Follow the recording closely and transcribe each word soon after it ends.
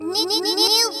New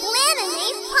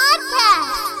Blanany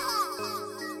Podcast.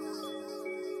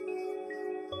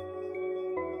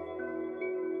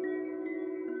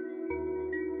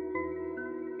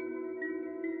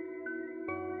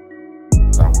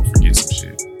 I will forget some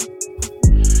shit.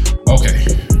 Okay.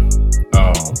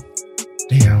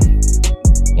 Damn.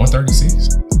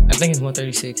 136? I think it's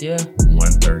 136, yeah.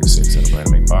 136 of the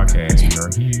Planet Make Podcast. We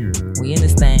are here. We in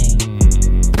this thing.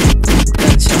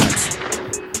 Gunshots.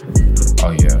 Oh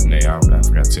yeah, Nay, I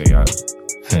forgot to tell you.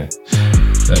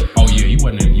 Oh yeah, you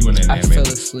wasn't in I that, fell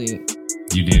man. asleep.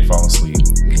 You did fall asleep.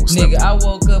 Nigga, I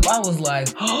woke up, I was like,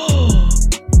 ooh.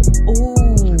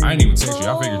 I didn't even text you.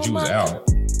 I figured you was out.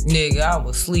 Nigga, I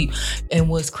was asleep. And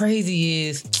what's crazy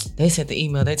is they sent the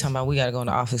email. They talking about we got to go in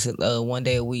the office 1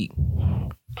 day a week.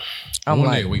 I'm One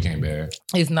like, day a week ain't bad.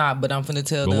 it's not, but I'm finna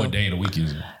tell But them. what day of the week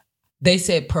is it? They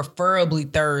said preferably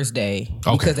Thursday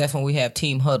because that's when we have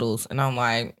team huddles. And I'm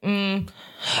like,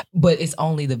 but it's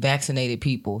only the vaccinated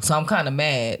people. So I'm kind of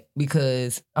mad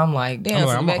because I'm like, damn.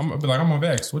 I'm on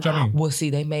Vax. What y'all mean? Well,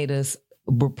 see, they made us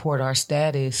report our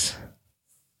status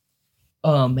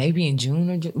maybe in June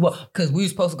or well, because we were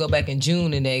supposed to go back in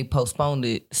June and they postponed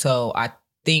it. So I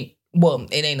think, well,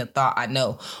 it ain't a thought, I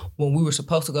know. When we were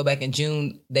supposed to go back in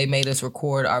June, they made us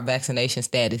record our vaccination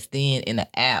status then in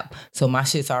the app. So my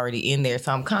shit's already in there.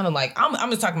 So I'm kind of like, I'm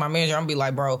just talking to my manager. I'm be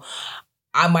like, bro,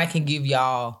 I might can give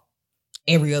y'all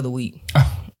every other week.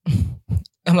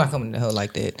 I'm not coming to hell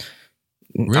like that.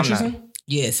 Richardson?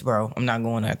 Yes, bro. I'm not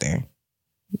going out there.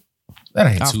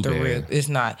 That ain't Off too the bad. rip. It's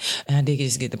not. And I did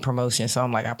just get the promotion. So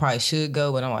I'm like, I probably should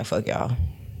go, but I'm like, fuck y'all.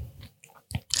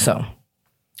 So.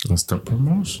 It's the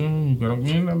promotion. You gotta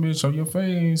get in that bitch, show your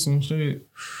face and shit.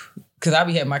 Cause I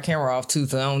be having my camera off too,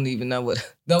 so I don't even know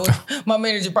what. My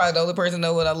manager probably the only person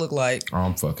know what I look like.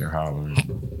 I'm fucking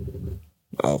hollering.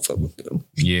 I'll fuck with them.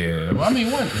 Yeah, well, I mean,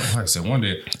 like I said, one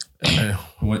day,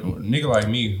 nigga like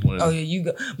me. Oh yeah, you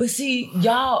go. But see,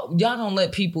 y'all don't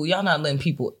let people. Y'all not letting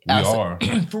people. We outside.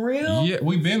 are For real. Yeah,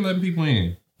 we've been letting people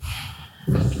in.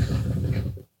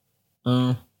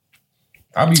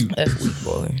 That's weak,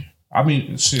 boy. I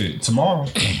mean, shit. Tomorrow,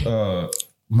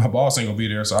 my boss ain't gonna be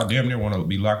there, so I damn near want to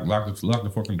be lock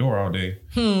the fucking door all day.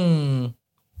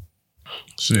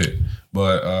 Shit,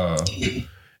 but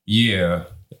yeah,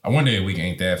 one day a week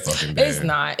ain't that fucking bad. It's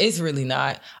not. It's really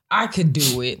not. I could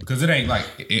do it. Because it ain't like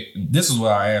this is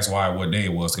why I asked what day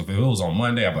it was. If it was on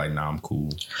Monday, I'd be like, nah, I'm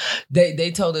cool.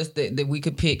 They told us that we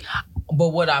could pick,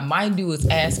 but what I might do is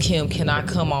ask him, can I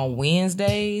come on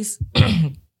Wednesdays?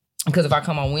 Because if I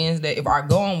come on Wednesday, if I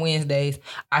go on Wednesdays,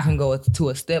 I can go to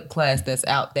a step class that's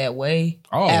out that way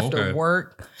after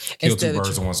work. Kill two birds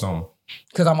with one stone.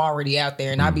 Because I'm already out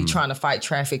there and I be trying to fight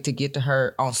traffic to get to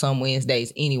her on some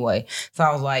Wednesdays anyway. So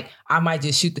I was like, I might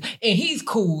just shoot. And he's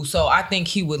cool. So I think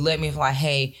he would let me, if like,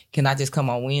 hey, can I just come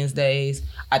on Wednesdays?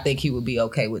 I think he would be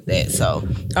okay with that. So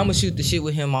I'm going to shoot the shit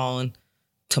with him on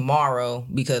tomorrow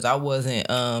because I wasn't,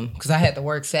 because I had to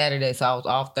work Saturday. So I was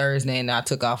off Thursday and I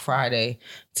took off Friday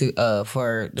to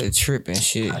for the trip and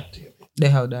shit. The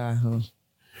hell died, huh?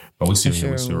 But we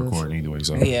still recording either way.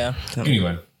 So yeah.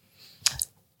 Anyway.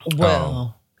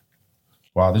 Well,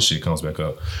 wow, this shit comes back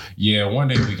up. Yeah, one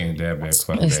day we ain't that bad.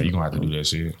 Fuck that. You gonna have to do that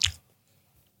shit.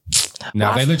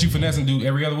 Now, if they let you finesse and do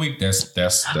every other week, that's.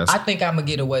 I think I'm gonna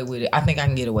get away with it. I think I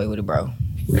can get away with it, bro.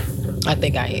 I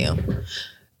think I am.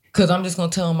 Cause I'm just gonna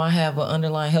tell them I have an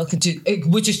underlying health condition,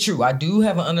 which is true. I do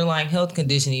have an underlying health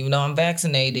condition, even though I'm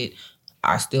vaccinated.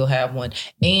 I still have one,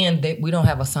 and we don't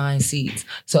have assigned seats,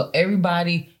 so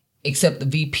everybody except the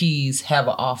VPs have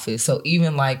an office. So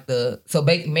even like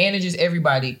managers,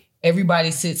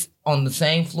 everybody sits on the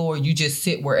same floor. You just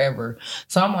sit wherever.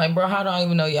 So I'm like, bro, how do I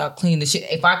even know y'all clean the shit?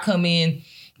 If I come in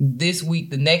this week,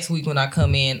 the next week when I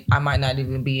come in, I might not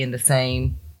even be in the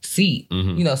same seat.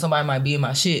 You know, somebody might be in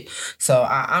my shit. So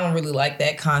I don't really like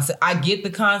that concept. I get the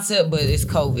concept, but it's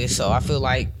COVID. So I feel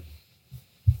like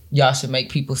y'all should make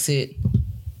people sit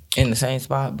in the same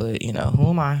spot. But, you know,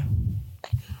 who am I?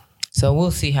 So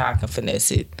we'll see how I can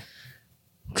finesse it.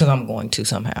 Because I'm going to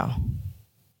somehow.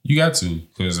 You got to.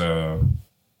 Because,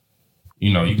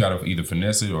 you know, you got to either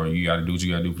finesse it or you got to do what you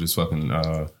got to do for this fucking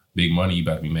big money you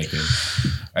about to be making.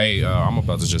 Hey, I'm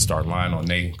about to just start lying on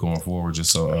Nate going forward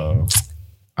just so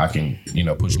I can, you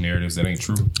know, push narratives that ain't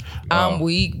true. I'm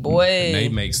weak, boy.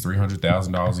 Nate makes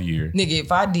 $300,000 a year. Nigga,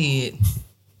 if I did...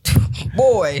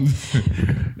 Boy,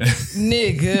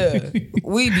 nigga,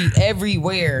 we be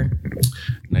everywhere.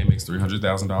 Nate makes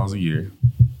 $300,000 a year.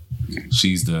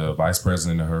 She's the vice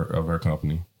president of her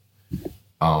company.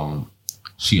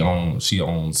 She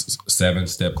owns 7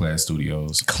 Step Class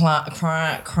Studios.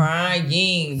 Crying,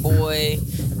 boy.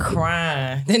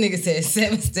 Crying. That nigga said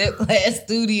 7 Step Class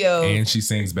Studios. And she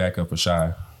sings backup for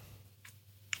Shy.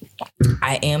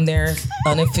 I am their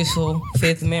unofficial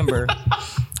 5th member.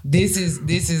 This is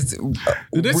Did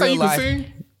they real say you life. could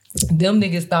sing? Them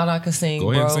niggas thought I could sing,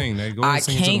 Go ahead bro. and sing, Nate. Go ahead I and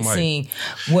sing into can't the mic. sing.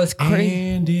 What's crazy?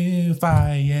 And if I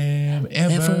am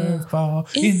ever fall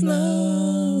in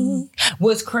love.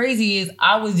 What's crazy is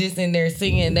I was just in there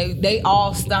singing. They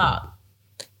all stopped.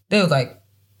 They was like,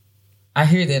 I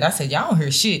hear that. I said, y'all don't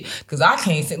hear shit. Because I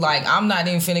can't sing. Like, I'm not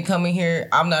even finna come in here.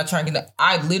 I'm not trying to.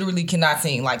 I literally cannot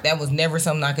sing. Like, that was never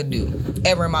something I could do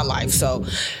ever in my life. So,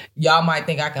 y'all might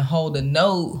think I can hold a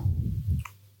note.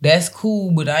 That's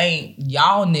cool, but I ain't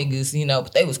y'all niggas, you know.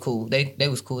 But they was cool. They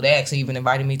was cool. They actually even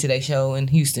invited me to their show in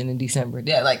Houston in December.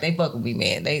 Yeah, like they fuck with me,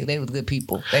 man. They was good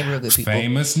people. They real good people.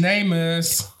 Famous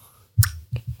Namus.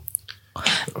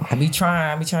 I be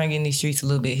trying to get in these streets a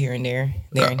little bit here and there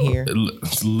and here. A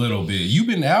little bit. You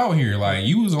been out here like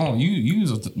you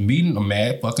was meeting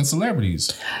mad fucking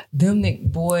celebrities, Them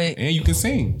boy, and you can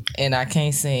sing. and I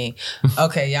can't sing.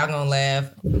 Okay, y'all gonna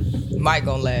laugh. Mike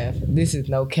gonna laugh. This is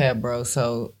no cap, bro.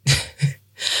 So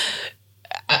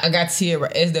I got to see it.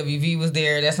 SWV was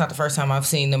there. That's not the first time I've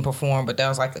seen them perform, but that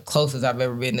was like the closest I've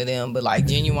ever been to them. But like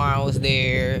Genuine was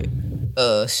there,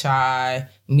 Shy,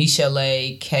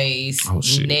 Michelle, Case,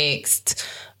 Next.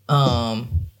 I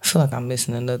feel like I'm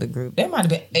missing another group. That might have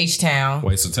been H-Town.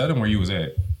 Wait, so tell them where you was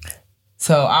at.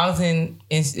 So I was in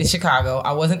Chicago.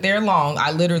 I wasn't there long.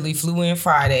 I literally flew in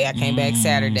Friday. I came back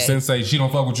Saturday. Sensei, she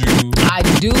don't fuck with you. I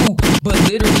do, but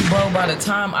literally, bro, by the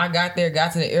time I got there,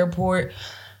 got to the airport,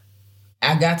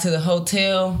 I got to the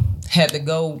hotel, had to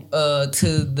go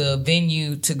to the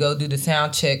venue to go do the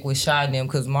sound check with Shy and them,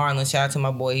 because Marlon, shout out to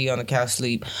my boy, he on the couch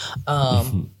sleep.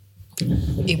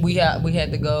 We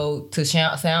had to go to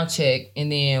sound check,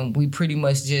 and then we pretty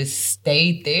much just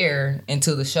stayed there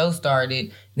until the show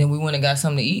started. Then we went and got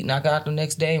something to eat, and I got out the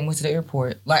next day and went to the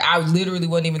airport. Like, I literally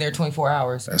wasn't even there 24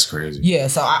 hours. That's crazy. Yeah,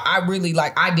 so I really,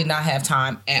 like, I did not have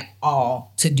time at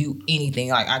all to do anything.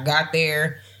 Like, I got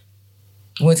there,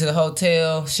 went to the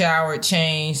hotel, showered,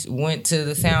 changed, went to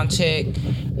the sound check,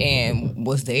 and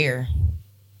was there.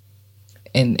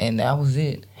 And that was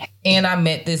it. And I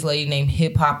met this lady named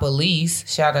Hip Hop Elise.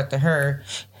 Shout out to her.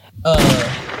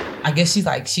 I guess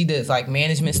she does like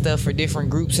management stuff for different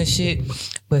groups and shit.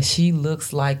 But she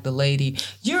looks like the lady.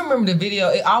 You remember the video?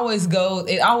 It always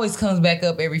comes back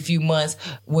up every few months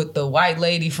with the white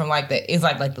lady from like the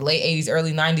late 80s,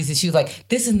 early 90s. And she was like,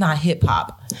 this is not hip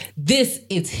hop. This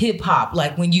is hip hop.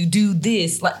 Like when you do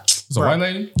this, like It's a white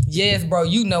lady? yes, bro.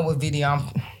 You know what video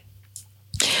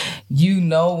you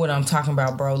know what I'm talking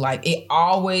about, bro. Like it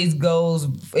always comes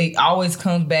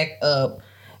back up.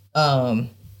 I'm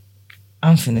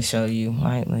finna show you,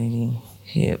 white lady,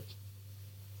 hip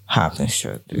hop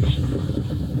instructor.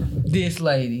 This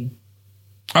lady.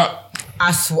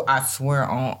 I swear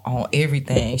on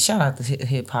everything. Shout out to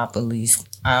Hip Hop Elise.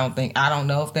 I don't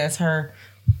know if that's her.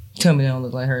 Tell me they don't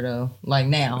look like her though. Like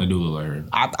now. They do look like her.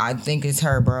 I think it's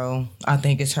her, bro.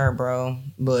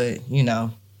 But you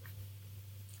know,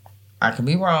 I could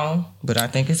be wrong, but I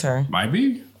think it's her. Might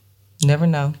be. Never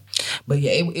know. But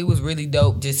yeah, it was really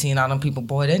dope just seeing all them people.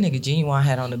 Boy, that nigga Genuine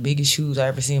had on the biggest shoes I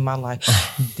ever seen in my life.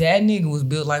 That nigga was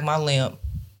built like my lamp.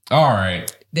 All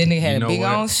right. That nigga had big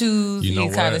what? on shoes. He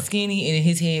was kind of skinny and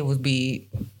his head was big.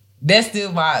 That's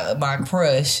still my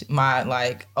crush, my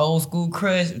like old school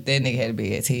crush. That nigga had a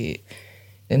big ass head.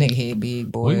 That nigga head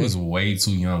big, boy. We was way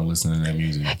too young listening to that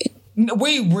music.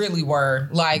 We really were.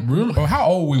 Like, how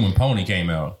old were we when Pony came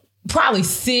out? Probably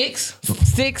 6,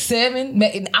 7.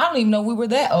 I don't even know we were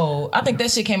that old. I think that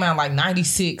shit came out like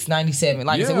 96, 97.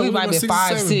 Like, so we might have been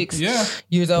 5, 6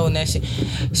 years old when that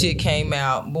shit came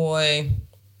out, boy.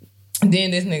 Then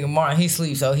this nigga Martin, he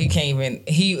sleeps, so he can't even.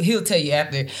 He'll tell you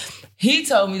after. He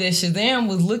told me that Shazam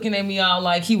was looking at me all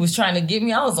like he was trying to get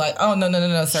me. I was like, oh no,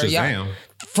 sir, Shazam. y'all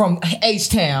from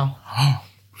H-Town.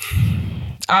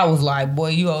 I was like, boy,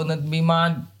 you old enough to be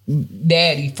my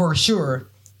daddy for sure.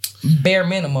 Bare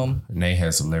minimum. Nate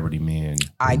has celebrity men.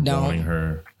 I don't. Wanting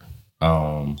her.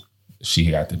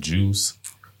 She got the juice.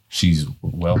 She's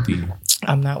wealthy.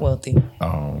 I'm not wealthy.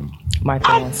 My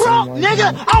I'm broke,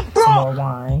 nigga. I'm broke. Some more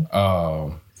wine.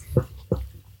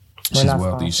 She's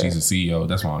wealthy. She's a CEO.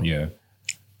 That's why. Yeah.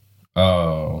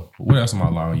 What else am I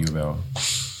lying you about?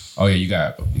 Oh yeah, you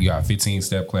got 15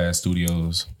 Step Class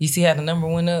Studios. You see how the number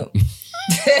went up?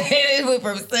 It went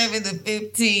from 7 to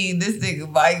 15. This nigga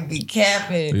might be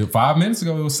capping. 5 minutes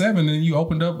ago it was 7, and you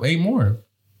opened up 8 more.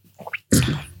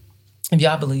 If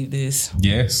y'all believe this,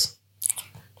 yes.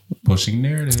 Pushing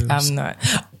narratives. I'm not.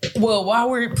 Well, while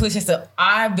we're pushing stuff,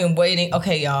 I've been waiting.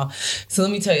 Okay, y'all. So let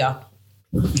me tell y'all.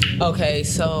 Okay,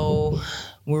 so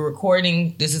we're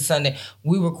recording. This is Sunday.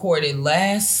 We recorded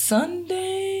last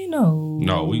Sunday. No,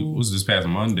 it was this past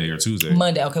Monday or Tuesday.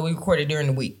 Monday. Okay, we recorded during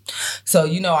the week. So,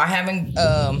 I haven't,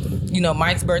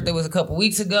 Mike's birthday was a couple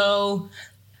weeks ago.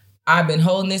 I've been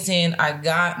holding this in. I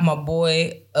got my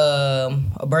boy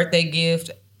a birthday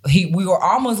gift. We were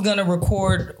almost going to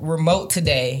record remote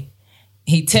today.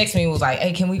 He texted me and was like,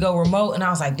 hey, can we go remote? And I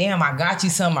was like, damn, I got you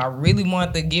something. I really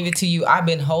want to give it to you. I've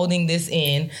been holding this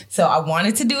in. So I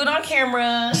wanted to do it on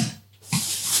camera.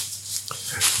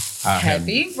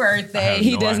 Happy birthday.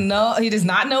 He does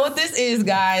not know what this is,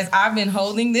 guys. I've been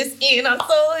holding this in. I'm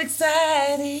so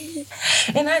excited.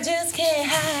 And I just can't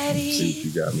hide it. See what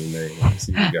you got me, man. Let's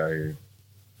see what you got here.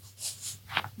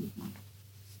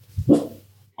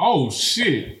 Oh,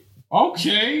 shit.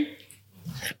 Okay.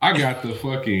 I got the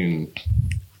fucking...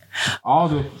 all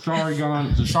the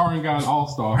Sharingan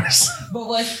All-Stars. But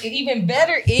what's even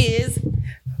better is...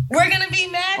 we're gonna be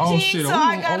matching. Oh shit!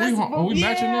 Are we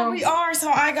matching now? We are.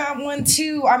 So I got one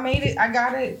too. I made it. I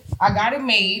got it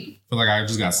made. I feel like I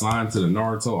just got signed to the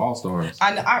Naruto All Stars.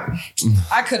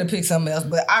 I could have picked something else,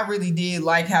 but I really did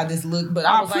like how this looked. But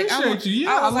I was like,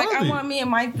 I want me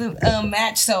and Mike to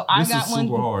match. So I got one.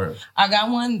 Super hard. I got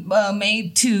one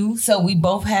made too. So we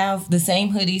both have the same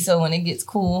hoodie. So when it gets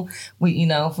cool, we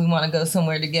if we want to go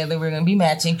somewhere together, we're gonna be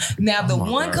matching. Now the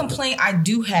one complaint I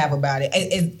do have about it,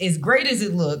 as great as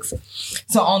it looks.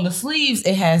 So on the sleeves,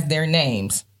 it has their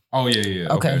names. Oh, yeah.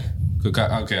 Okay,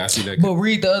 I see that. But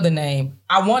read the other name.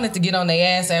 I wanted to get on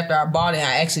their ass after I bought it.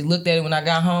 I actually looked at it when I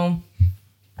got home.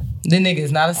 The nigga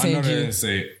is not a Senju. I know they didn't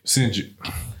say Senju.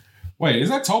 Wait, is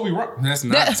that Toby? That's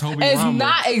not Toby It's Rama.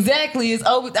 not exactly. It's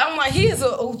Obi. I'm like, he is a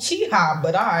Uchiha,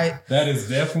 but all right. That is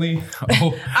definitely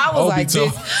I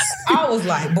was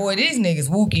like, boy, these niggas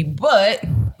wookie, but...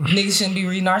 niggas shouldn't be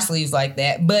reading our sleeves like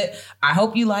that. But I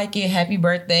hope you like it. Happy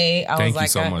birthday. Thank you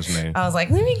so much, man. I was like,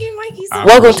 let me get Mikey some.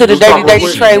 Welcome to the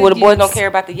Dirty Trade where the boys don't care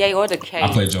about the yay or the K.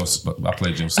 I played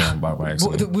Jim's song by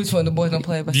accident. Which one? The boys don't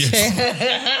play about the K?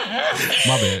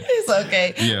 My bad. It's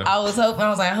okay. Yeah. I was like,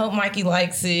 I hope Mikey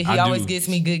likes it. He always gets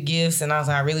me good gifts. And I was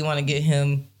like, I really want to get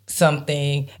him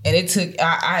something. And it took,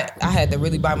 I had to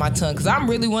really bite my tongue because I'm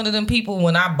really one of them people,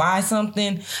 when I buy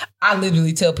something, I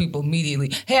literally tell people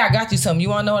immediately, hey, I got you something. You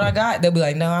want to know what I got? They'll be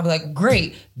like, no. I'll be like,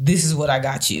 great. This is what I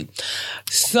got you.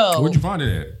 So where'd you find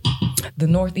it at? The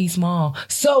Northeast Mall.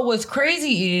 So what's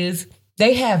crazy is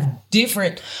they have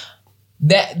different,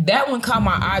 that one caught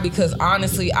my eye because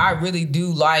honestly, I really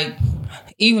do like,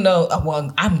 even though,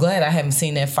 well, I'm glad I haven't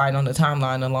seen that fight on the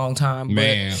timeline in a long time.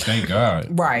 Man, thank God.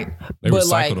 Right. They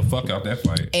recycled the fuck out that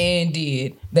fight. And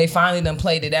did. They finally done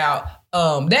played it out.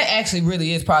 That actually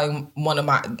really is probably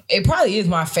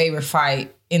my favorite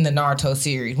fight in the Naruto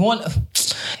series. One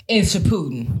in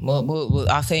Shippuden. Well,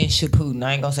 I'll say in Shippuden.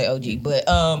 I ain't gonna say OG. But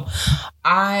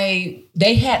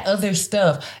they had other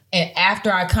stuff. And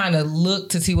after I kind of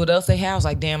looked to see what else they had, I was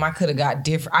like, damn, I could have got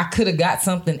different. I could have got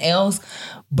something else.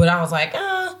 But I was like,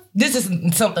 this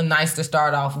is something nice to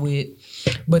start off with.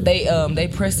 But they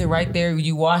pressed it right there.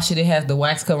 You wash it, it has the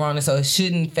wax cover on it, so it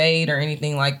shouldn't fade or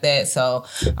anything like that. So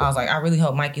I was like, I really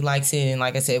hope Mikey likes it. And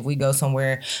like I said, if we go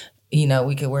somewhere,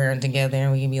 we could wear them together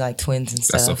and we can be like twins and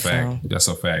stuff. That's a fact. So. That's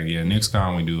a fact. Yeah, next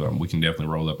time we do, we can definitely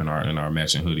roll up in our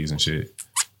matching hoodies and shit.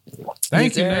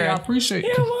 Thank you, Nay. I appreciate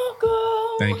it. You're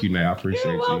welcome. Thank you, Nay. I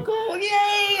appreciate you. You're welcome.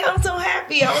 Yay. I'm so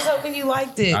happy. I was hoping you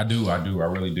liked it. I do. I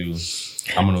really do.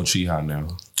 I'm an Uchiha now.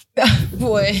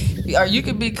 Boy, or you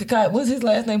could be Kakai. What's his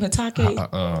last name? Hatake?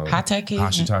 Hatake?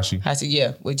 Hashitashi.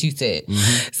 Yeah, what you said.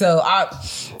 Mm-hmm. So,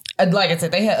 like I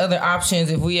said, they had other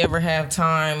options if we ever have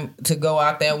time to go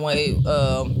out that way.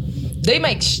 They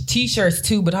make t-shirts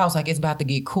too, but I was like, it's about to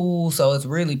get cool, so it's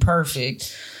really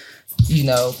perfect.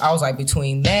 I was like,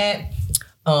 between that,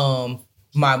 it's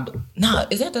not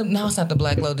the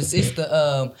Black Lotus. It's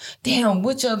the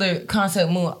which other Concept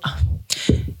Moon?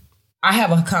 I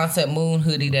have a Concept Moon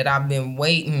hoodie that I've been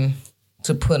waiting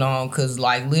to put on because,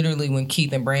 like, literally when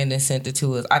Keith and Brandon sent it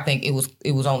to us, I think it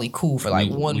was only cool for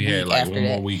like one week after that. One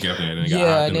more week after that.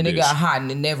 And then it got hot and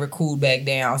it never cooled back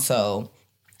down. So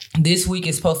this week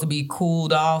is supposed to be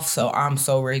cooled off. So I'm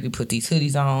so ready to put these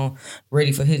hoodies on,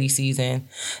 ready for hoodie season.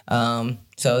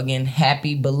 So again,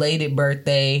 happy belated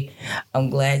birthday. I'm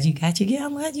glad you got your gift.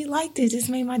 I'm glad you liked it. This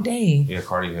made my day. Yeah,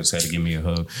 Cardi has had to give me a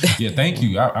hug. Yeah, thank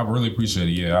you. I really appreciate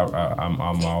it. Yeah,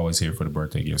 I'm always here for the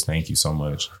birthday gifts. Thank you so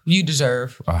much. You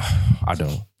deserve. I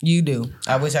don't. You do.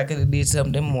 I wish I could have did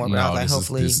something more, but I was like,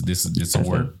 hopefully. This will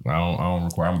work. I don't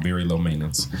require. I'm very low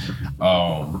maintenance.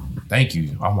 Thank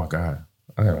you. Oh my God.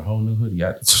 I got a whole new hoodie.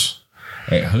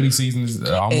 Hey, hoodie season is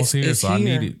almost here, so I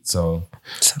need it. So,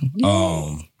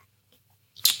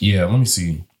 yeah, let me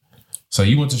see. So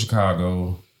you went to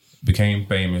Chicago, became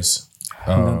famous.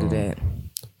 Don't do that.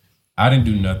 I didn't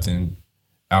do nothing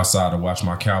outside of watch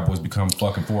my Cowboys become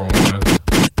fucking 4-1.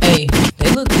 Hey, they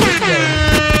look good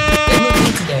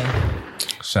today.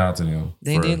 Shout out to them.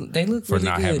 They look for really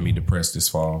not good. having me depressed this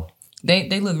fall.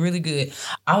 They look really good.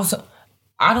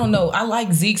 I don't know. I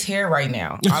like Zeke's hair right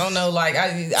now. I don't know. Like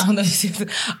I don't know.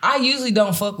 I usually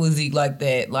don't fuck with Zeke like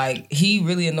that. Like he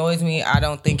really annoys me. I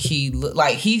don't think he look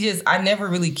like he just. I never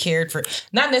really cared for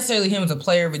not necessarily him as a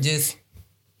player, but just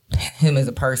him as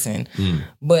a person.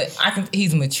 But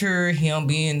he's mature. He don't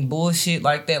be in bullshit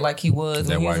like that, like he was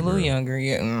when he was a little younger.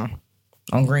 Yeah.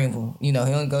 On Greenville. You know,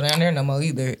 he don't go down there no more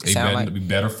either. Be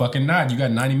better fucking not. You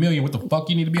got $90 million. What the fuck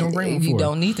you need to be on Greenville for? You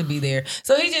don't need to be there.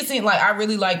 So he just seemed like I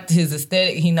really liked his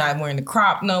aesthetic. He not wearing the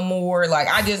crop no more. Like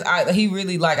he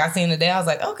really like I seen the day. I was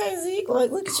like, okay, Zeke,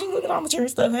 like look at you, look at all mature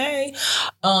stuff. Hey.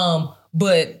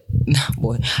 But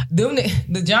boy,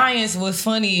 the Giants, what's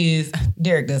funny is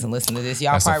Derek doesn't listen to this.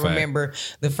 Y'all That's probably remember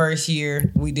the first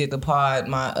year we did the pod,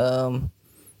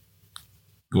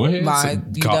 Go ahead.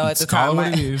 At the time,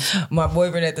 my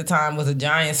boyfriend at the time was a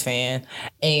Giants fan,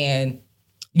 and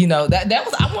you know that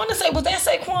was I want to say was that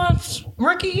Saquon's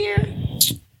rookie year,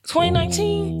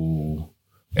 2019.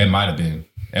 It might have been.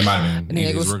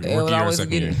 It was rookie year,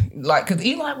 second year. Like because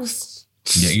Eli was.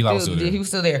 Yeah, Eli was still there. He was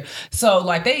still there. So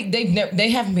like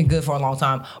they haven't been good for a long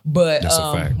time. But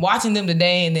watching them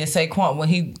today and then Saquon when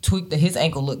he tweaked his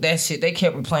ankle, look that shit. They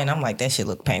kept replaying. I'm like that shit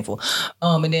looked painful.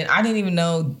 And then I didn't even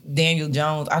know Daniel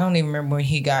Jones. I don't even remember when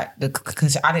he got the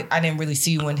concussion. I didn't really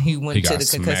see when he went to the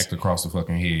concussion. He got smacked across the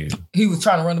fucking head. He was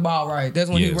trying to run the ball right. That's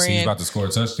when he ran. He was about to score a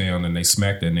touchdown and they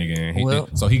smacked that nigga. And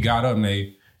so he got up and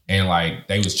they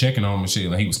was checking on him and shit.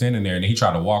 Like he was standing there and then he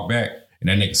tried to walk back. And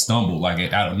that nigga stumbled,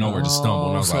 like out of nowhere, just stumbled.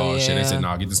 And I was like, shit. They said,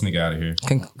 nah, get this nigga out of here.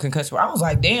 Concussion. I was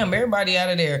like, damn, everybody out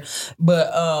of there.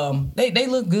 But they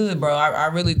look good, bro. I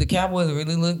really, the Cowboys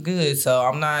really look good. So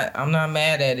I'm not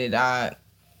mad at it. I'm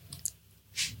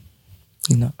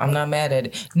not mad at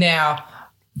it. Now,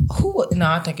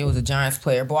 I think it was a Giants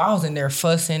player. Boy, I was in there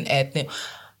fussing at them.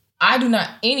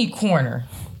 Any corner.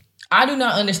 I do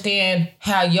not understand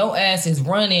how your ass is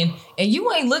running and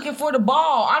you ain't looking for the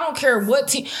ball. I don't care what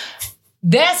team.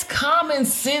 That's common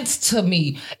sense to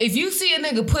me. If you see a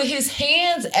nigga put his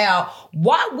hands out,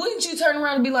 why wouldn't you turn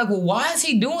around and be like, well, why is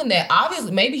he doing that?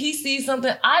 Obviously, maybe he sees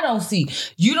something I don't see.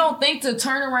 You don't think to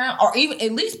turn around or even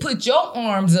at least put your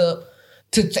arms up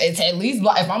to at least,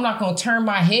 if I'm not going to turn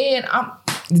my head.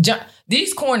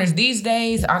 These corners these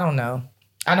days, I don't know.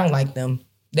 I don't like them.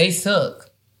 They suck.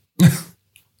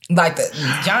 Like the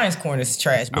Giants corners is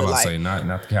trash. But I was say not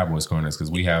the Cowboys corners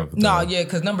because we have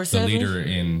because number 7 the leader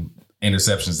in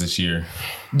interceptions this year.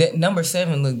 That number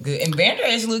 7 looked good, and Vander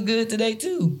Esch looked good today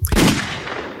too.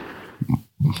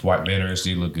 Vander Esch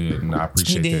did look good, and I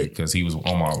appreciate that because he was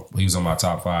on my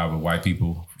top 5 of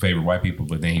favorite white people,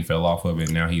 but then he fell off of it.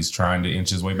 And now he's trying to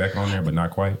inch his way back on there, but not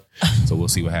quite. So we'll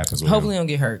see what happens. Hopefully, he don't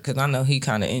get hurt because I know he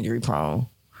kind of injury prone.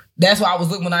 That's why I was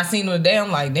looking when I seen him today.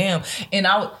 I'm like, damn. And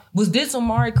was this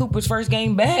Amari Cooper's first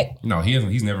game back? No, he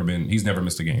hasn't. He's never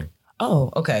missed a game.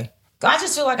 Oh, okay. I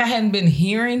just feel like I hadn't been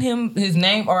hearing his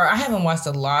name, or I haven't watched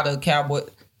a lot of Cowboys.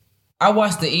 I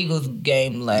watched the Eagles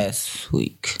game last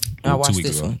week. I watched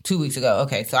this one 2 weeks ago.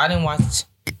 Okay, so I didn't watch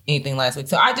anything last week.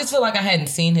 So I just feel like I hadn't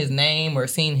seen his name or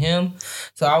seen him.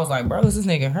 So I was like, bro, is this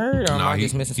nigga hurt or am I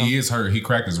just missing something? He is hurt. He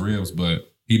cracked his ribs,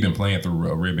 but he's been playing through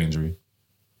a rib injury.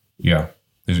 Yeah.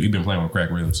 He's been playing with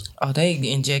cracked ribs. Oh, they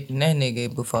injecting that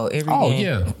nigga before every game. Oh,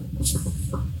 yeah.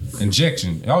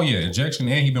 Injection. Oh, yeah. Injection.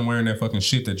 And he been wearing that fucking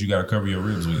shit that you got to cover your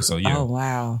ribs with. So, yeah. Oh,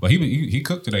 wow. But he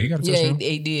cooked today. He got a touchdown. Yeah,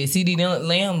 he did. CD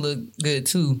Lamb looked good,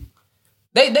 too.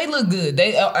 They look good.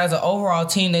 They as an overall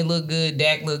team, they look good.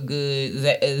 Dak look good.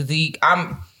 Zeke.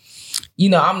 I'm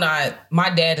not. My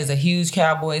dad is a huge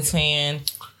Cowboys fan.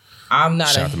 I'm not.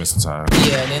 Shout out to Mr. Time.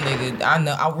 Yeah, that nigga. I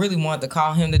know. I really wanted to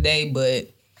call him today, but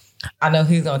I know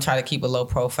he's gonna try to keep a low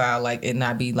profile, like and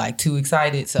not be like too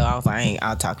excited. So I was like,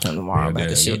 I'll talk to him tomorrow about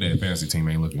the shit. Your dad's fantasy team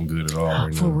ain't looking good at all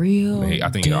right now. For real? I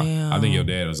think your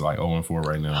dad is like 0-4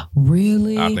 right now.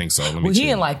 Really? I think so. Let me he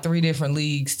in like 3 different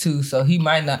leagues too, so he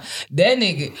might not. That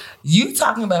nigga, you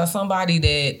talking about somebody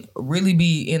that really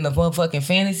be in the motherfucking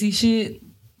fantasy shit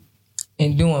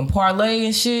and doing parlay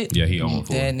and shit? Yeah, he 0-4.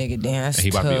 That nigga, damn, he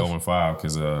about to be 0-5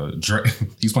 because Dre,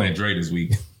 he's playing Dre this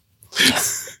week.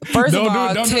 First of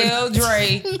all, tell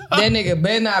Dre that nigga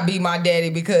better not be my daddy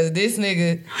because this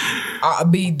nigga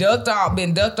been ducked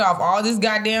off all this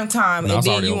goddamn time, and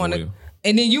then you want to.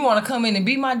 And then you want to come in and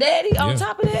be my daddy on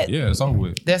top of that? Yeah, it's over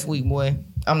with. That's weak, boy.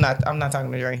 I'm not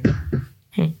talking to Dre.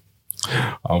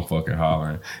 I'm fucking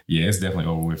hollering. Yeah, it's definitely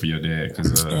over with for your dad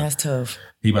because that's tough.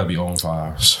 He about to be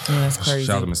 0-5. Yeah, that's crazy.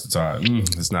 Shout out to Mr. Todd.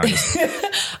 It's not.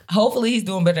 Hopefully, he's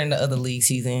doing better in the other leagues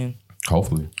he's in.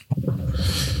 Hopefully.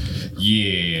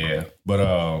 Yeah,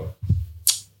 but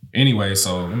anyway,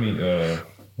 so let me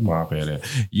my iPad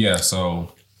at. Yeah,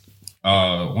 so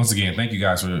once again, thank you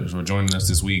guys for joining us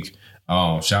this week.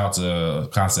 Shout out to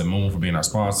Concept Moon for being our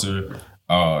sponsor.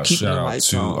 Shout out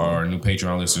to our new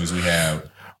Patreon listeners. We have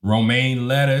Romaine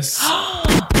Lettuce. Yo,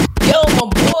 my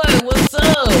boy, what's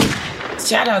up?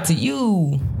 Shout out to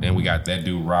you. And we got That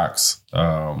Dude Rocks.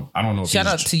 I don't know if Shout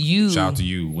out to you. Shout out to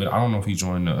you. I don't know if he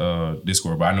joined the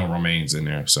Discord, but I know Romaine's in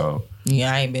there. So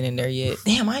yeah, I ain't been in there yet.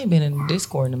 Damn, I ain't been in the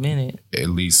Discord in a minute. At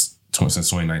least since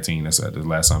 2019. That's the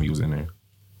last time he was in there.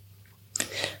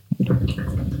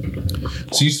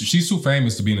 She's too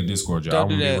famous to be in the Discord, y'all. I'm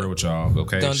gonna be real with y'all.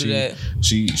 Okay, Don't do that.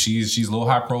 She's a little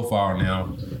high profile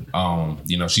now.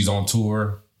 She's on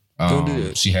tour. Don't do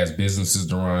that. She has businesses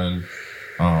to run.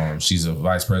 She's a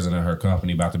vice president of her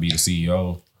company, about to be the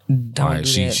CEO. Don't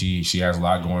do that. She has a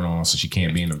lot going on, so she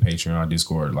can't be in the Patreon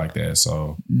Discord like that.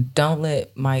 So don't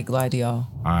let Mike lie to y'all.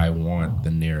 I want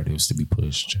the narratives to be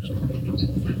pushed.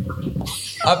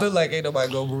 I feel like ain't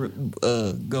nobody go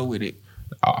with it.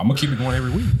 I'm gonna keep it going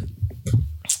every week.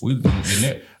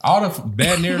 All the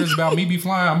bad narratives about me be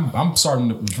flying. I'm starting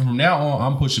to, from now on.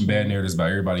 I'm pushing bad narratives about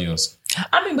everybody else.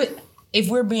 I mean, but if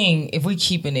we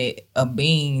keeping it a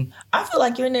bean, I feel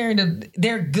like your narrative,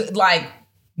 they're good. Like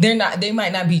they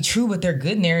might not be true, but they're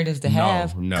good narratives to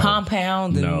have.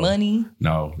 Compound and money.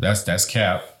 No, that's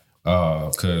cap.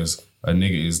 Cause a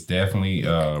nigga is definitely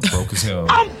broke as hell.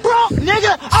 I'm broke,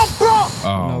 nigga. I'm broke.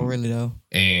 No, really though.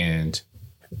 And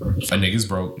a nigga's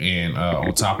broke, and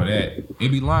on top of that,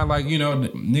 it be lying like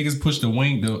niggas push the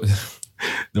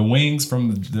wings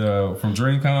from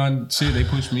DreamCon shit. They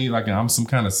push me like I'm some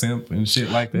kind of simp and shit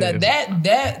like that.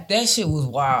 That shit was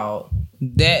wild.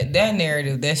 That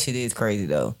narrative, that shit is crazy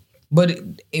though. But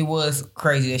it was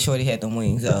crazy that Shorty had the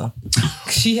wings though.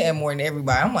 She had more than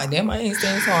everybody. I'm like, damn, I ain't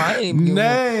staying so I ain't even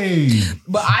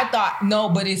But I thought no,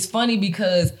 but it's funny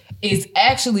because it's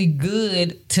actually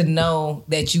good to know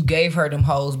that you gave her them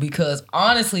hoes, because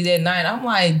honestly that night I'm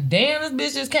like, damn, this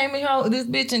bitch just came in here, this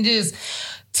bitch and just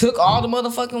took all the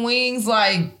motherfucking wings.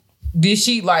 Like, did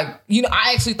she I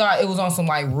actually thought it was on some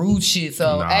like rude shit.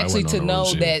 So actually to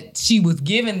know that she was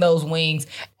giving those wings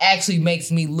actually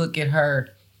makes me look at her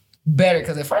better,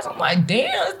 because at first I'm like,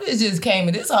 damn, this bitch just came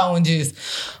in this hoe and just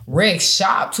wrecked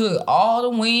shop, took all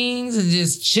the wings and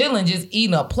just chilling, just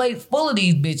eating a plate full of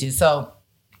these bitches. So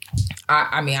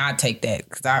I mean, I take that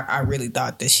because I really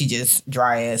thought that she just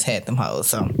dry ass had them hoes.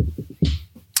 So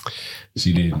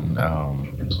she didn't.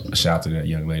 Shout out to that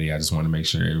young lady. I just wanted to make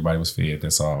sure everybody was fed.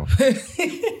 That's all.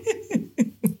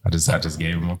 I just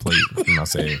gave him a plate and I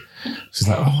said, she's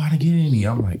like, oh, I didn't get any.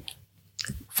 I'm like,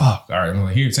 fuck. All right, I'm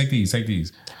like, here, take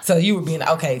these. So you were being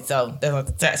okay. So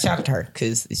shout out to her,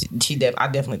 because I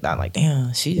definitely thought like,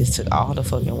 damn, she just took all the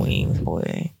fucking wings,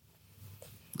 boy.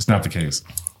 It's not the case.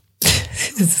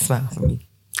 It's a smile for me.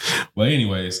 Well,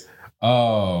 anyways,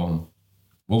 what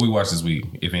we watched this week,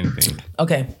 if anything.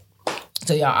 Okay.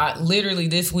 So y'all, I literally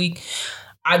this week,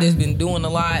 I just been doing a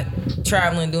lot,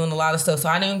 traveling, doing a lot of stuff. So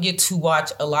I didn't get to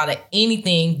watch a lot of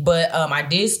anything, but I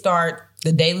did start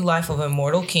The Daily Life of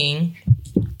Immortal King.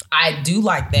 I do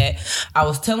like that. I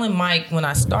was telling Mike when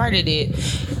I started it,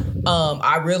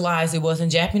 I realized it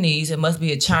wasn't Japanese. It must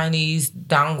be a Chinese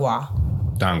Dongua.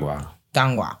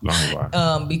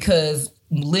 Because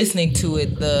listening to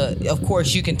it, of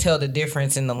course you can tell the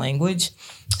difference in the language.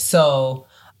 So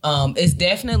it's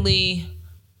definitely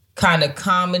kind of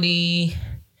comedy,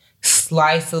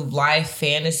 slice of life,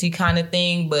 fantasy kind of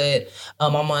thing. But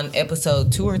I'm on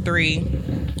episode 2 or 3,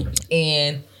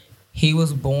 and he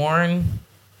was born,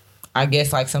 I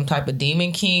guess, like some type of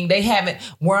demon king. They haven't,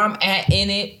 where I'm at in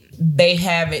it,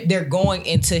 they're going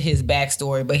into his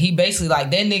backstory, but he basically,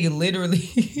 like, that nigga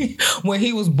literally, when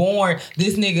he was born,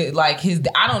 this nigga, like,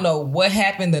 I don't know what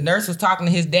happened. The nurse was talking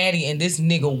to his daddy, and this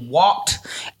nigga walked,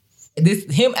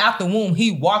 him out the womb,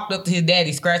 he walked up to his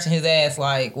daddy, scratching his ass,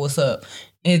 like, what's up?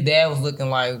 His dad was looking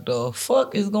like, the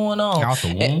fuck is going on? Out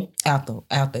the womb?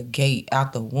 Out the gate,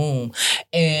 out the womb.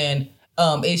 And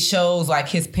it shows, like,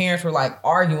 his parents were, like,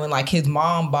 arguing, like, his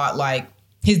mom bought, like,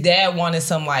 his dad wanted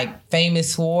some like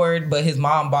famous sword, but his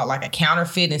mom bought like a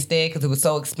counterfeit instead because it was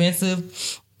so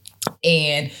expensive.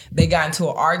 And they got into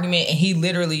an argument, and he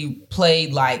literally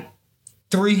played like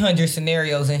 300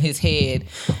 scenarios in his head.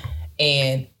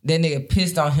 and that nigga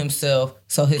pissed on himself,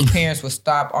 so his parents would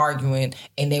stop arguing,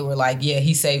 and they were like, yeah,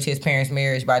 he saved his parents'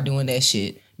 marriage by doing that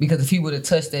shit. Because if he would have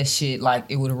touched that shit, like,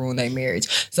 it would have ruined their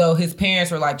marriage. So his parents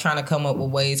were, like, trying to come up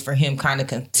with ways for him kind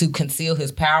of to conceal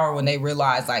his power when they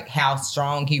realized, like, how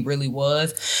strong he really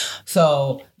was.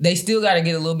 So they still got to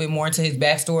get a little bit more into his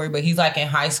backstory. But he's, like, in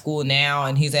high school now,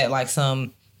 and he's at, like,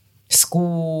 some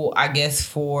school, I guess,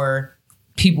 for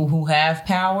people who have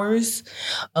powers.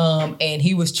 And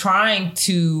he was trying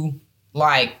to,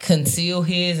 like, conceal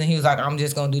his, and he was like, I'm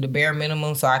just gonna do the bare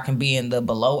minimum so I can be in the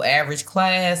below average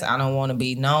class. I don't want to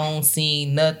be known,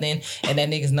 seen, nothing. And that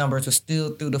nigga's numbers were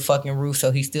still through the fucking roof,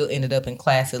 so he still ended up in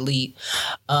class elite.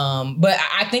 But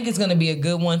I think it's gonna be a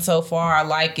good one so far. I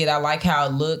like it. I like how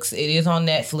it looks. It is on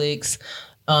Netflix.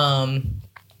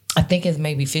 I think it's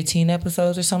maybe 15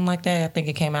 episodes or something like that. I think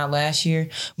it came out last year.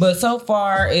 But so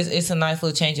far, it's a nice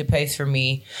little change of pace for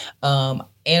me.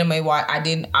 Anime wise,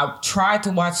 I tried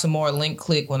to watch some more Link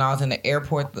Click when I was in the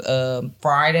airport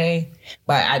Friday,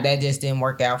 but that just didn't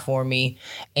work out for me.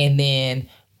 And then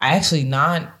I actually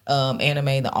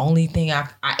non-anime, the only thing I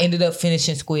ended up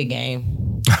finishing Squid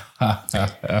Game.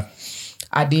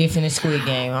 I did finish Squid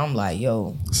Game. I'm like,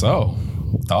 yo. So,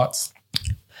 thoughts?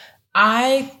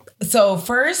 So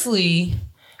firstly,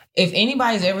 if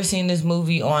anybody's ever seen this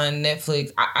movie on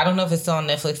Netflix, I don't know if it's on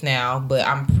Netflix now, but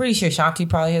I'm pretty sure Shanti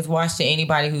probably has watched it.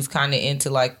 Anybody who's kind of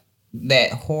into like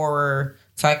that horror,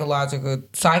 psychological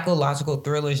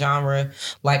thriller genre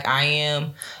like I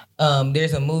am,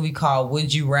 there's a movie called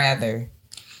Would You Rather.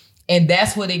 And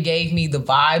that's what it gave me the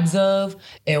vibes of.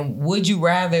 And Would You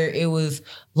Rather, it was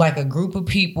like a group of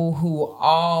people who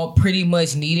all pretty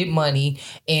much needed money.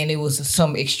 And it was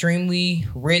some extremely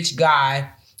rich guy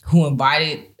who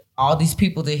invited all these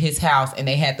people to his house, and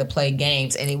they had to play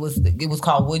games. And it was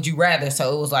called Would You Rather.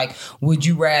 So it was like, would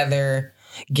you rather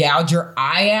gouge your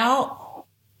eye out?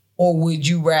 Or would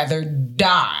you rather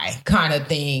die, kind of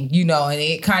thing, you know?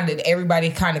 And everybody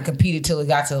kind of competed till it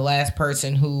got to the last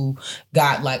person who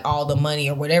got like all the money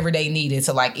or whatever they needed.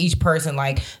 So like each person,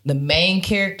 like the main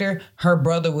character, her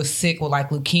brother was sick with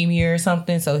like leukemia or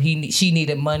something, so she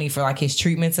needed money for like his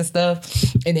treatments and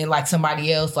stuff. And then like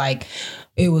somebody else, like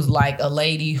it was like a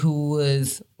lady who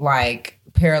was like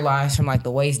paralyzed from like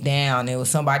the waist down. It was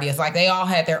somebody else. Like they all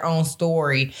had their own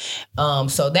story.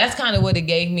 So that's kind of what it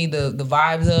gave me the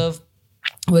vibes of.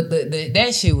 But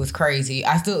that shit was crazy.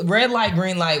 Red Light,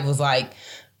 Green Light was like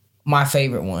my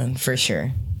favorite one for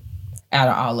sure. Out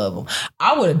of all of them,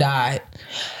 I would have died.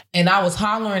 And I was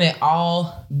hollering at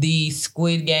all the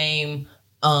Squid Game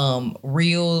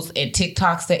reels and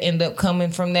TikToks that end up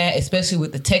coming from that, especially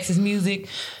with the Texas music.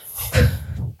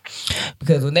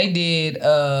 Because when they did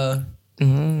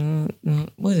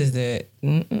what is that?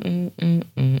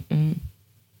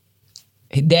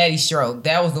 Daddy Stroke.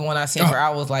 That was the one I seen for. I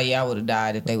was like, yeah, I would have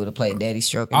died if they would have played Daddy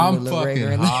Stroke. I'm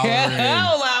fucking hollering.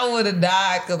 I would have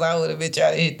died because I would have been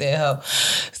trying to hit that hoe.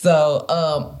 So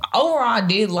overall, I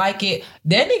did like it.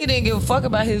 That nigga didn't give a fuck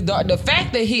about his daughter. The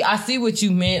fact that I see what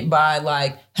you meant by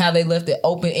like how they left it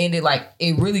open ended. Like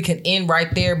it really can end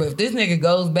right there. But if this nigga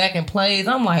goes back and plays,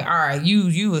 I'm like, all right,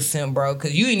 you a simp, bro,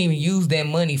 because you didn't even use that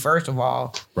money first of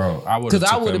all, bro. I would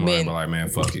have been like, man,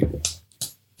 fuck it.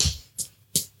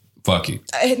 Fuck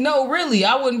it. No, really.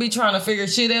 I wouldn't be trying to figure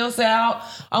shit else out.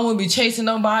 I wouldn't be chasing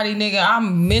nobody, nigga.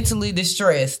 I'm mentally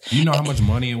distressed. You know how much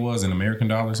money it was in American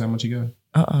dollars? How much you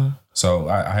got? So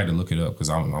I had to look it up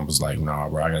because I was like, nah,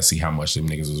 bro, I got to see how much them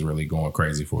niggas was really going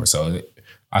crazy for. So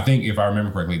I think if I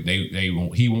remember correctly,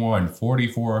 he won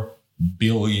 44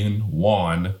 billion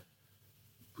won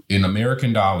in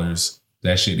American dollars.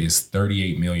 That shit is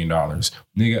 $38 million.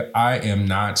 Nigga, I am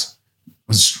not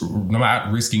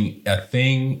risking a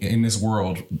thing in this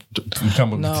world to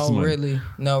come with this money.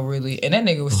 No, really. And that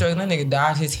nigga was struggling. That nigga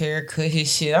dyed his hair, cut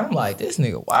his shit. I'm like, this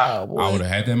nigga, wow, boy. I would have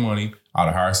had that money. I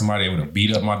would have hired somebody that would have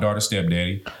beat up my daughter's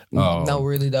stepdaddy. No,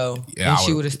 really, though. Yeah, and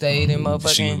she would have stayed in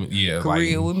motherfucking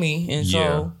Korea with me. And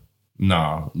so.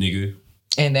 Nah, nigga.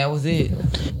 And that was it.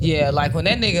 Yeah, like when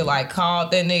that nigga like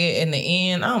called that nigga in the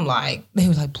end, I'm like, they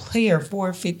was like, player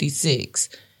 456.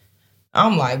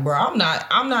 I'm like, bro, I'm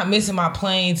not missing my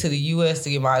plane to the U.S. to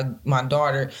get my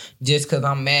daughter just because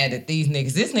I'm mad at these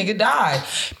niggas. This nigga died.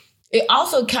 It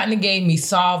also kind of gave me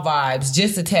Saw vibes,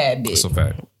 just a tad bit. That's a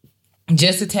fact.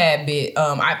 Just a tad bit.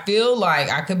 I feel like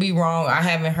I could be wrong. I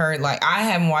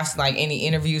haven't watched like any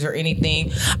interviews or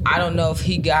anything. I don't know if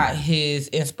he got his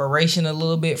inspiration a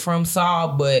little bit from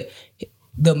Saw, but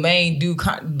the main dude,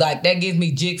 like that gives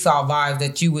me Jigsaw vibes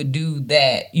that you would do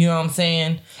that, you know what I'm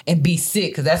saying, and be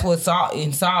sick, because that's what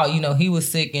Saw, you know, he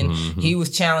was sick and he was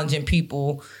challenging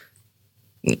people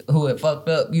who had fucked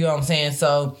up. You know what I'm saying?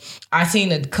 So I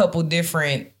seen a couple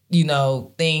different,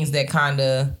 things that kind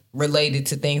of related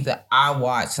to things that I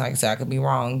watched. Like I said, I could be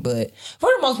wrong, but for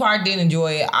the most part, I did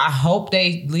enjoy it. I hope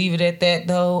they leave it at that,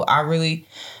 though. I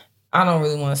don't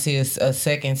really want to see a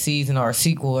second season or a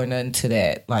sequel or nothing to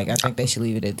that. Like, I think they should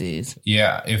leave it at this.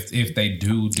 Yeah, if they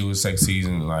do a second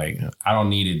season, like, I don't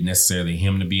need it necessarily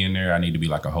him to be in there. I need to be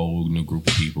like a whole new group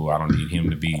of people. I don't need him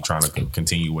to be trying to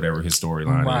continue whatever his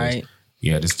storyline is.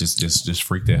 Yeah, just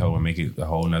freak that hoe and make it a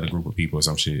whole nother group of people or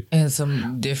some shit. And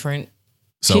some different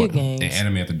so kid games. In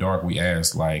Anime After Dark, we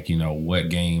asked, like, what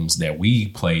games that we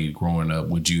played growing up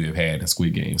would you have had in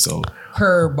Squid Game? So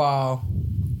Curveball.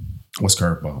 What's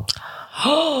Curveball?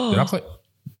 Did I play?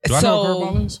 Do I know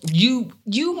what Curveball is?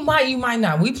 You might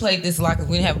not. We played this a lot because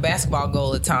we didn't have a basketball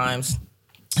goal at times.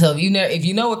 So if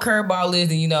you know what Curveball is,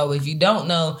 then you know. If you don't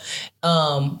know,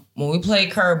 when we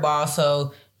played Curveball,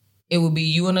 so it would be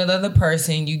you and another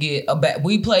person. You get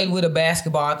we played with a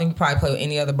basketball. I think you probably play with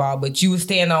any other ball, but you would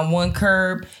stand on one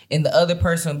curb and the other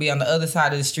person would be on the other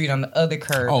side of the street on the other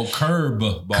curb. Oh, curb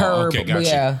ball. Okay,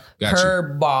 gotcha. Yeah,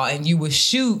 curb ball, and you would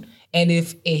shoot. And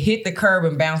if it hit the curb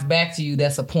and bounced back to you,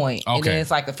 that's a point. Okay. And then it's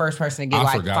like the first person to get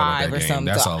like 5 or something.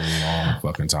 That's a long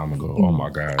fucking time ago. Oh my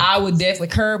God. I would definitely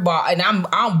curb ball. And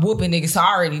I'm whooping niggas, so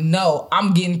I already know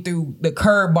I'm getting through the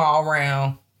curb ball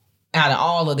round out of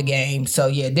all of the games. So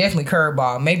yeah, definitely curb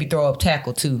ball. Maybe throw up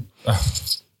tackle too.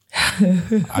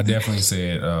 I definitely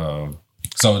said,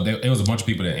 so there was a bunch of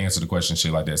people that answered the question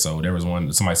shit like that. So there was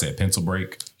one, somebody said pencil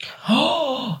break.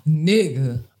 Oh,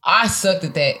 nigga. I sucked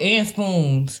at that. And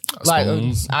spoons. Like,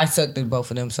 I sucked at both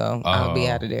of them, so I'll be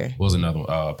out of there. What was another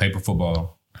one? Paper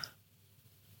football.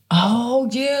 Oh,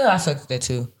 yeah. I sucked at that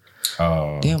too.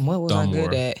 Damn, what was I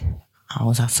good at?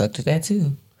 I sucked at that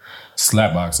too.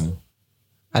 Slap boxing.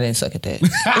 I didn't suck at that.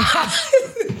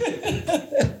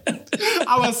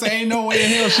 I was saying, no way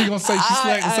in hell she gonna say she sucked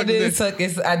at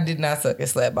that. I did not suck at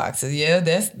slap boxing. Yeah,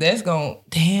 that's going,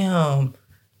 Damn,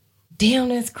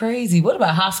 that's crazy. What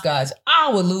about hopscotch?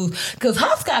 I would lose because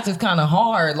hopscotch is kind of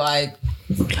hard. Like,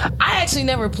 I actually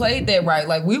never played that right.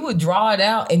 Like, we would draw it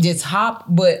out and just hop,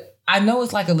 but I know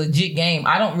it's like a legit game.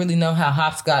 I don't really know how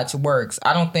hopscotch works.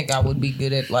 I don't think I would be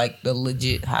good at like the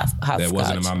legit hopscotch. That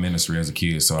wasn't in my ministry as a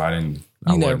kid, so I didn't.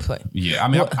 You never played? Yeah, I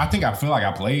mean, I think I feel like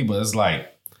I played, but it's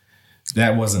like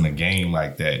that wasn't a game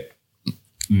like that.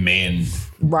 Men,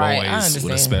 boys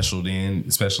with a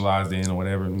specialized in or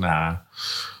whatever. Nah.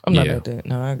 I'm not at that.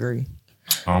 No, I agree.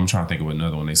 I'm trying to think of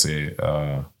another one they said.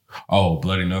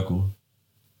 Bloody Knuckle.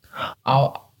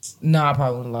 Oh, no, I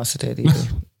probably wouldn't have lost at that either.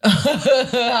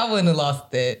 I wouldn't have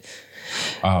lost that.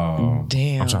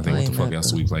 Damn. I'm trying to think what the fuck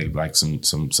else we played. Like some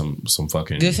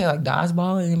fucking. Did they say like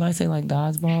dodgeball? Anybody say like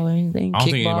dodgeball or anything? I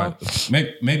don't think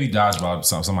anybody. Maybe dodgeball.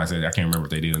 Somebody said, I can't remember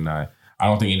if they did or not. I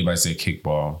don't think anybody said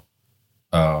kickball.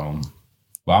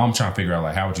 But I'm trying to figure out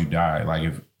like how would you die?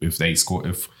 Like if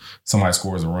somebody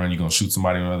scores a run, you're gonna shoot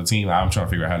somebody on another team. Like, I'm trying to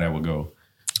figure out how that would go.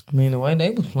 I mean, the way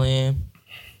they was playing,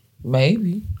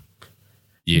 maybe.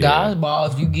 Yeah.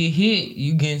 Dodgeball, if you get hit,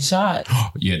 you getting shot.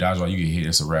 Yeah, dodgeball, you get hit,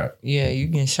 it's a wrap. Yeah, you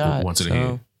getting shot. One to the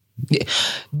head. Yeah.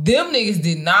 Them niggas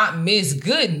did not miss.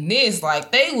 Goodness,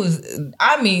 like they was.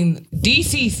 I mean,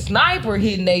 DC Sniper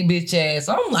hitting they bitch ass.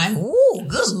 I'm like, ooh,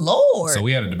 good lord. So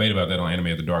we had a debate about that on Anime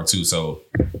After Dark too. So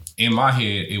in my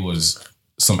head, it was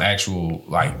some actual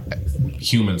like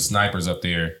human snipers up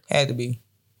there. Had to be.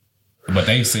 But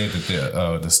they said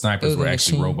that the snipers were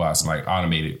actually robots, like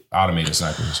automated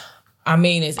snipers. I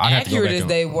mean, as accurate as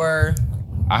they were.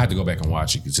 I had to go back and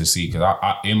watch it to see because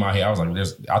I in my head I was like,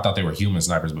 I thought they were human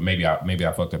snipers, but maybe I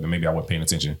fucked up and maybe I wasn't paying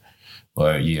attention.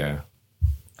 But yeah,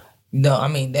 no, I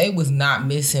mean they was not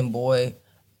missing, boy.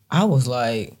 I was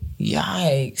like,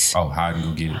 yikes! Oh, hide and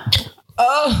go get it.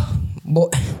 Oh,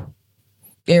 boy,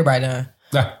 everybody done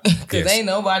because yes. ain't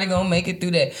nobody gonna make it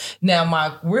through that. Now,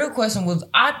 my real question was,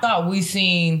 I thought we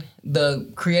seen the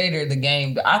creator of the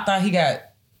game. I thought he got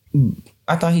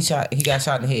shot in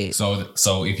the head.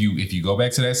 So if you go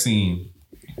back to that scene,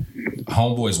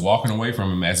 homeboy's walking away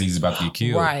from him as he's about to get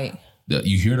killed. Right.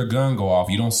 You hear the gun go off.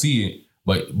 You don't see it,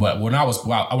 but when I was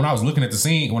looking at the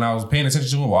scene, when I was paying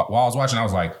attention to it while I was watching, I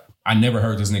was like, I never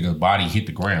heard this nigga's body hit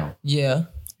the ground. Yeah.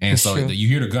 And so you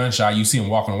hear the gunshot, you see him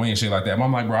walking away and shit like that. And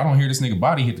I'm like, bro, I don't hear this nigga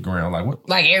body hit the ground. Like what?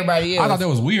 Like everybody else. I thought that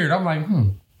was weird. I'm like,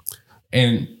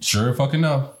 And sure fucking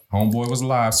enough, homeboy was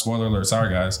alive. Spoiler alert.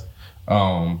 Sorry guys.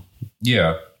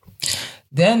 Yeah.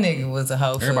 That nigga was a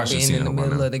hoe for being in the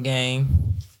middle of the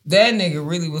game. That nigga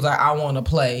really was like, I want to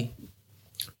play.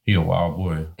 He a wild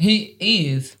boy. He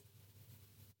is.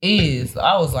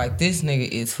 I was like, this nigga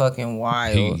is fucking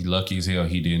wild. He lucky as hell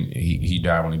he didn't. He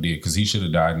died when he did because he should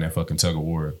have died in that fucking tug of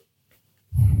war.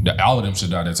 All of them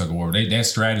should die in that tug of war. That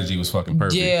strategy was fucking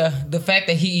perfect. Yeah, the fact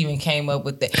that he even came up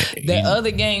with that. The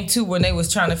other game too, when they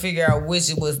was trying to figure out which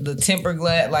it was the temper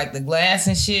glass, like the glass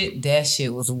and shit. That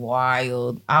shit was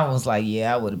wild. I was like,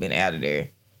 yeah, I would have been out of there.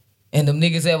 And them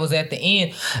niggas that was at the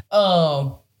end,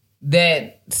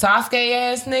 that Sasuke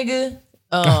ass nigga,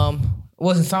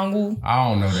 wasn't Sangwoo? I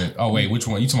don't know that. Oh wait, which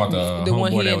one? You talking about the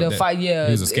one he had to fight? Yeah,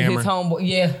 he was a scammer. His homeboy,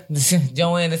 yeah,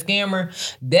 Joanne the scammer.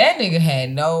 That nigga had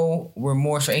no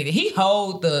remorse for anything. He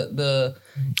hold the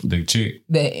chick,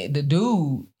 the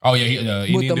dude. Oh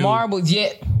yeah, with the marbles.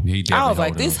 Yeah, I was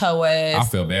like, this hoe ass. I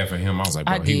felt bad for him. I was like,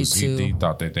 bro, he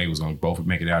thought that they was gonna both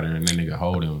make it out there, and then nigga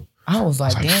hold him. I was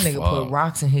like, damn, nigga put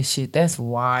rocks in his shit. That's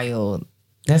wild.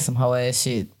 That's some hoe ass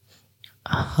shit.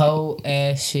 Hoe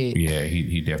ass shit. Yeah,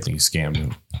 he definitely scammed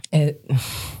him. And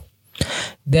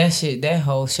that shit, that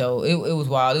whole show, it was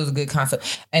wild. It was a good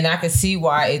concept, and I could see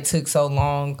why it took so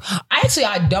long.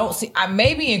 I don't see. I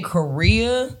maybe in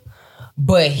Korea,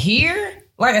 but here,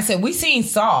 like I said, we seen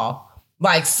Saw.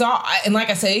 Like Saw, and like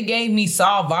I said, it gave me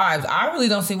Saw vibes. I really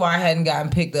don't see why I hadn't gotten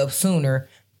picked up sooner.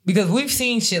 Because we've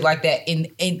seen shit like that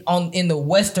in the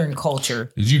Western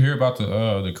culture. Did you hear about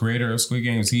the creator of Squid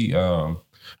Games? He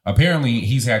apparently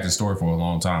he's had this story for a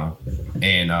long time,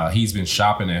 and he's been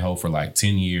shopping that hoe for like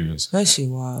 10 years. That shit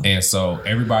wild. And so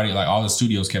everybody, like all the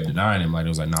studios, kept denying him. Like it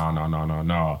was like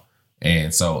no.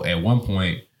 And so at one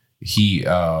point he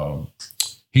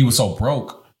was so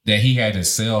broke that he had to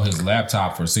sell his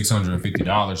laptop for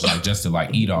 $650, like just to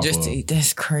like eat off. Just to eat.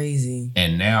 That's crazy.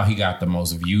 And now he got the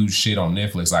most viewed shit on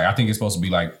Netflix. Like I think it's supposed to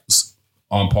be like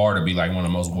on par to be like one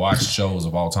of the most watched shows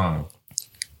of all time.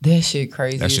 That shit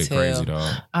crazy. That shit crazy,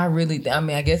 dog.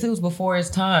 I guess it was before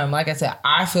its time. Like I said,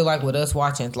 I feel like with us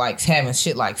watching, like having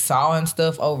shit like Saw and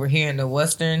stuff over here in the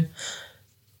Western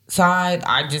side,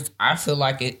 I feel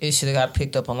like it should have got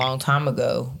picked up a long time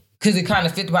ago. Because it kind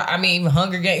of fit even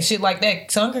Hunger Games, shit like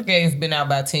that. Hunger Games been out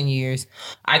about 10 years.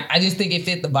 I just think it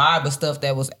fit the vibe of stuff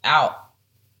that was out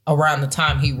around the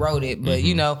time he wrote it. But,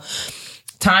 you know,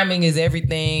 timing is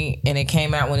everything, and it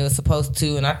came out when it was supposed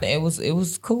to, and I think it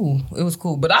was cool. It was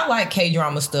cool. But I like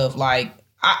K-drama stuff. Like,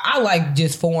 I like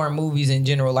just foreign movies in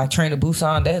general. Like Train to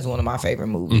Busan, that's one of my favorite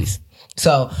movies.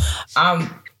 So,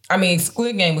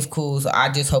 Squid Game was cool, so I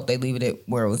just hope they leave it at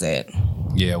where it was at.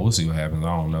 Yeah, we'll see what happens.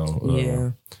 I don't know.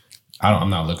 Yeah.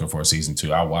 I'm not looking for a season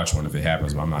 2. I'll watch one if it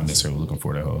happens, but I'm not necessarily looking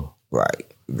for that whole.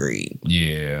 Right. Agreed.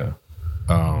 Yeah.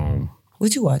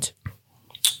 What'd you watch?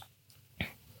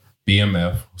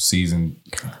 BMF season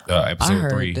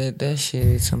episode 3. I heard that shit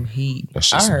is some heat.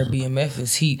 I heard BMF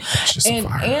is heat.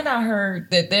 And I heard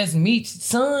that's Meech's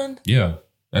son. Yeah.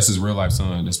 That's his real life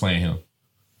son that's playing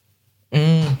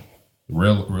him.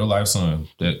 Real life son.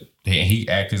 That he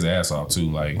act his ass off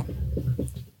too. Like,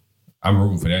 I'm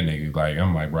rooting for that nigga. Like,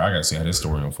 I'm like, bro, I gotta see how this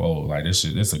story unfolds. Like,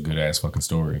 this a good ass fucking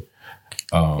story.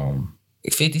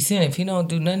 50 Cent, if he don't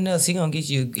do nothing else, he gonna give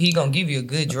you a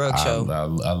good drug show.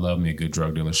 I love me a good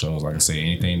drug dealer shows. Like I say,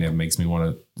 anything that makes me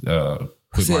want to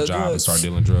quit my job and start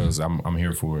dealing drugs, I'm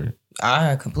here for it.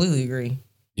 I completely agree.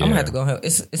 Yeah. I'm gonna have to go help.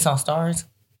 It's on Stars?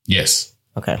 Yes.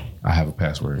 Okay. I have a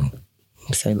password.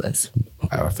 Say less.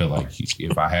 I feel like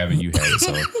if I have it, you have it.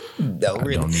 So no,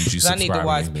 really. I don't need you. I need to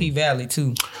watch P Valley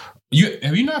too.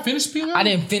 Have you not finished P Valley? I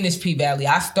didn't finish P Valley.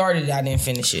 I started it. I didn't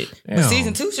finish it. Damn. But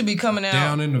season 2 should be coming out.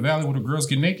 Down in the valley where the girls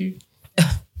get naked.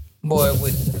 Boy,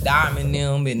 with Diamond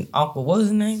them and Uncle, what was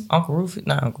his name? Uncle Rufus?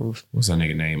 Not Uncle Rufus. What's that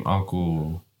nigga name?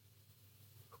 Uncle.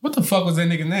 What the fuck was that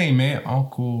nigga name, man?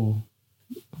 Uncle.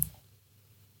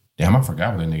 Damn, I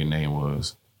forgot what that nigga name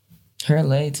was. Her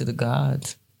laid to the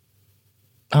gods.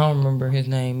 I don't remember his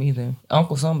name either.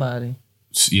 Uncle somebody.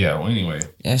 Yeah, well, anyway.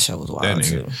 That show was wild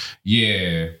too.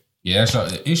 Yeah. Yeah,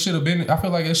 it should have been. I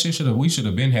feel like we should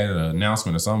have been had an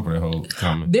announcement or something for the whole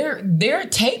coming. They're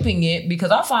taping it because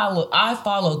I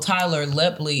follow Tyler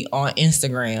Lepley on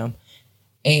Instagram,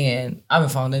 and I've been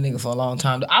following that nigga for a long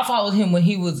time. I followed him when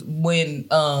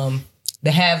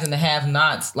the Haves and the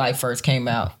Have-Nots like first came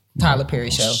out. Tyler Perry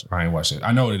show. I ain't watched it.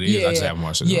 I know what it is. I just haven't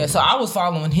watched it. Yeah, so I was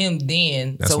following him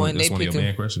then. That's so when that's they one of picked your him,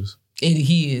 man crushes.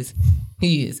 He is.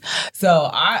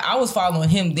 So I was following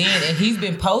him then, and he's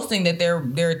been posting that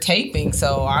they're taping.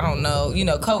 So I don't know. You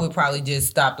know, COVID probably just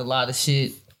stopped a lot of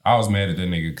shit. I was mad at that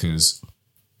nigga because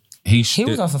He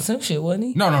was on some simp shit, wasn't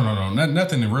he? No.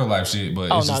 Nothing in real life shit,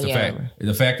 but it's just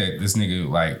the fact that this nigga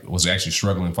like was actually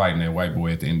struggling fighting that white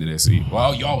boy at the end of that scene.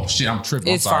 Well, shit, I'm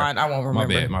tripping. It's fine. I won't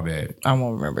remember. My bad. I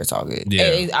won't remember. It's all good.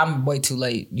 Yeah. I'm way too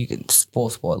late. You can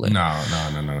spoil it.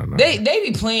 No. They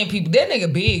be playing people. That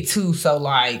nigga big too, so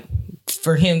like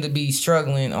for him to be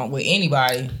struggling with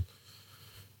anybody.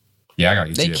 Yeah, I got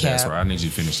you. That's right. I need you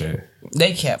to finish that.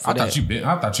 They kept for I thought you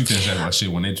finished that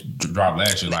shit when they dropped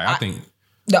last year. Like I think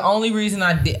the only reason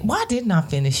why didn't I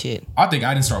finish it? I think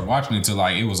I didn't start watching it until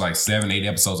like it was like 7-8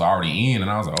 episodes already in,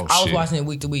 and I was like, oh shit. I was watching it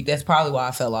week to week. That's probably why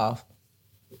I fell off.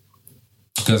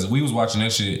 Because we was watching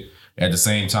that shit at the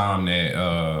same time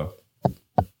that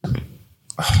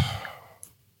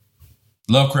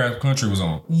Lovecraft Country was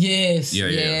on. Yes. Yeah,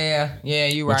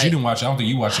 you're right. But you didn't watch it. I don't think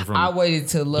you watched it from. I waited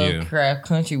till Lovecraft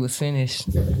Country was finished.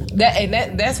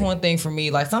 That's one thing for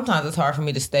me. Like sometimes it's hard for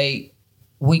me to stay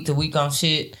week to week on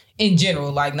shit in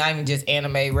general, like not even just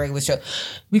anime, regular show.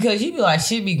 Because you be like,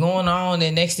 shit be going on,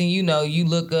 and next thing you know, you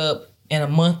look up and a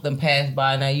month done passed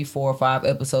by, now you 4 or 5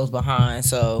 episodes behind.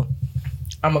 So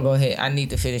I'm gonna go ahead. I need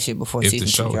to finish it before season 2 If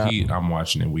the show drop. Heat, I'm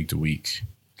watching it week to week.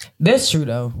 That's true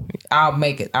though. I'll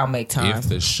make time. If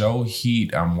the show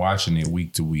Heat, I'm watching it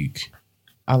week to week.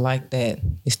 I like that.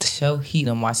 It's the show Heat.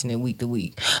 I'm watching it week to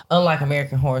week. Unlike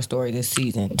American Horror Story this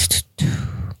season.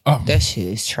 That shit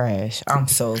is trash. I'm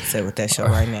so upset with that show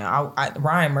right now.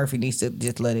 Ryan Murphy needs to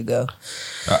just let it go.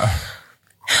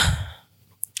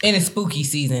 And it's spooky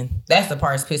season. That's the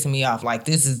part that's pissing me off. Like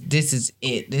this is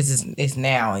it. It's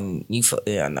now, and you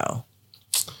feel no.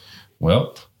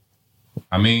 Well,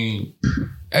 I mean,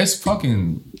 it's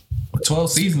fucking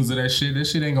 12 seasons of that shit.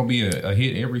 This shit ain't gonna be a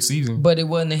hit every season. But it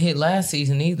wasn't a hit last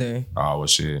season either. Oh well,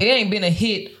 shit. It ain't been a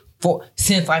hit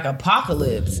since like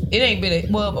Apocalypse. It ain't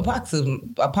been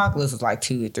Apocalypse was like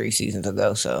 2 or 3 seasons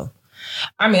ago. So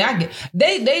I mean, I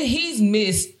get he's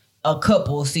missed a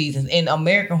couple of seasons. In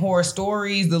American Horror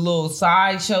Stories, the little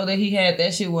side show that he had,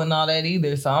 that shit wasn't all that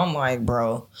either. So I'm like,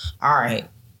 bro, all right,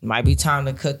 might be time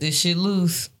to cut this shit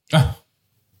loose.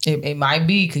 It might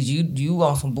be because you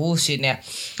on some bullshit now.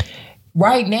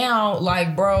 Right now,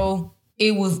 like, bro,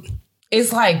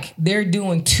 it's like they're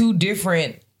doing 2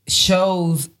 different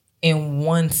shows in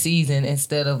one season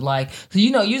instead of like, so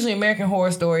usually American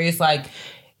Horror Story, it's like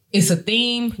it's a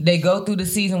theme. They go through the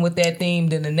season with that theme.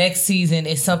 Then the next season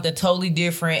is something totally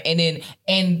different. And then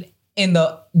in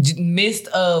the midst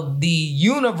of the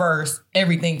universe,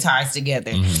 everything ties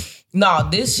together. Mm-hmm. No,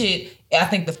 this shit, I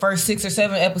think the first 6 or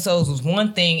 7 episodes was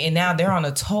one thing, and now they're on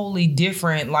a totally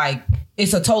different, like,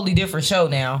 it's a totally different show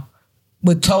now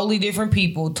with totally different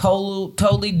people,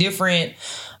 totally different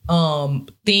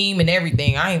theme and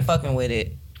everything. I ain't fucking with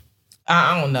it.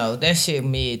 I don't know. That shit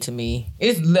mid to me.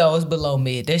 It's low. It's below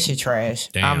mid. That shit trash.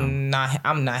 Damn.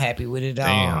 I'm not happy with it at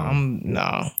all.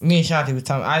 No. Me and Shanti was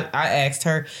talking. I asked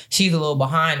her. She's a little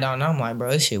behind on it. I'm like,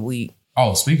 bro, this shit weak.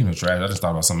 Oh, speaking of trash, I just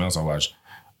thought about something else I watched.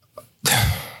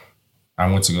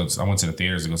 I went to the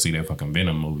theaters to go see that fucking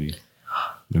Venom movie,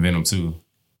 the Venom 2.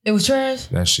 It was trash?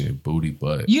 That shit booty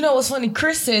butt. You know what's funny?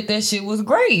 Chris said that shit was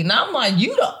great. And I'm like,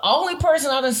 you the only person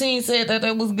I done seen said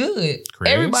that was good.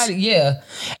 Chris? Everybody, yeah.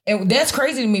 And that's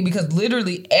crazy to me because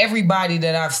literally everybody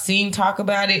that I've seen talk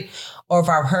about it, or if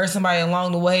I've heard somebody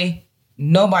along the way,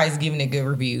 nobody's giving it good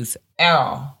reviews at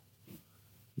all.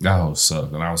 That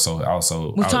sucked. And I was so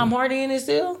Was Tom Hardy in it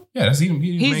still? Yeah, that's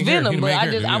he's Venom, but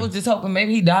I was just hoping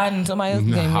maybe he died and somebody else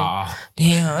became him.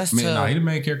 Damn, that's tough. Nah, he the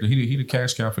main character. He the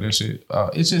cash cow for that shit.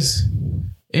 It's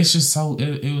just so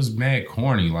it was mad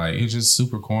corny. Like it's just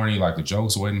super corny. Like the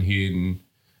jokes wasn't hidden.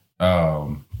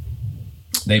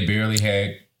 They barely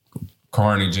had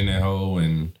carnage in that hole,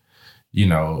 and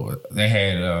they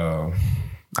had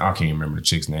I can't remember the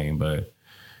chick's name, but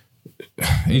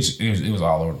it was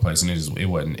all over the place, and it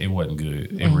wasn't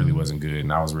good. It really wasn't good,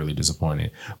 and I was really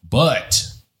disappointed.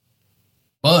 But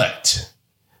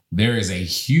there is a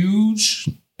huge,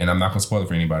 and I'm not gonna spoil it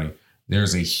for anybody.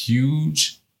 There's a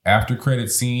huge after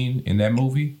credit scene in that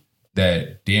movie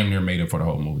that damn near made up for the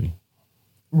whole movie.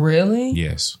 Really?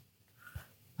 Yes.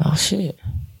 Oh shit.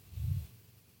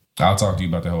 I'll talk to you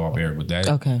about the whole off air, but that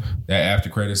after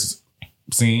credits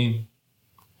scene.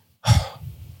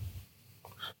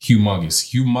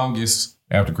 Humongous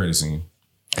after credit scene.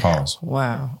 Pause.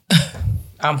 Wow.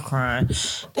 I'm crying.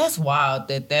 That's wild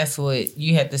that's what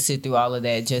you had to sit through all of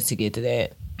that just to get to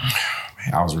that.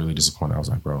 Man, I was really disappointed. I was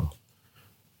like, bro,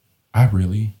 I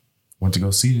really went to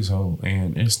go see this whole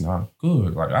and it's not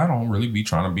good. Like, I don't really be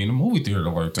trying to be in the movie theater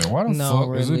like that. Why the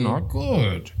fuck is it not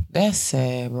good? That's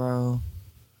sad, bro.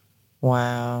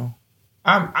 Wow.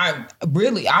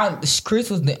 Chris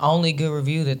was the only good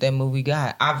review that movie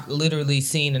got. I've literally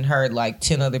seen and heard like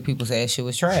 10 other people say that shit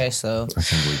was trash. So I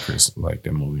can't believe Chris liked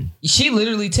that movie. She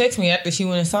literally texted me after she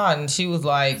went and saw it, and she was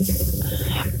like,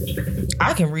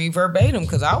 I can read verbatim,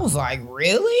 because I was like,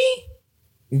 really?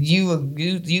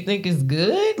 You think it's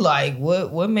good? Like,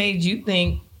 what made you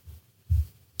think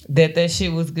that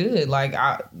shit was good? Like,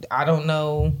 I don't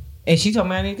know. And she told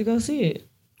me I need to go see it.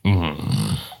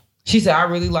 Mm-hmm. She said, I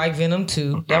really like Venom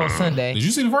 2. That was Sunday. Did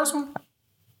you see the first one?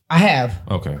 I have.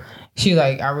 Okay. She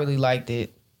like, I really liked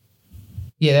it.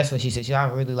 Yeah, that's what she said. I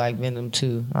really like Venom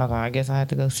 2. I was like, I guess I had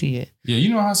to go see it. Yeah, you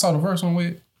know how I saw the first one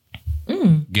with?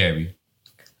 Gabby.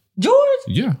 George?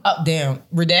 Yeah. Oh, damn.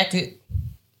 Redacted.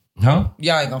 Huh?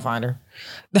 Y'all ain't gonna find her.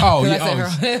 Oh,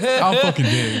 yeah. I'm fucking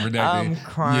dead. Redacted. I'm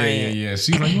crying. Yeah.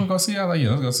 She's like, you want to go see it? I was like, yeah,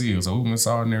 let's go see it. So we went and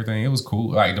saw it and everything. It was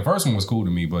cool. Like, the first one was cool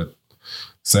to me, but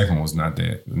second one was not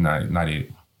that. Not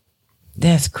it.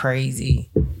 That's crazy.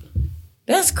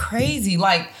 That's crazy.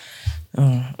 Like,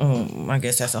 I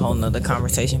guess that's a whole nother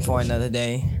conversation for another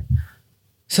day.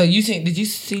 So did you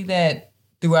see that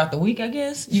throughout the week, I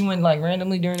guess? You went like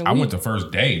randomly during the week? I went the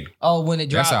first day. Oh, when it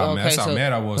dropped. That's how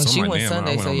mad I was. Well, she went damn,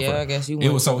 Sunday, so yeah, I guess you went.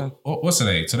 It was so, what's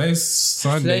today? Today's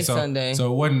Sunday. Today's Sunday.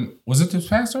 So it was it this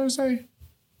past Thursday?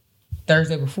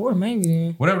 Thursday before, maybe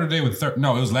then. Whatever the day was,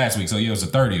 no, it was last week. So yeah, it was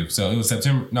the 30th. So it was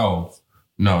September. No.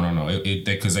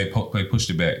 Because they pushed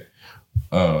it back.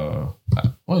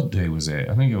 What day was that?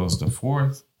 I think it was the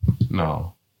 4th.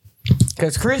 No.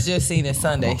 Because Chris just seen it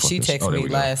Sunday. She texted me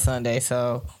last Sunday,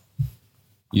 so.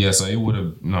 Yeah, so it would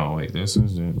have. No, wait, this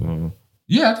is it.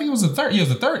 Yeah, I think it was the 30th. Yeah, it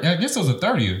was the 30th. I guess it was the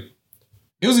 30th.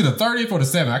 It was either 30th or the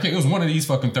 7th. It was one of these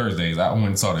fucking Thursdays. I went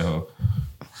and saw that hoe.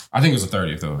 I think it was the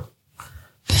 30th, though.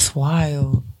 That's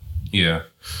wild. Yeah.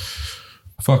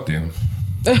 Fuck them.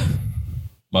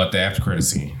 But the after credit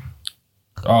scene.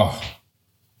 Oh.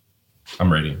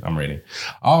 I'm ready. All I'm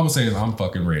gonna say is I'm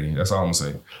fucking ready. That's all I'm gonna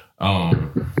say.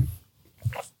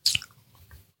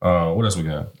 What else we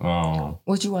got?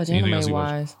 What you watch anime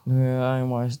wise? Yeah, I ain't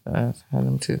watched that. I had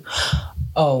them too.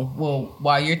 Oh, well,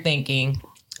 while you're thinking,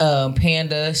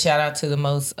 Panda, shout out to the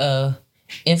most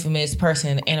infamous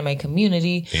person in the anime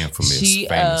community. Famous.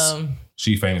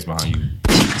 She famous behind you.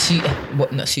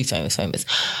 She's famous.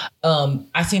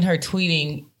 I seen her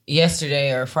tweeting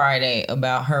yesterday or Friday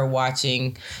about her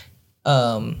watching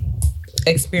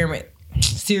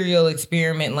Serial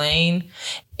Experiment Lane,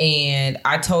 and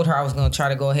I told her I was gonna try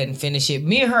to go ahead and finish it.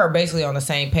 Me and her are basically on the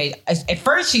same page. At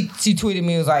first she tweeted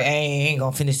me, was like, I ain't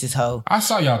gonna finish this hoe. I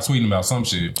saw y'all tweeting about some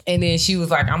shit, and then she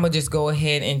was like, I'm gonna just go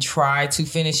ahead and try to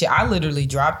finish it. I literally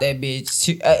dropped that bitch.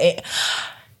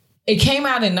 It came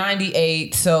out in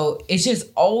 98, so it's just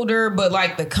older, but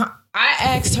like I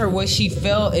asked her what she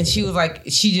felt, and she was like,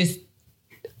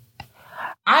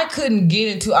 I couldn't get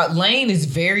into Lane is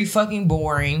very fucking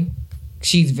boring.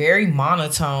 She's very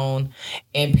monotone.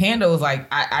 And Panda was like,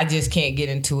 I just can't get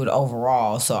into it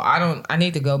overall. So I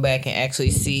need to go back and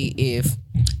actually see if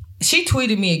she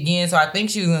tweeted me again. So I think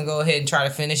she was going to go ahead and try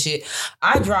to finish it.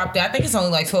 I dropped it. I think it's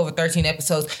only like 12 or 13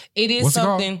 episodes. It is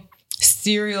something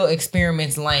Serial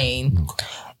Experiments Lane.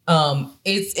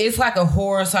 It's like a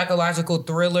horror psychological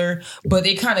thriller, but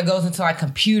it kind of goes into like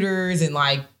computers and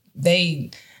like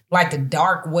like the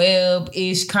dark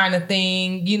web-ish kind of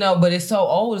thing, you know, but it's so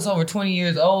old. It's over 20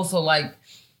 years old. So like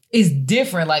it's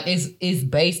different. Like it's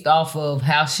based off of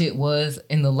how shit was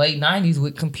in the late 90s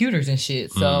with computers and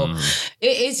shit. So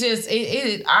it's just,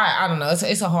 I don't know.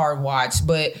 It's a hard watch,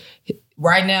 but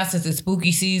right now, since it's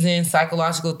spooky season,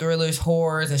 psychological thrillers,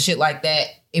 horrors and shit like that,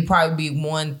 it'd probably be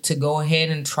one to go ahead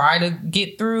and try to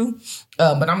get through.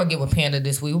 But I'm gonna get with Panda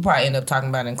this week. We'll probably end up talking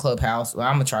about it in Clubhouse. But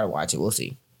I'm gonna try to watch it. We'll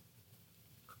see.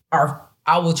 Or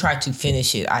I will try to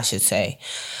finish it, I should say.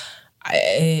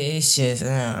 It's just,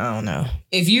 I don't know.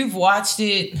 If you've watched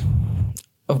it,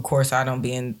 of course, I don't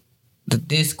be in the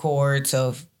Discord.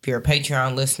 So if you're a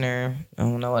Patreon listener, I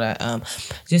don't know what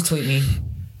just tweet me.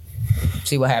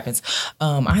 See what happens.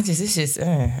 I don't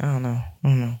know.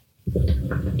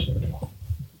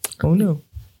 Oh no.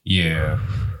 Yeah.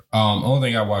 Only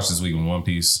thing I watched this week was One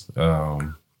Piece.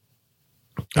 I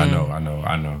know.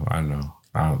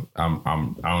 I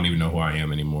don't even know who I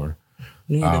am anymore.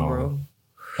 Neither, bro.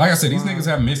 Like I said, these niggas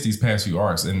have missed these past few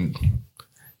arcs, and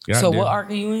what arc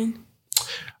are you in?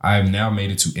 I have now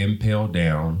made it to Impel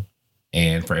Down,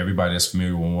 and for everybody that's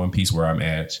familiar with One Piece, where I'm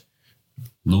at,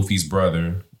 Luffy's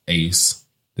brother Ace,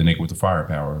 the nigga with the fire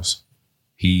powers,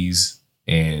 he's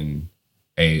in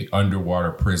a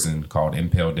underwater prison called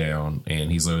Impel Down,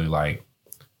 and he's literally like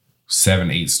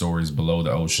 7-8 stories below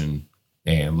the ocean.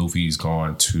 and Luffy's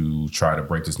going to try to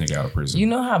break this nigga out of prison. You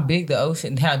know how big the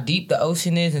ocean, how deep the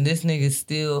ocean is, and this nigga's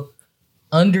still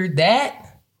under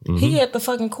that? He at the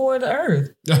fucking core of the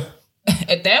earth.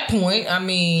 At that point, I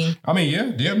mean,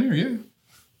 yeah, damn near, yeah.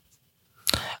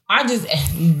 I just,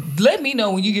 let me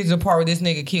know when you get to the part where this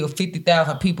nigga killed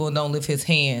 50,000 people and don't lift his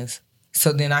hands,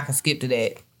 so then I can skip to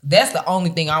that. That's the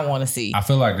only thing I want to see. I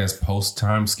feel like that's post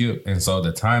time skip, and so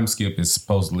the time skip is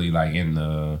supposedly like in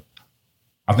the,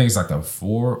 I think it's like it's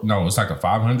like the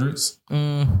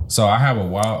 500s. So I have a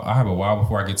while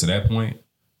before I get to that point.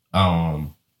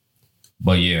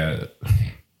 But yeah,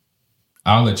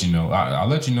 I'll let you know. I'll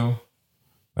let you know,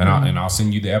 and I'll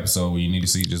send you the episode where you need to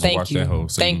see. Just watch that whole.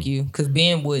 Thank you, because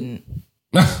Ben wouldn't.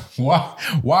 Why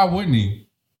wouldn't he?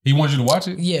 He wants you to watch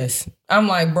it? Yes. I'm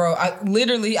like, bro, I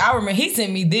remember he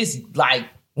sent me this, like,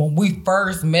 when we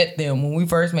first met him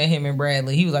and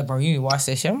Bradley. He was like, bro, you need to watch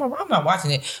that shit. I'm like, I'm not watching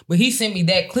it. But he sent me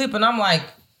that clip, and I'm like,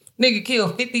 nigga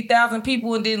killed 50,000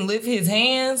 people and didn't lift his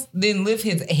hands, didn't lift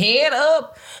his head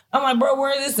up. I'm like, bro,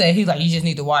 where is this at? He's like, you just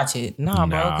need to watch it. Nah,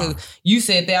 bro, because you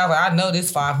said that. I was like, I know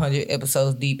this 500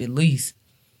 episodes deep at least.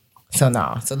 So,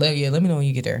 nah. So, let me know when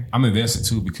you get there. I'm invested,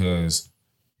 too, because...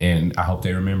 And I hope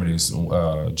they remember this.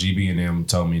 GB and them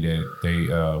told me that they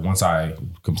once I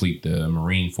complete the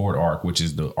Marineford arc, which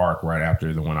is the arc right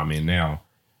after the one I'm in now,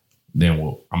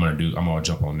 then I'm gonna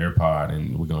jump on their pod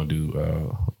and we're gonna do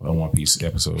a One Piece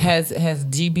episode. Has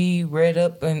GB read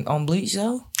up on Bleach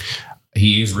though?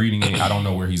 He is reading it. I don't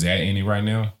know where he's at in it right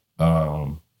now.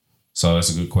 So that's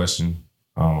a good question.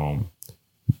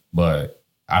 But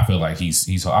I feel like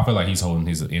he's holding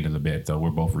his end of the bet though. We're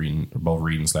both reading /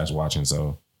 watching.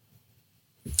 So.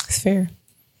 It's fair.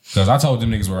 Because I told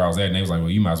them niggas where I was at, and they was like, well,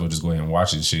 you might as well just go ahead and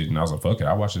watch this shit. And I was like, fuck it,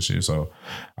 I'll watch this shit. So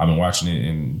I've been watching it,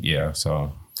 and yeah,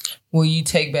 so. Will you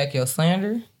take back your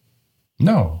slander?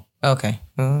 No. Okay.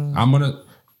 I'm gonna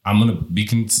be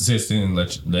consistent and let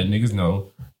niggas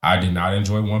know I did not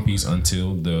enjoy One Piece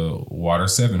until the Water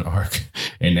 7 arc.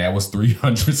 And that was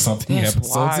 300 something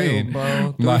episodes wild, in.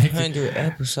 Bro. 300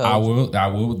 episodes. I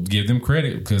will give them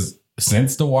credit because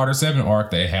since the Water 7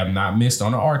 arc, they have not missed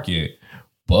on an arc yet.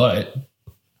 But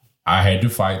I had to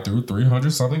fight through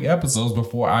 300 something episodes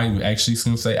before I actually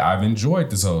can say I've enjoyed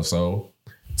this whole. So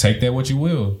take that what you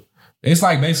will. It's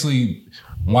like basically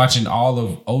watching all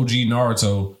of OG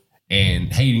Naruto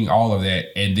and hating all of that,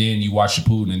 and then you watch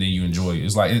Shippuden and then you enjoy it.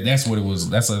 It's like that's what it was.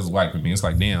 That's what it was like for me. It's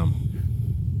like,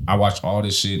 damn, I watched all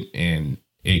this shit and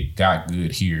it got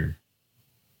good here.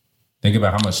 Think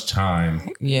about how much time.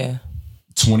 Yeah.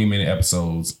 20-minute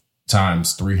episodes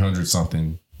times 300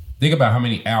 something. Think about how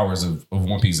many hours of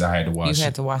One Piece I had to watch. You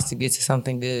had to watch to get to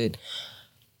something good.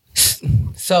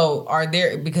 So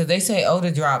because they say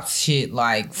Oda drops shit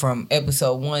like from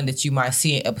episode 1 that you might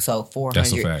see in episode 400.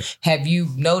 That's a fact. Have you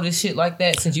noticed shit like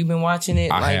that since you've been watching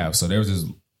it? I have. So there's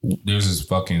some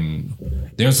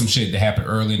shit that happened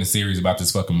early in the series about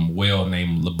this fucking whale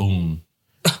named Laboon.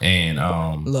 And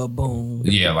Laboon.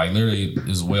 Yeah, like literally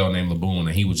this whale named Laboon,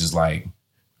 and he was just like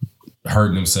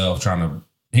hurting himself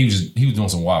he was doing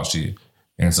some wild shit.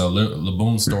 And so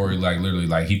Laboon's story, like literally,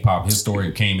 like his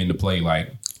story came into play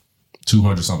like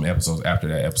 200 something episodes after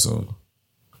that episode.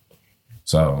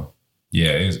 So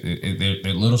yeah,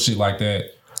 it little shit like that.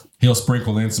 He'll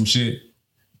sprinkle in some shit,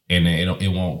 and then it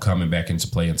won't come back into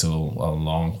play until a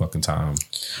long fucking time.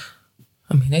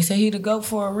 I mean, they say he the GOAT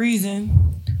for a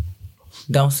reason.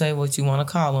 Don't say what you want to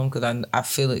call him because I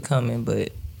feel it coming,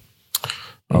 but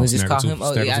we'll just call him.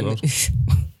 Oh yeah.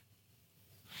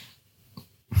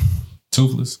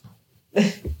 Toothless.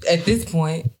 At this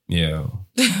point, yeah,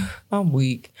 I'm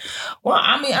weak. Well,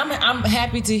 I mean, I'm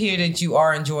happy to hear that you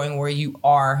are enjoying where you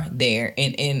are there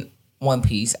in One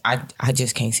Piece. I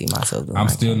just can't see myself doing. I'm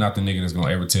still not the nigga that's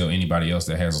gonna ever tell anybody else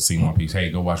that hasn't seen One Piece,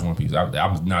 hey, go watch One Piece.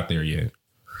 I'm not there yet.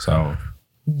 So,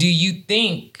 do you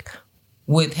think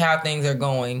with how things are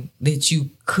going that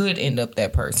you could end up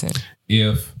that person?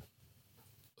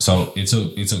 So it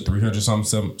took 300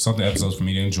 something episodes for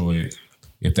me to enjoy it.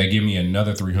 If they give me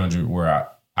another 300 where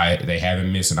they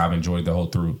haven't missed and I've enjoyed the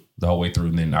whole way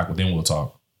through, then we'll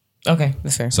talk. Okay,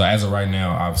 that's fair. So as of right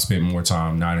now, I've spent more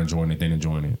time not enjoying it than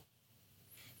enjoying it.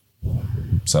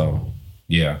 So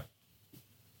yeah.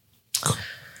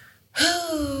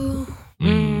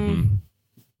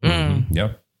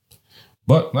 Yep.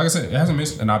 But like I said, it hasn't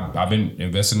missed, and I've been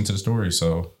invested into the story.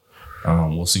 So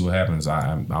we'll see what happens.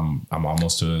 I'm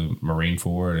almost to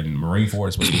Marineford, and Marineford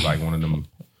is supposed to be like one of them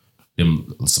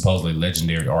supposedly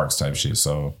legendary arcs type shit.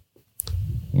 So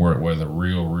where the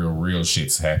real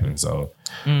shits happen. So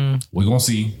we're gonna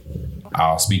see.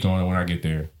 I'll speak on it when I get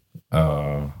there.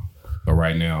 But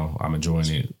right now I'm enjoying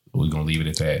it. We're gonna leave it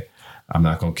at that. I'm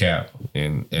not gonna cap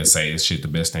and say this shit the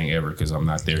best thing ever because I'm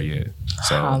not there yet.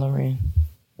 So Hollering.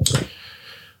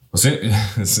 well,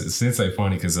 Sensei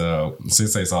funny because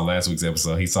Sensei saw last week's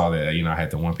episode. He saw that I had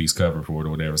the One Piece cover for it or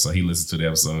whatever. So he listened to the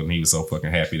episode and he was so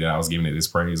fucking happy that I was giving it this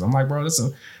praise. I'm like, bro,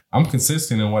 I'm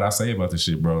consistent in what I say about this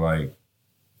shit, bro. Like,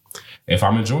 if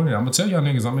I'm enjoying it, I'm gonna tell y'all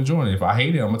niggas I'm enjoying it. If I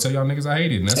hate it, I'm gonna tell y'all niggas I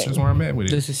hate it, and that's just where I'm at with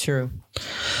it. This is true.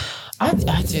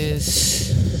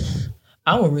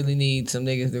 I would really need some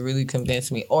niggas to really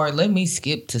convince me, or let me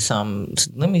skip to something.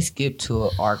 Let me skip to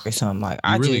an arc or something like.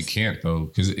 You really can't though,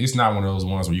 because it's not one of those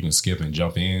ones where you can skip and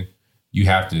jump in. You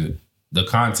have to the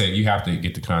context. You have to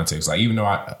get the context. Like even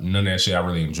though none of that shit I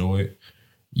really enjoyed,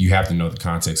 you have to know the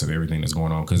context of everything that's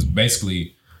going on. Because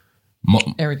basically,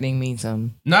 everything means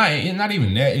something. Not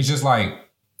even that. It's just like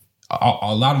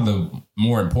a lot of the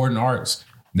more important arcs.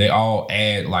 They all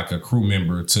add like a crew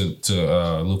member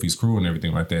to Luffy's crew and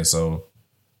everything like that. So.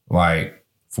 Like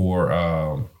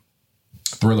for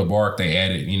Thriller Bark, they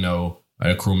added,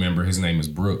 a crew member. His name is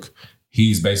Brook.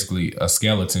 He's basically a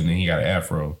skeleton and he got an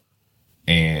afro.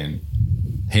 And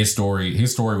his story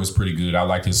was pretty good. I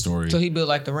liked his story. So he built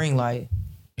like the ring light.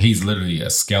 He's literally a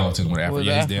skeleton with afro.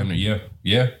 Yeah, he's damn near.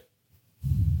 Yeah.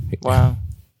 Wow.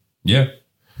 Yeah.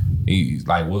 He's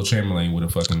like Will Chamberlain with a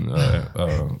fucking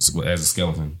as a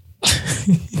skeleton.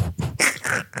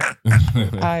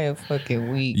 I am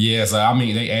fucking weak. Yeah, so I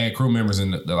mean, they add crew members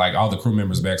and like all the crew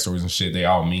members' backstories and shit. They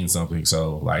all mean something.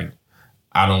 So like,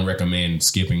 I don't recommend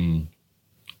skipping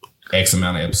X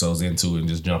amount of episodes into it and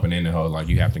just jumping in the whole. Like,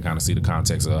 you have to kind of see the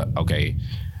context of okay,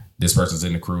 this person's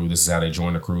in the crew. This is how they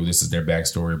joined the crew. This is their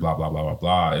backstory. Blah blah blah blah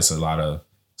blah. It's a lot of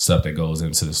stuff that goes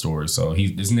into the story. So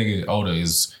this nigga Oda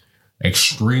is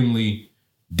extremely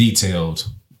detailed.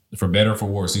 For better or for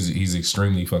worse, he's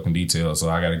extremely fucking detailed. So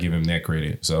I got to give him that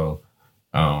credit. So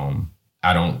like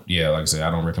I said, I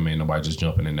don't recommend nobody just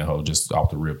jumping in the hole just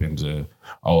off the rip into,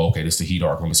 okay, this is the Heat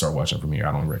arc. Let me start watching from here.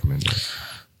 I don't recommend that.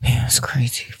 Man, it's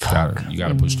crazy. You got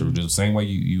to push through. Just the same way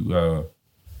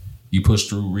you push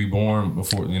through Reborn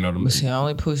before, See, I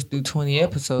only pushed through 20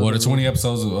 episodes. Well, the 20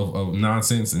 episodes of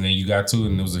nonsense, and then you got to it,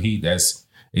 and it was a Heat.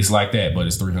 It's like that, but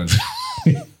it's 300.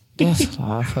 That's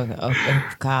wild.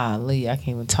 Golly, I can't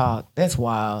even talk. That's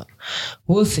wild.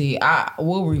 We'll see.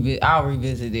 I'll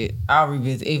revisit it.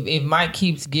 If Mike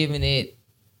keeps giving it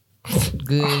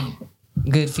good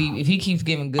feedback. If he keeps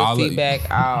giving good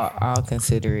feedback, I'll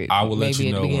consider it. I will let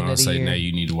you know when I say, Nate,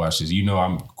 you need to watch this.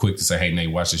 I'm quick to say, hey, Nate,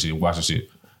 watch this shit.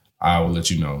 I will let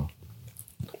you know.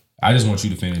 I just want you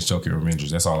to finish Tokyo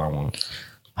Revengers. That's all I want.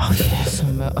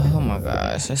 Oh my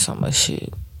gosh, that's so much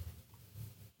shit.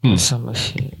 So much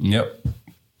shit. Yep.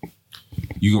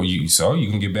 You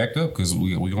can get backed up because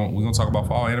we gonna talk about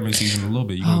fall anime season in a little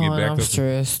bit. You gonna get backed I'm up.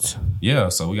 stressed. Yeah,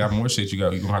 so we got more shit. You're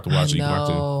gonna have to watch it. You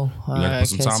gonna have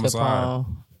to put some time aside.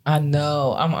 I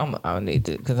know. I need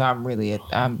to because I really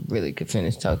could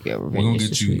finish Tokyo Revengers. We're gonna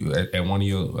get you at one of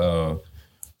your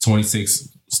 26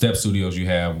 step studios you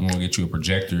have. We're gonna get you a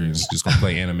projector and it's just gonna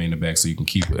play anime in the back so you can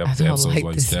keep episodes like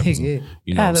while you this step. You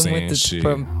know what I'm saying? Shit.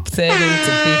 From 7 to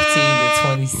 15 to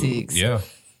 26.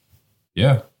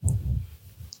 Yeah.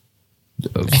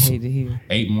 I hate to hear.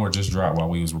 8 more just dropped while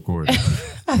we was recording.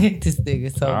 I hate this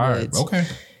nigga so much. Right. Okay.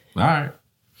 All right.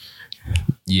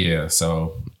 Yeah.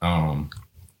 So,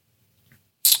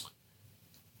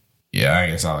 yeah, I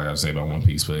guess all I gotta say about One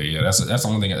Piece, but yeah, that's the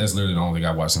only thing. That's literally the only thing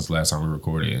I watched since the last time we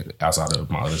recorded. Outside of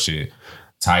my other shit,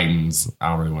 Titans. I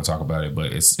don't really want to talk about it,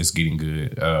 but it's getting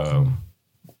good.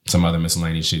 Some other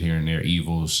miscellaneous shit here and there,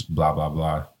 Evils, blah blah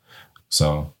blah.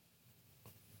 So,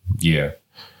 yeah,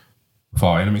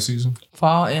 fall anime season.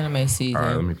 Fall anime season. All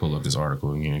right, let me pull up this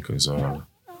article again because I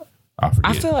forget.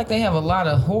 I feel like they have a lot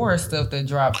of horror stuff that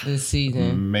dropped this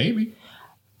season. Maybe.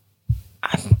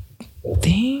 I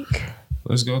think.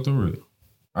 Let's go through it.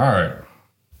 All right.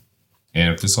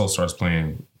 And if this whole starts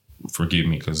playing, forgive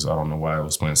me because I don't know why it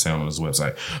was playing sound on this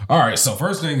website. All right. So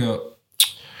first thing up,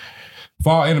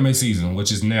 fall anime season,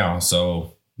 which is now.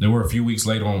 So there were a few weeks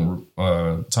late on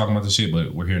talking about this shit,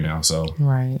 but we're here now. So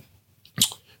right.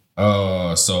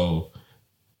 So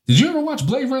did you ever watch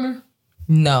Blade Runner?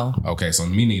 No. Okay. So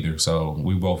me neither. So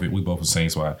we both the same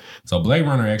spot. So Blade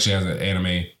Runner actually has an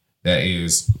anime that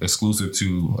is exclusive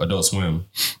to Adult Swim.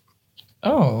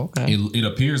 Oh, okay. It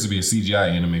appears to be a CGI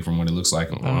anime from what it looks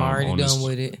like. I'm already done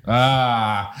with it. We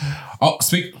got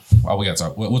to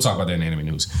talk. We'll talk about that in anime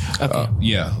news. Okay.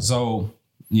 Yeah. So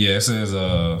yeah, it says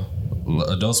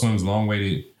Adult Swim's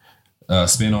long-awaited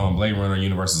spin on Blade Runner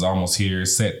universe is almost here.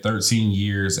 It's set 13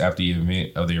 years after the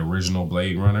event of the original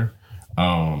Blade Runner.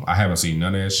 I haven't seen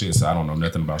none of that shit, so I don't know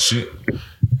nothing about shit.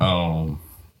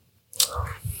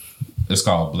 It's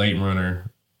called Blade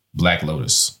Runner. Black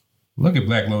Lotus. Look at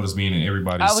Black Lotus being in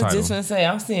everybody's title. I was just gonna say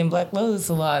I'm seeing Black Lotus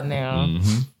a lot now.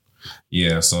 Mm-hmm.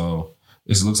 Yeah, so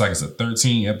it looks like it's a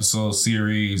 13 episode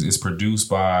series. It's produced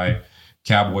by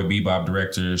Cowboy Bebop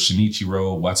director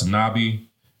Shinichiro Watanabe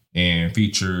and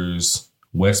features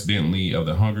Wes Bentley of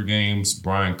The Hunger Games,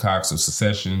 Brian Cox of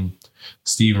Succession,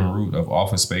 Stephen Root of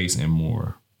Office Space, and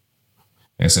more.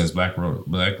 It says Blade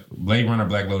Runner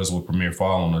Black Lotus will premiere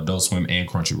fall on Adult Swim and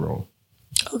Crunchyroll.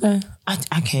 Okay.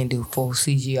 I can't do full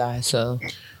CGI, so.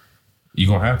 You're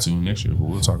going to have to next year, but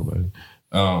we'll talk about it.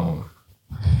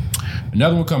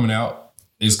 Another one coming out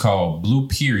is called Blue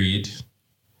Period.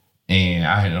 And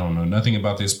I don't know nothing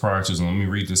about this prior to, so let me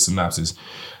read this synopsis.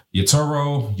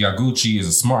 Yatoro Yaguchi is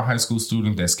a smart high school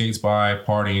student that skates by,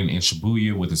 partying in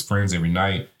Shibuya with his friends every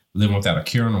night, living without a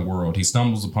care in the world. He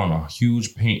stumbles upon a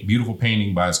huge, beautiful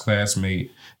painting by his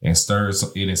classmate and stirs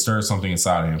something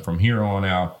inside of him. From here on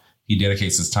out, he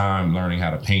dedicates his time learning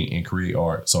how to paint and create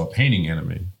art. So a painting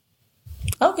anime.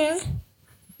 Okay.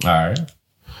 All right.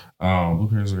 Blue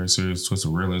Period is a very serious twist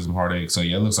of realism, heartache. So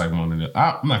yeah, it looks like one of the.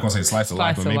 I'm not gonna say slice of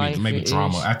life, but maybe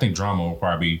drama. I think drama will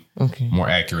probably be more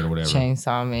accurate or whatever.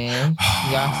 Chainsaw Man.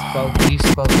 You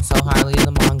spoken so highly of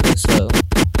the manga, so.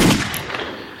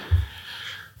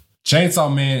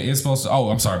 Chainsaw Man is supposed to. Oh,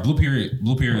 I'm sorry. Blue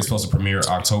Period is supposed to premiere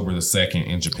October the 2nd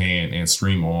in Japan and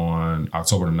stream on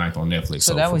October the 9th on Netflix.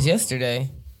 So that was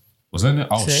yesterday. Was that?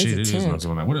 Oh Today's shit! It is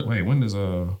October 9th. Wait, when does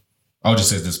Oh, it just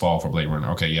says this fall for Blade Runner.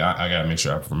 Okay, yeah, I gotta make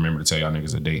sure I remember to tell y'all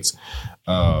niggas the dates.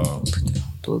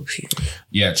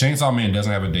 Yeah, Chainsaw Man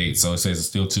doesn't have a date, so it says it's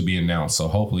still to be announced. So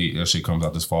hopefully that shit comes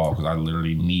out this fall because I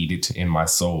literally need it in my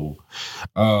soul.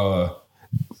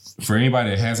 For anybody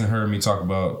that hasn't heard me talk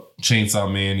about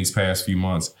Chainsaw Man these past few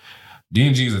months,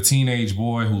 Denji is a teenage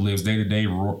boy who lives day to day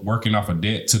working off a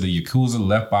debt to the Yakuza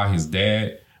left by his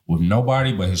dad with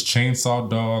nobody but his chainsaw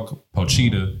dog,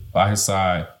 Pochita, by his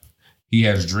side. He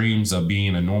has dreams of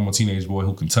being a normal teenage boy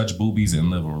who can touch boobies and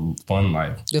live a fun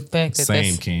life. The fact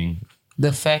that King.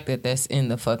 The fact that that's in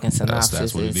the fucking synopsis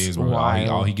that's what it is. Bro.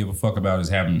 All he give a fuck about is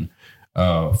having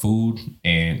food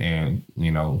and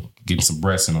you know getting some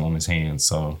breasts on his hands.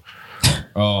 So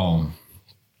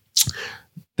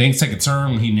things take a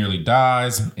turn when he nearly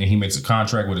dies and he makes a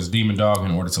contract with his demon dog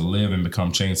in order to live and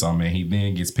become Chainsaw Man. He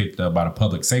then gets picked up by the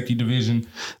Public Safety Division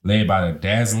led by the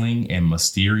dazzling and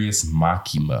mysterious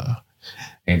Makima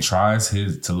and tries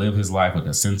to live his life with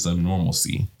a sense of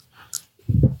normalcy.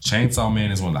 Chainsaw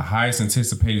Man is one of the highest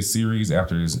anticipated series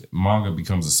after his manga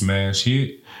becomes a smash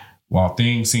hit. While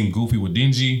things seem goofy with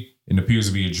Denji and appears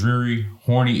to be a dreary,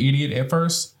 horny idiot at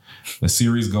first, the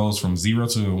series goes from 0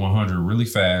 to 100 really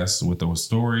fast with the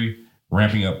story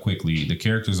ramping up quickly. The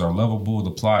characters are lovable, the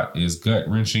plot is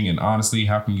gut-wrenching, and honestly,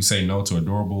 how can you say no to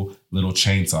adorable little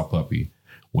chainsaw puppy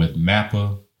with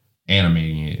Mappa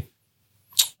animating it?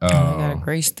 They got a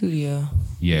great studio.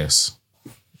 Yes.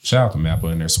 Shout out to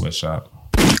Mappa in their sweatshop.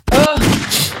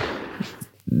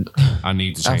 I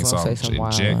need the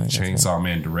inject Chainsaw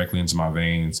Man directly into my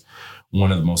veins.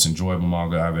 One of the most enjoyable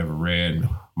manga I've ever read.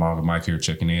 Manga Mike here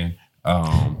checking in.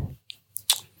 Only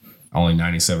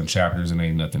 97 chapters and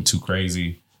ain't nothing too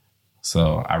crazy.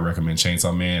 So I recommend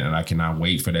Chainsaw Man and I cannot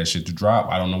wait for that shit to drop.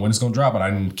 I don't know when it's gonna drop, but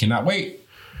I cannot wait.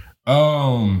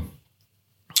 So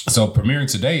premiering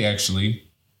today, actually,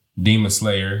 Demon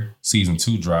Slayer season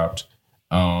 2 dropped.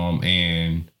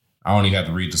 And I don't even have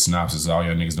to read the synopsis. All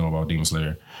y'all niggas know about Demon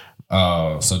Slayer.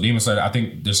 So Demon Slayer, I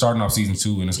think they're starting off season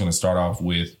 2 and it's going to start off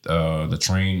with the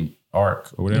train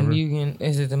arc or whatever. Mugen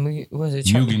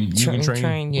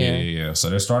Train? Yeah. So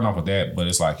they're starting off with that, but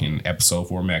it's like in episode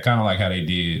format, kind of like how they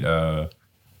did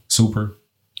Super.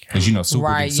 Because you know Super.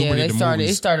 Right, Super did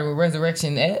it started with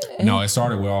Resurrection. No, it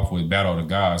started off with Battle of the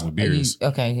Gods with Beerus.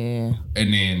 Okay, yeah.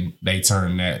 And then they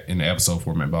turned that into episode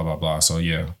format, blah, blah, blah. So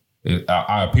yeah.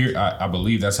 I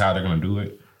believe that's how they're gonna do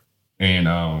it, and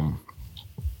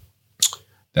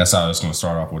that's how it's gonna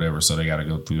start off. Whatever, so they got to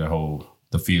go through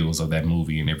the feels of that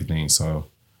movie and everything. So,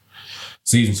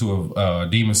 season 2 of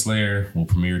Demon Slayer will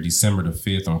premiere December the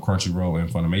 5th on Crunchyroll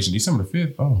and Funimation. December the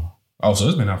 5th. Oh, so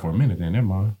it's been out for a minute then. Never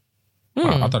mind.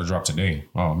 I thought it dropped today.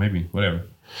 Oh, maybe whatever.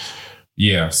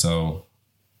 Yeah. So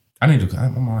I need to. I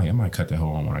might cut that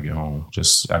whole on when I get home. I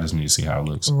just need to see how it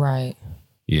looks. Right.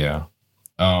 Yeah.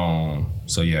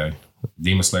 So yeah,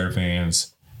 Demon Slayer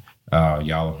fans,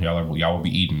 y'all will be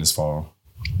eating this fall.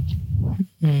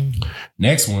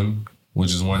 Next one,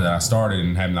 which is one that I started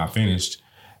and have not finished,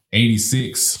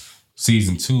 86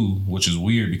 season 2, which is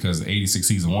weird because 86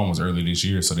 season 1 was early this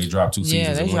year, so they dropped 2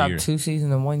 seasons in 1 year. Yeah, they dropped 2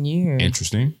 seasons in 1 year.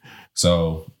 Interesting.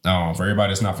 So for everybody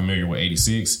that's not familiar with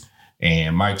 86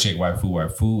 And Mike Check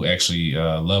Waifu actually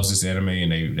loves this anime,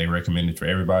 and they recommend it for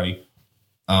everybody.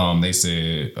 They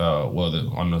said,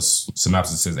 on the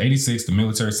synopsis it says 86, the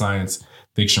military science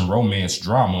fiction romance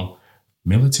drama.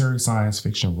 Military science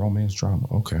fiction romance drama.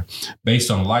 Okay.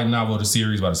 Based on a light novel of the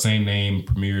series by the same name,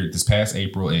 premiered this past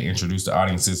April and introduced the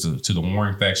audiences to the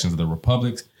warring factions of the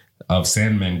Republic of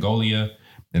San Mongolia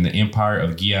and the Empire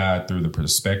of Giad through the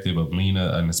perspective of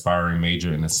Lena, an aspiring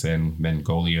major in the San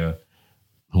Mongolia,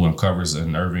 who uncovers an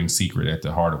unnerving secret at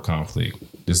the heart of conflict.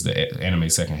 This is the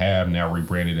anime second half, now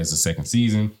rebranded as the second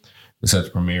season. It's set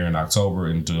to premiere in October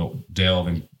and delve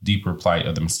in deeper plight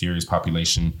of the mysterious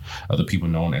population of the people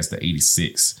known as the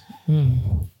 86.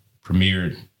 Season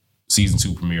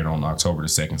 2 premiered on October the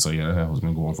 2nd. So yeah, that has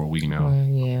been going for a week now.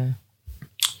 Yeah.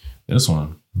 This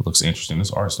one looks interesting. This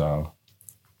art style.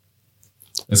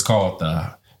 It's called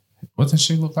what's that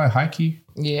shit look like? Heike?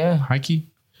 Yeah. Heike?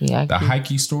 Yeah. The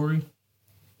Heike story.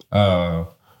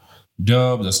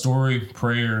 Dubbed the story of the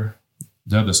prayer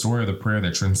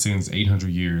that transcends 800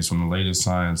 years from the latest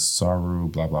science, Saru,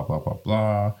 blah, blah, blah, blah,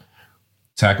 blah.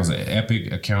 Tackles an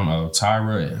epic account of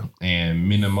Taira and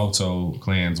Minamoto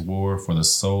clan's war for the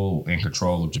soul and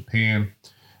control of Japan.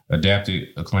 Adapted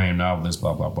acclaimed novelist,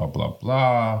 blah, blah, blah, blah,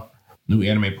 blah. New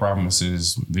anime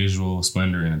promises visual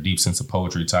splendor and a deep sense of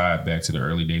poetry tied back to the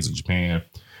early days of Japan.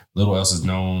 Little else is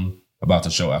known about the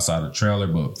show outside the trailer,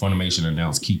 but Funimation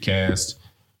announced key cast.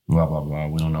 Blah, blah, blah.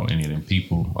 We don't know any of them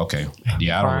people. Okay.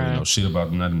 Yeah, I don't really know shit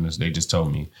about none of this. They just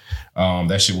told me.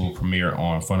 That shit will premiere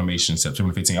on Funimation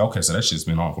September 15th. Okay, so that shit's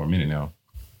been on for a minute now.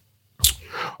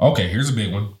 Okay, here's a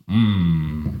big one.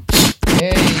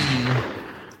 Hey.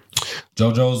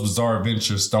 JoJo's Bizarre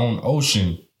Adventure Stone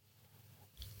Ocean.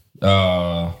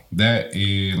 That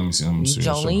is, let me see.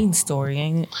 Jolene's story,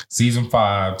 ain't it? Season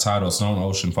 5, titled Stone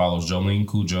Ocean, follows Jolene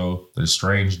Kujo, the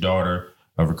estranged daughter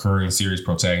of recurring series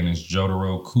protagonist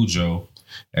Jotaro Kujo,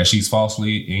 as she's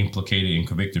falsely implicated and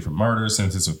convicted for murder,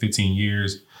 sentenced for 15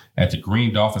 years at the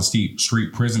Green Dolphin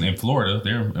Street Prison in Florida.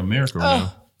 They're in America right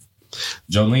now.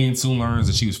 Jolene soon learns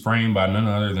that she was framed by none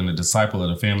other than a disciple of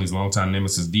the family's longtime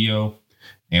nemesis Dio,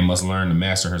 and must learn to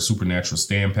master her supernatural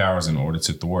stand powers in order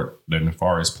to thwart the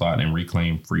nefarious plot and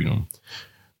reclaim freedom.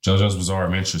 JoJo's Bizarre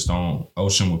Adventure Stone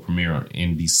Ocean will premiere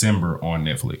in December on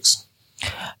Netflix.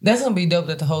 That's gonna be dope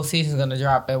that the whole season's gonna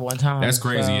drop at one time. That's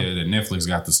crazy. So. Yeah, that Netflix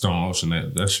got the Stone Ocean.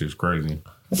 That shit's crazy.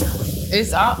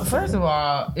 It's first of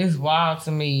all, it's wild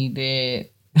to me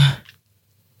that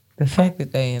the fact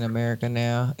that they in America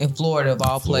now, in Florida of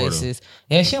all places,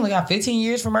 and she only got 15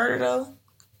 years for murder though.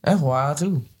 That's wild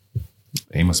too.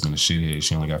 It must have been a shithead.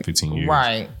 She only got 15 years.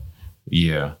 Right.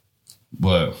 Yeah,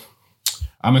 but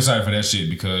I'm excited for that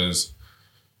shit because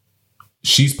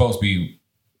she's supposed to be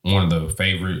one of the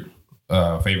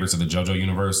favorites of the JoJo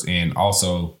universe, and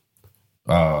also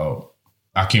I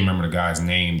can't remember the guy's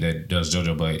name that does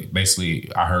JoJo, but basically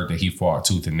I heard that he fought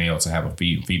tooth and nail to have a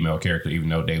female character, even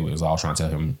though they was all trying to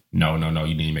tell him no,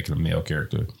 you need to make it a male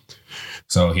character.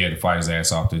 So he had to fight his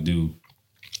ass off to do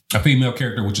a female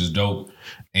character, which is dope.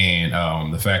 And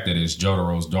the fact that it's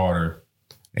Jotaro's daughter,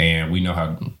 and we know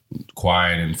how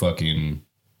quiet and fucking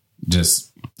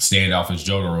just standoffish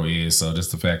Jotaro is, so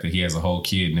just the fact that he has a whole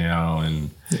kid now,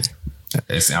 and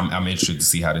I'm interested to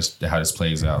see how this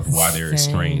plays out, why they're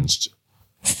estranged.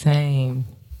 Same.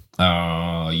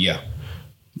 Yeah.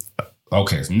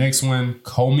 Okay, so next one,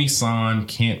 Komi-san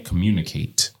can't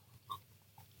communicate.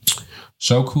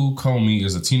 Shoku Komi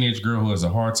is a teenage girl who has a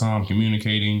hard time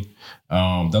communicating.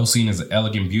 Though seen as an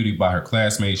elegant beauty by her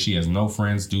classmates, she has no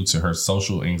friends due to her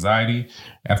social anxiety.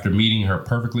 After meeting her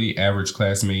perfectly average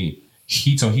classmate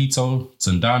Hitohito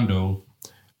Tsundando,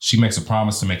 she makes a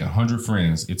promise to make 100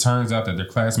 friends. It turns out that their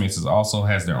classmates also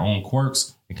has their own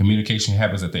quirks and communication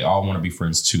habits that they all want to be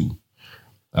friends too.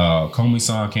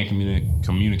 Komi-san Can't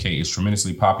Communicate is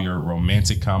tremendously popular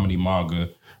romantic comedy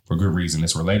manga for good reason.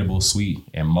 It's relatable, sweet,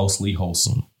 and mostly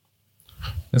wholesome.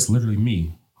 That's literally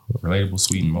me. Relatable,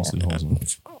 sweet, and mostly wholesome.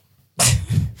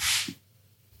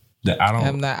 I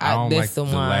don't like the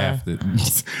laugh.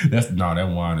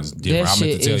 That wine is different. I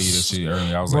meant to tell you this shit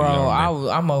earlier. I was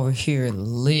like, I'm over here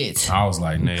lit. I was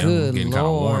like, nah, I'm getting kind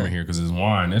of warm in here because it's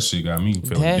wine. That shit got me feeling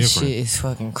different. That shit is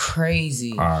fucking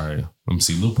crazy. All right. Let me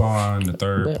see. Lupin, the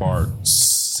third part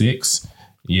 6.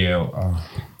 Yeah.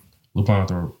 Lupin, the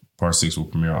third part 6 will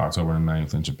premiere October the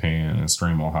 9th in Japan and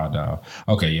stream on Hot Dial.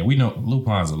 Okay, yeah, we know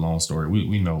Lupin's a long story.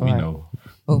 We know.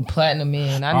 Oh, Platinum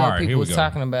In. I know people was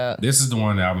talking about. This is the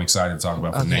one that I'm excited to talk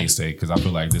about for Nay's sake, because I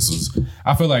feel like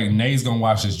Nay's gonna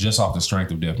watch this just off the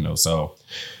strength of Death Note. So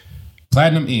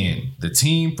Platinum In. The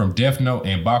team from Death Note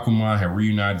and Bakuman have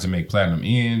reunited to make Platinum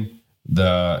In.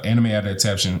 The anime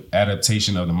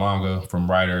adaptation of the manga from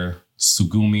writer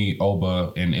Sugumi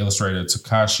Oba and illustrator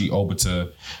Takashi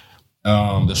Obata.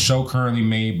 The show currently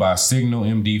made by Signal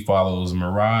MD follows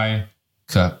Mirai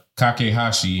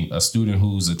Kakehashi, a student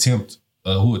who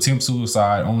attempts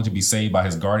suicide only to be saved by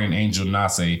his guardian angel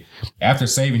Nase. After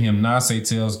saving him, Nase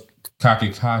tells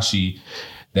Kakehashi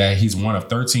that he's one of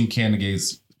 13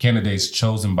 candidates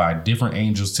chosen by different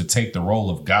angels to take the role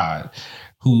of God,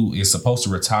 who is supposed to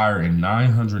retire in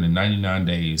 999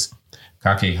 days.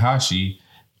 Kakehashi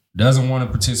doesn't want to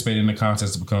participate in the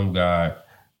contest to become God,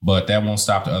 but that won't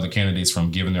stop the other candidates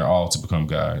from giving their all to become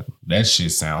God. That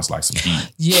shit sounds like some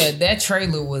heat. Yeah, that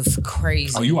trailer was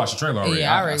crazy. Oh, you watched the trailer already?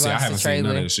 Yeah, I already watched I haven't the trailer. seen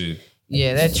none of that shit.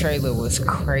 Yeah, that trailer was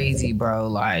crazy, bro.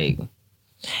 Like,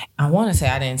 I want to say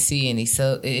I didn't see any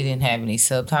it didn't have any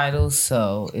subtitles,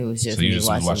 so it was just So you me just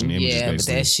was watching the images, yeah, but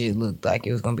basically. that shit looked like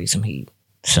it was gonna be some heat.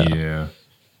 So. Yeah.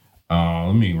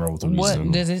 Let me roll through What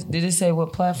these. did it say?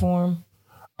 What platform?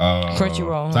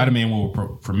 Crunchyroll. Huh? Spider-Man will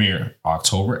premiere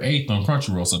October 8th on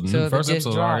Crunchyroll. So the first it just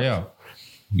episode already out.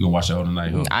 You gonna watch that whole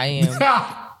tonight, huh? I am.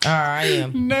 I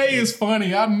am. Nay is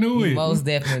funny. I knew it. Most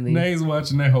definitely. Nay's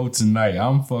watching that whole tonight.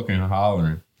 I'm fucking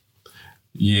hollering.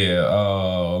 Yeah,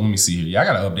 let me see here. Yeah, I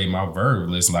gotta update my Verve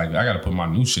list. Like, I gotta put my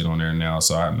new shit on there now,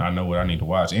 so I know what I need to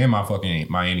watch. And my fucking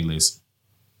Annie list.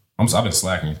 I've been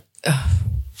slacking.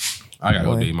 I gotta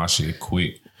update my shit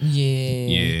quick.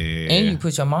 Yeah. And you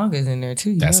put your mangas in there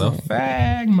too. That's a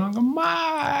fact, manga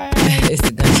mine. It's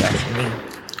the gunshot for me.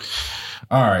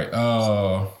 All right.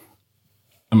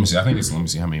 Let me see. Let me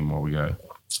see how many more we got.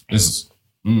 This is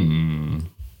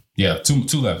yeah,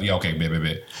 two left. Yeah, okay,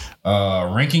 bet.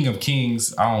 Ranking of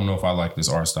Kings. I don't know if I like this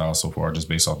art style so far, just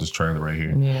based off this trailer right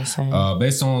here. Yeah, same.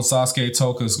 Based on Sasuke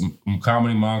Toka's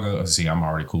comedy manga. See, I'm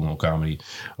already cool on comedy.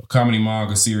 A comedy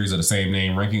manga series of the same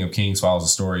name. Ranking of Kings follows the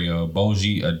story of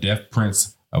Boji, a deaf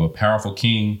prince of a powerful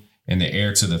king and the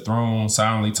heir to the throne,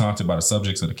 silently taunted by the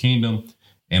subjects of the kingdom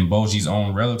and Boji's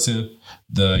own relative.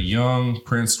 The young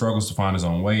prince struggles to find his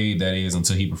own way, that is,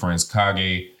 until he befriends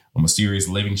Kage, a mysterious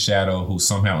living shadow who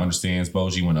somehow understands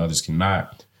Boji when others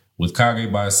cannot. With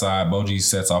Kage by his side, Boji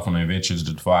sets off on an adventure to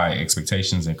defy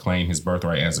expectations and claim his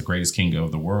birthright as the greatest king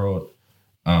of the world.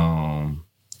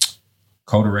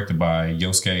 Co-directed by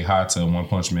Yosuke Hata, One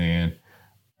Punch Man,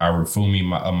 Arifumi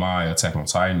Amai, Attack on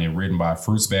Titan, and written by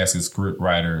Fruits Basket script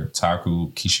writer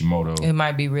Taku Kishimoto. It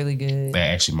might be really good. That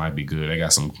actually might be good. They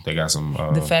got some.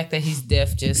 The fact that he's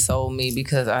deaf just sold me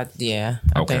because I think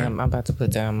I'm about to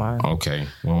put down mine. Okay,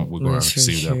 well, we're going to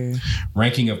see that.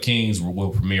 Ranking of Kings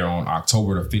will premiere on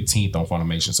October the 15th on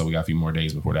Funimation, so we got a few more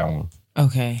days before that one.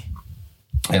 Okay.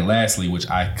 And lastly, which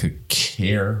I could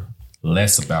care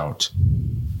less about.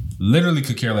 Literally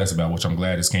could care less about, which I'm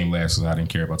glad this came last because I didn't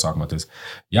care about talking about this.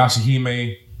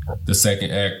 Yashahime, the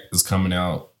second act is coming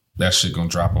out. That shit gonna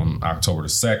drop on October the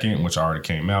 2nd, which already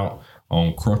came out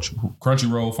on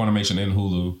Crunchyroll, Funimation, and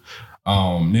Hulu.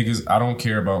 Niggas, I don't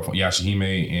care about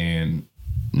Yashahime and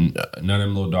none of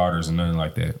them little daughters and nothing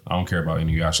like that. I don't care about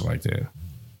Inuyasha like that.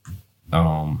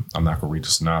 I'm not gonna read the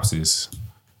synopsis.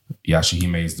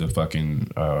 Yashahime is the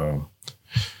fucking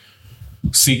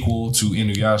sequel to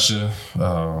Inuyasha,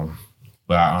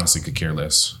 but I honestly could care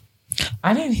less.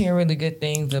 I didn't hear really good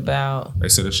things about. They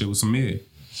said that shit was some mid.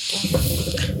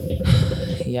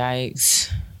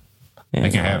 Yikes! They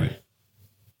can have it.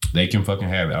 They can fucking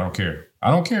have it. I don't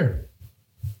care.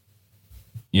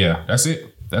 Yeah, that's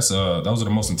it. Those are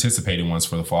the most anticipated ones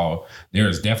for the fall. There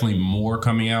is definitely more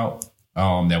coming out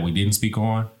that we didn't speak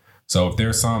on. So if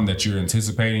there's some that you're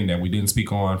anticipating that we didn't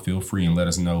speak on, feel free and let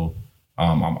us know.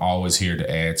 I'm always here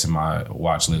to add to my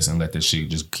watch list and let this shit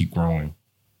just keep growing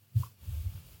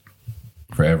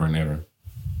forever and ever.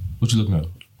 What you looking at?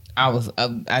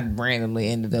 I randomly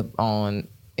ended up on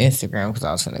Instagram because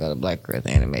I was going to go to Black Girls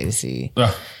Anime to see.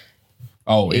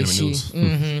 Anime news.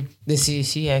 Mm-hmm. To see if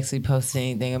she actually posted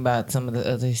anything about some of the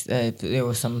others. There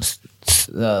was some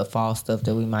fall stuff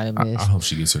that we might have missed. I hope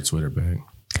she gets her Twitter back.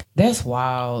 That's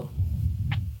wild.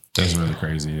 That's really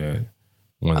crazy. That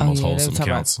one of the most wholesome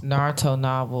accounts. Naruto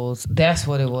novels. That's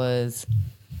what it was.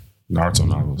 Naruto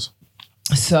novels.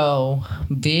 So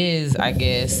Viz, I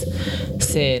guess,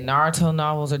 said Naruto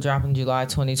novels are dropping July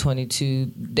 2022.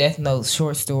 Death Note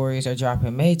short stories are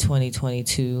dropping May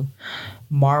 2022.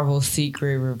 Marvel's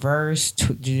Secret Reverse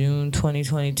June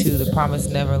 2022. The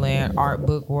Promised Neverland Art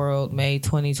Book World May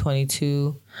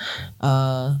 2022.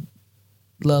 The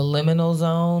Liminal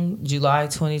Zone July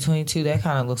 2022. That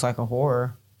kind of looks like a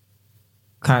horror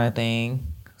kind of thing.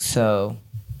 So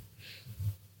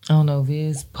I don't know.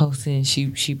 Viz posted.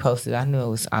 She posted. I thought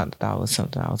it was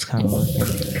something I was kind of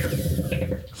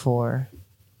looking for.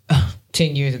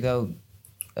 10 years ago,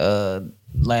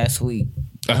 last week,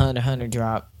 Hunter x Hunter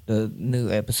dropped the new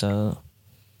episode.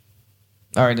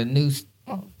 Or the new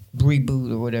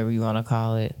reboot or whatever you want to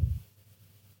call it.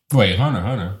 Wait, Hunter x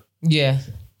Hunter? Yeah.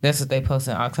 That's what they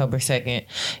posted on October 2nd.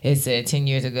 It said 10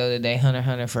 years ago the day Hunter x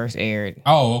Hunter first aired.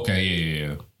 Oh, okay.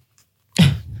 Yeah.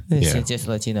 This should just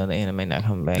let you know the anime not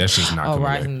coming back. That's just not coming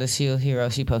back. Rising the Shield Hero,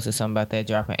 she posted something about that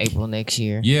dropping April next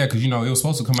year. Yeah, because, it was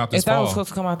supposed to come out this fall. It was supposed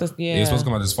to come out this, yeah. It was supposed to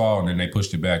come out this fall, and then they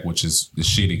pushed it back, which is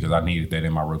shitty because I needed that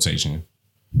in my rotation.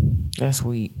 That's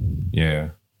weak.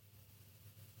 Yeah.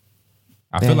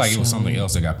 I feel like it was something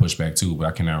else that got pushed back too, but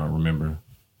I cannot remember.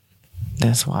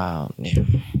 That's wild. Yeah.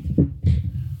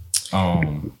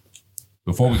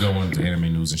 Before we go into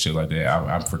anime news and shit like that,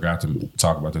 I forgot to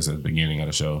talk about this at the beginning of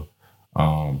the show.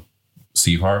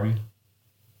 Steve Harvey.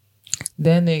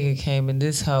 That nigga came in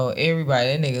this whole everybody.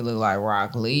 That nigga look like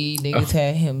Rock Lee. Niggas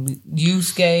had him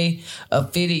Yusuke, a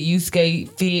fitted Yusuke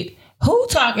fit. Who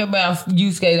talking about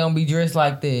Yusuke don't be dressed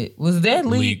like that? Was that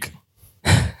Leak?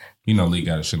 Leak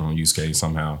got a shit on Yusuke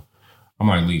somehow. I'm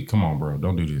like, Leak, come on, bro,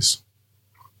 don't do this.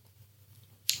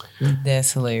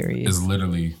 That's hilarious. It's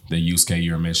literally the Yusuke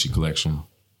Urameshi collection.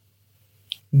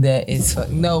 That is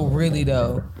no, really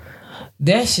though.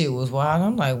 That shit was wild.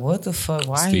 I'm like, what the fuck?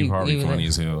 Why Steve Harvey funny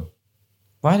as hell.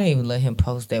 Why they even let him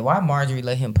post that? Why Marjorie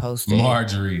let him post that?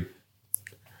 Marjorie.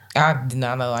 I did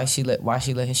not know why she let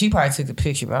him. She probably took the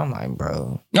picture, but I'm like,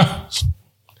 bro. That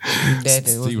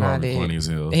Steve Harvey funny as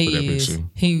hell. He is. Picture.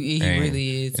 He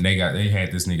really is. And they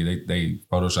had this nigga. They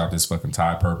photoshopped this fucking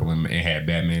tie purple and had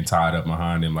Batman tied up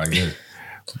behind him like this.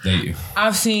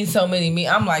 I've seen so many.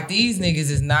 I'm like, these niggas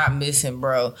is not missing,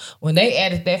 bro. When they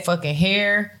added that fucking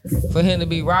hair for him to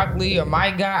be Rock Lee or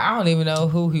Mike Guy, I don't even know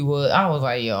who he was. I was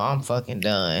like, yo, I'm fucking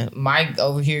done. Mike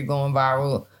over here going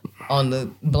viral on the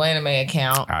Blaname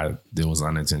account. It was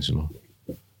unintentional.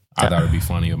 I thought it'd be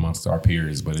funny amongst our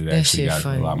peers, but it actually got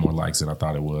a lot more likes than I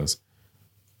thought it was.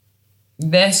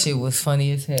 That shit was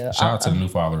funny as hell. Shout out to the new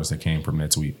followers that came from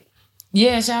that tweet.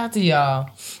 Yeah, shout out to y'all.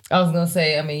 I was gonna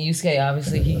say, Yusuke,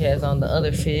 obviously he has on the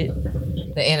other fit,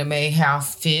 the anime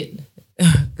house fit,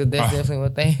 because that's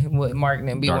definitely what Mark and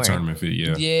them be wearing. Tournament fit,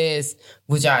 yeah. Yes,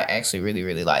 which I actually really,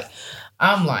 really like.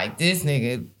 I'm like, this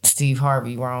nigga Steve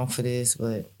Harvey wrong for this,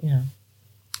 but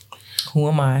who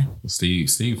am I? Steve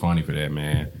funny for that,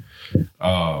 man.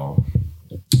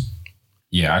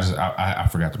 Yeah, I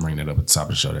forgot to bring that up at the top of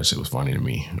the show. That shit was funny to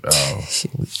me.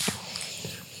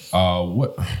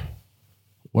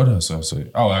 What else I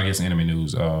say? Oh, I guess anime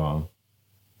news. For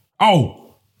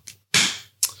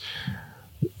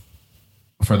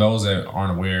those that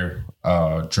aren't aware,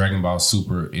 Dragon Ball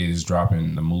Super is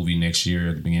dropping the movie next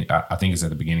year. At the beginning, I think it's at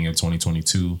the beginning of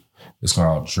 2022. It's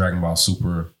called Dragon Ball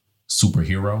Super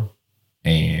Superhero,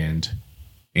 and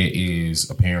it is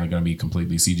apparently going to be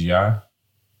completely CGI.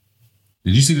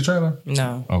 Did you see the trailer?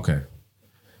 No. Okay.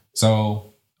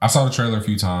 So I saw the trailer a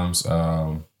few times.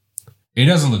 It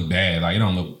doesn't look bad. Like, it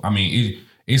don't look. I mean,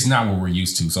 it's not what we're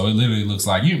used to. So it literally looks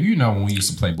like when we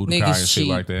used to play Budokai and shit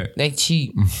like that. They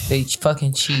cheat. They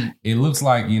fucking cheat. It looks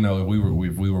like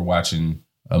if we were watching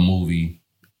a movie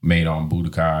made on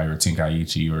Budokai or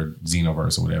Tenkaichi or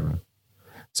Xenoverse or whatever.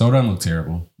 So it doesn't look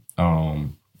terrible.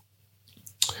 The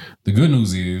good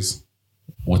news is,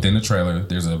 within the trailer,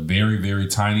 there's a very, very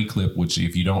tiny clip, which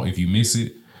if you miss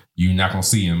it, you're not gonna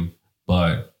see him.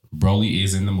 But Broly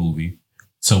is in the movie.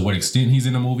 To what extent he's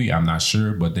in the movie, I'm not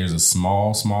sure, but there's a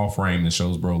small frame that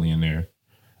shows Broly in there.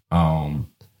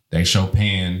 They show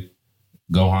Pan,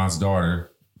 Gohan's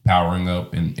daughter, powering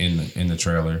up in the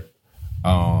trailer.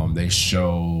 They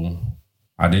show.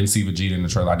 I didn't see Vegeta in the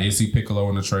trailer. I did see Piccolo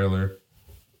in the trailer.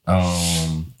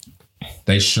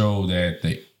 They show that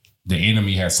the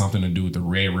enemy has something to do with the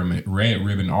Red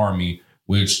Ribbon Army,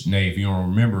 which, Nay, if you don't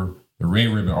remember, the Red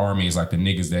Ribbon Army is like the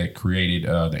niggas that created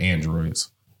the androids.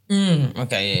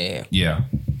 Okay, yeah.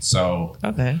 So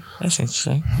okay, that's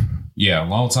interesting. Yeah,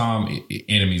 long time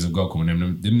enemies of Goku, and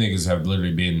them niggas have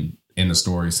literally been in the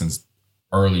story since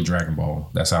early Dragon Ball.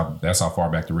 That's how far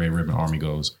back the Red Ribbon Army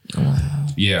goes. Wow.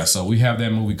 Yeah, so we have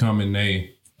that movie coming.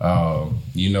 They, good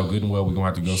and well, we're gonna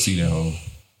have to go see that whole.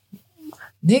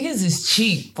 Niggas is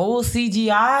cheap. Full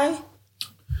CGI.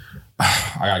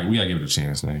 We gotta give it a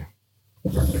chance, Nay.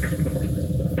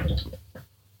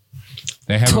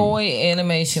 Toy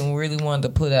Animation really wanted to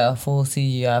put out full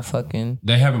CGI fucking.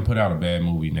 They haven't put out a bad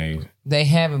movie, Nate. They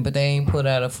haven't, but they ain't put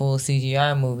out a full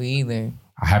CGI movie either.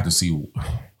 I have to see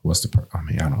what's the.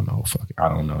 I don't know. Fuck it. I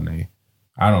don't know, Nate.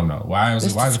 I don't know. Why is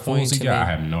it full CGI? I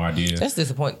have no idea. That's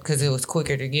disappointing because it was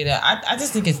quicker to get out. I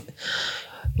just think it's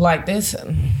like this.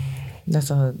 That's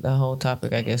the whole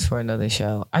topic, I guess, for another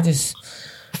show. I just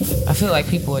I feel like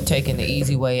people are taking the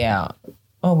easy way out.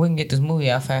 Oh, we can get this movie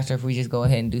out faster if we just go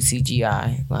ahead and do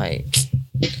CGI. Like,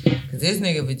 cause this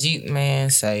nigga Vegeta,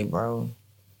 man, say, bro,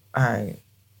 all right,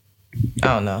 I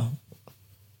don't know.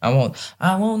 I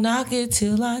won't knock it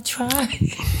till I try.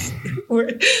 where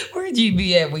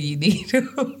GB at when you need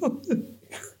him?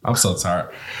 I'm so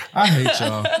tired. I hate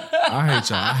y'all. I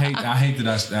hate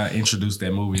that I introduced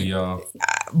that movie to y'all.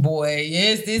 Boy,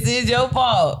 yes, this is your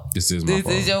fault. This is my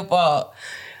fault. Is your fault.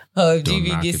 If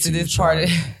GB gets to this part of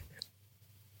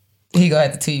he gonna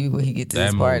have to tell you when he gets to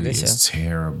this part of the show. That movie is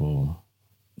terrible.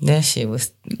 That shit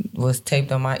was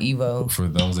taped on my Evo. For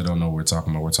those that don't know what we're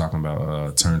talking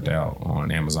about Turned Out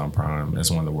on Amazon Prime.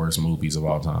 That's one of the worst movies of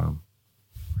all time.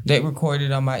 They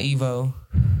recorded on my Evo.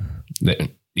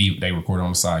 They recorded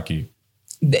on the Sidekick.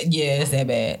 Yeah, it's that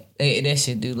bad. That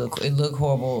shit do look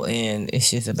horrible, and it's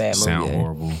just a bad movie. Sound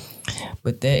horrible.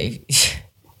 But the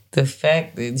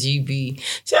fact that GB,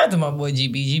 shout out to my boy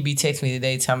GB. GB texted me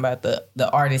today talking about the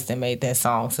artist that made that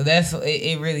song. So that's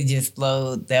it. Really just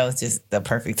flowed. That was just the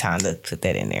perfect time to put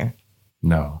that in there.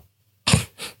 No.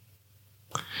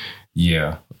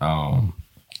 Yeah. I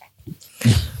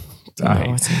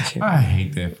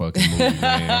hate that fucking movie,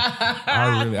 man.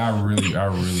 I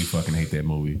really fucking hate that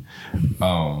movie.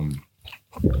 I'm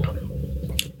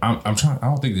trying. I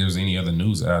don't think there's any other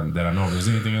news that I know of. Is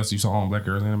there anything else you saw on Black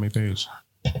Girls Anime page?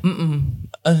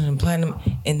 Other than Platinum,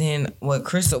 and then what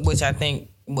Crystal, which I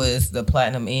think was the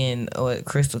Platinum in, what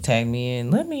Crystal tagged me in.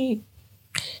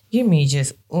 Give me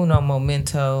just uno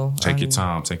momento. Take your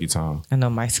time. I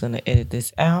know Mike's gonna edit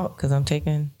this out because I'm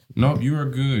taking. Nope, you are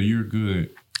good. You're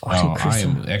good. I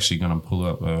am actually gonna pull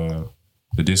up the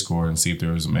Discord and see if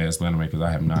there was a mass anime because I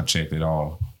have not checked it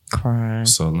all. Crying.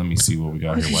 So let me see what we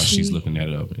got here while she's looking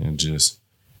that up and just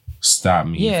stop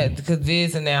me. Yeah, because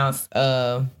Viz announced.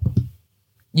 I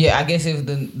guess it was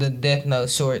the Death Note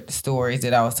short stories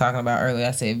that I was talking about earlier.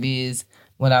 I said Viz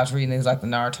when I was reading things like the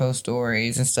Naruto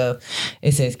stories and stuff.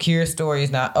 It says Kira's story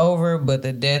is not over, but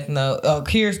the Death Note.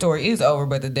 Kira's story is over,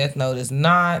 but the Death Note is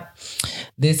not.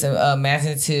 This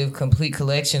imaginative, complete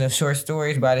collection of short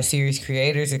stories by the series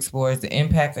creators explores the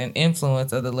impact and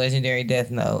influence of the legendary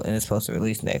Death Note, and it's supposed to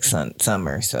release next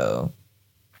summer. So,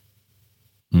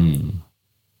 I'm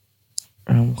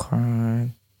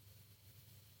crying.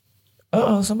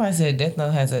 Somebody said Death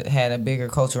Note had a bigger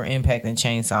cultural impact than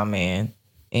Chainsaw Man.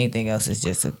 Anything else is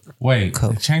just a wait.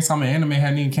 Chainsaw Man anime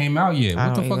hadn't even came out yet.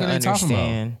 What the fuck are they talking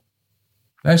about?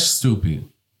 That's stupid.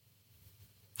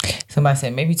 Somebody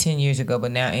said maybe 10 years ago,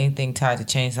 but now anything tied to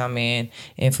Chainsaw Man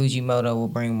and Fujimoto will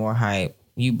bring more hype.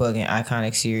 You bugging.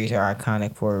 Iconic series are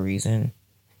iconic for a reason.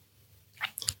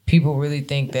 People really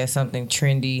think that something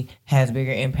trendy has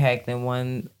bigger impact than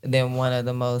one of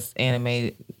the most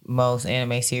anime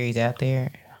series out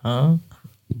there, huh?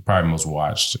 Probably most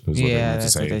watched. Yeah,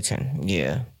 that's what they say.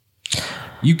 Yeah.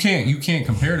 You can't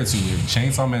compare the two.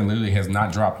 Chainsaw Man literally has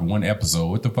not dropped one episode.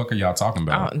 What the fuck are y'all talking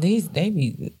about? Of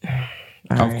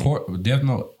course, Death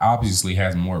Note obviously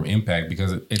has more impact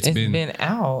because it's been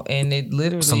out and it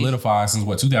literally solidified since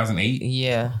 2008.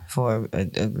 Yeah, for a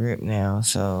grip now.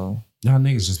 So y'all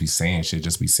niggas just be saying shit.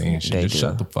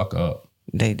 Shut the fuck up.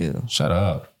 They do. Shut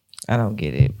up. I don't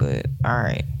get it, but all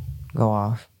right, go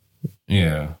off.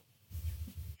 Yeah.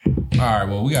 All right,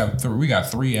 well, we got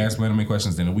three Ask Anime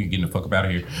questions, then we can get the fuck up out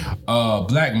of here.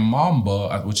 Black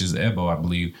Mamba, which is Ebo, I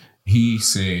believe, he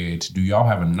said, do y'all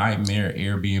have a nightmare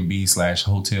Airbnb /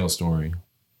 hotel story?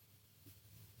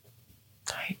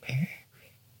 Nightmare?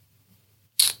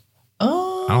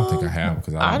 I don't think I have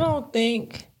because I don't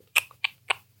think.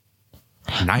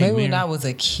 Nightmare? Maybe when I was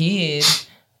a kid.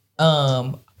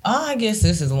 I guess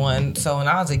this is one. So when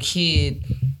I was a kid,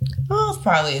 I was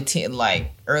probably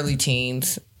early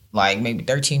teens, like maybe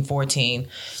 13, 14.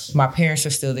 My parents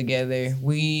are still together.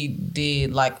 We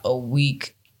did like a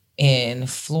week in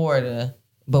Florida,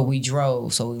 but we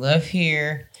drove. So we left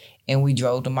here and we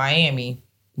drove to Miami.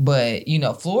 But,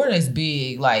 Florida is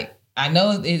big. Like, I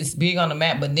know it's big on the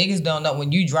map, but niggas don't know.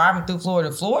 When you driving through Florida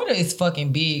is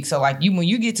fucking big. So, like, when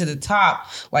you get to the top,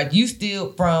 like, you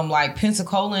still, from, like,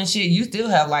 Pensacola and shit, you still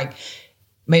have, like,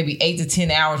 maybe 8 to 10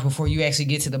 hours before you actually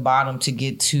get to the bottom to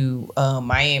get to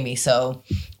Miami. So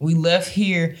we left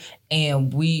here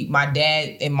and my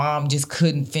dad and mom just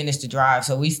couldn't finish the drive.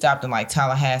 So we stopped in like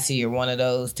Tallahassee or one of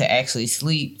those to actually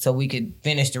sleep so we could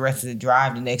finish the rest of the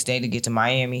drive the next day to get to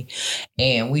Miami.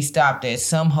 And we stopped at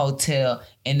some hotel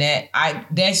and that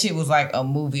shit was like a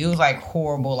movie. It was like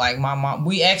horrible. Like my mom,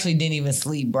 we actually didn't even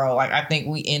sleep, bro. Like I think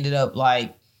we ended up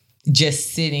like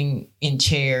just sitting in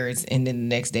chairs and then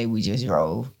the next day we just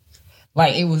drove.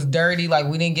 Like, it was dirty. Like,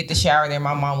 we didn't get the shower there.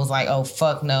 My mom was like, oh,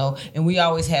 fuck no. And we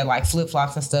always had, like,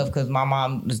 flip-flops and stuff because my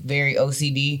mom was very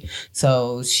OCD.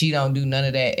 So she don't do none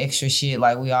of that extra shit.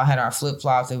 Like, we all had our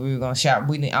flip-flops and we were going to shower. I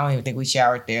don't even think we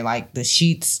showered there. Like, the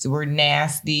sheets were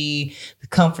nasty. The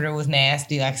comforter was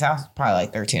nasty. Like, so I was probably,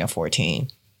 like, 13 or 14.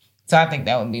 So I think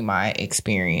that would be my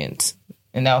experience.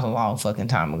 And that was a long fucking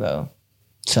time ago.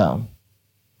 So.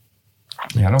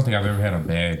 Yeah, I don't think I've ever had a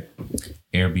bad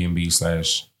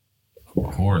Airbnb /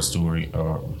 horror story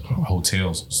or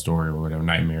hotel story or whatever,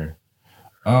 nightmare.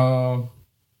 First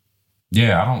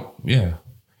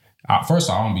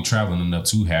of all, I don't be traveling enough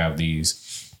to have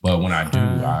these, but when I do,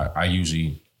 I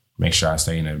usually make sure I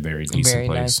stay in a very decent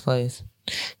place. Nice place.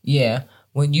 Yeah,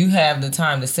 when you have the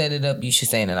time to set it up, you should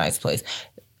stay in a nice place.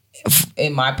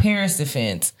 In my parents'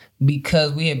 defense,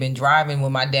 because we had been driving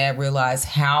when my dad realized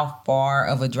how far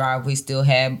of a drive we still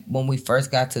had when we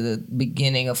first got to the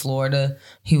beginning of Florida,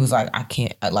 he was like,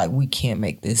 we can't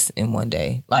make this in one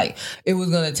day. Like, it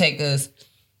was going to take us,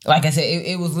 like I said,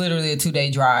 it was literally a 2-day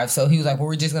drive. So he was like, well,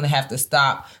 we're just going to have to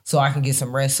stop so I can get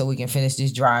some rest so we can finish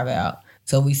this drive out.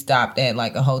 So we stopped at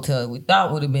like a hotel we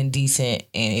thought would have been decent,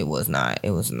 and it was not.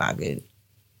 It was not good.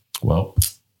 Well,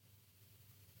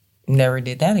 never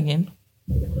did that again.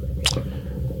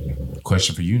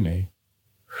 Question for you, Nay.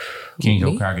 King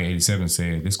Hokage 87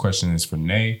 said, this question is for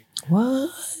Nay. What?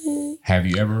 Have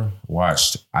you ever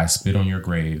watched I Spit on Your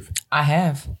Grave? I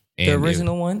have. The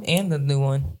original one and the new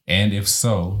one. And if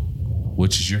so,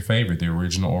 which is your favorite, the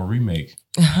original or remake?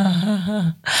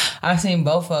 I've seen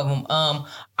both of them.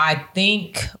 I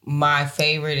think my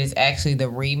favorite is actually the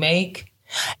remake.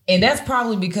 And that's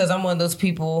probably because I'm one of those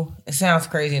people, it sounds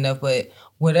crazy enough, but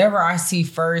whatever I see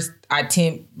first, I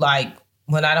tend, like,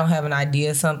 when I don't have an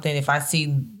idea of something, if I see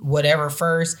whatever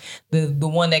first, the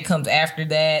one that comes after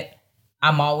that,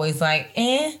 I'm always like,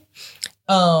 eh.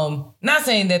 Not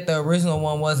saying that the original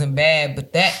one wasn't bad,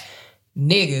 but that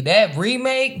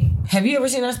remake, have you ever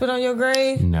seen I Spit on Your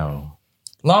Grave? No.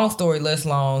 Long story less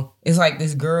long. It's like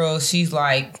this girl, she's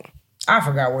like, I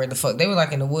forgot where the fuck. They were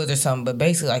like in the woods or something, but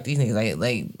basically like these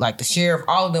niggas, like the sheriff,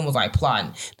 all of them was like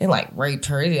plotting. They like raped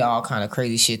her. They did all kind of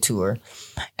crazy shit to her.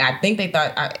 And I think they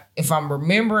thought, if I'm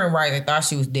remembering right, they thought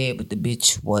she was dead, but the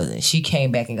bitch wasn't. She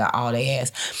came back and got all their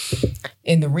ass.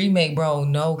 In the remake, bro,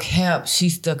 no cap, she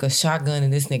stuck a shotgun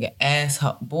in this nigga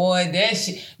asshole. Boy, that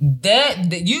shit,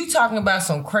 that you talking about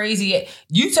some crazy,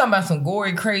 you talking about some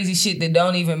gory, crazy shit that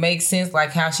don't even make sense,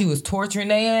 like how she was torturing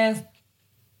their ass.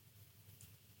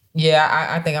 Yeah,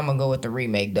 I think I'm going to go with the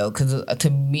remake, though, because to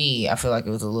me, I feel like it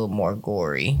was a little more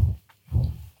gory.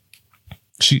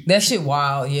 That shit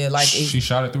wild, yeah. Like she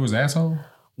shot it through his asshole?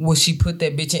 Well, she put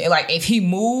that bitch in. Like, if he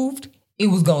moved, it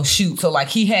was going to shoot. So, like,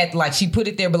 he had, like, she put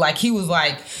it there, but, like, he was,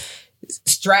 like,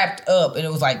 strapped up. And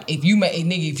it was like, if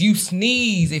you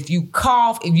sneeze, if you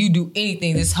cough, if you do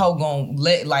anything, this hoe going to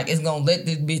it's going to let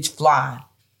this bitch fly.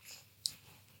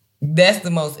 That's the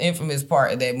most infamous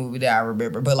part of that movie that I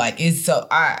remember. But like, it's so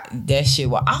that shit.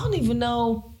 Well, I don't even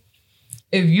know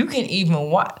if you can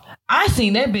even watch. I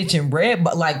seen that bitch in red,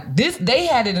 but like this, they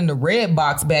had it in the red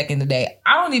box back in the day.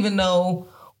 I don't even know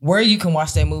where you can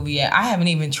watch that movie at. I haven't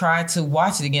even tried to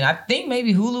watch it again. I think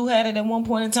maybe Hulu had it at one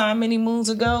point in time many moons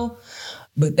ago.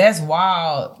 But that's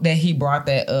wild that he brought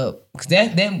that up, because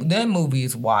that movie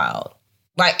is wild.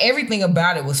 Like, everything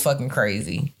about it was fucking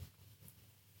crazy.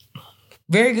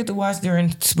 Very good to watch during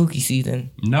spooky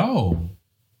season. No.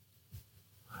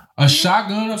 A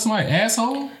shotgun up somebody's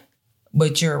asshole?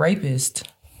 But you're a rapist.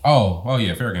 Oh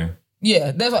yeah, fair game.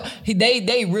 Yeah, that's why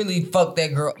they really fucked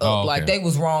that girl up. Oh, okay. Like, they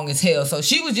was wrong as hell. So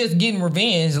she was just getting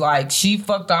revenge. Like, she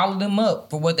fucked all of them up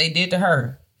for what they did to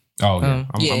her. Oh yeah,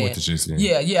 I'm with the shit.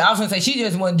 Yeah. I was gonna say, she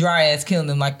just wasn't dry ass killing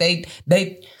them. Like,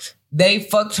 they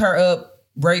fucked her up,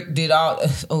 raped, did all.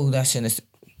 Oh, that shouldn't have.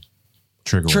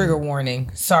 Trigger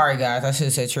warning. Sorry, guys. I should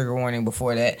have said trigger warning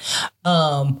before that.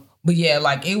 But yeah,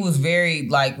 like, it was very,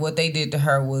 like, what they did to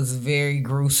her was very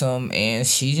gruesome, and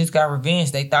she just got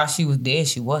revenge. They thought she was dead.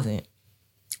 She wasn't.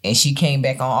 And she came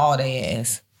back on all their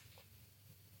ass.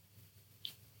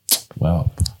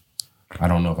 Well, I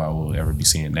don't know if I will ever be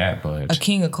seeing that, but... A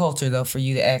king of culture, though, for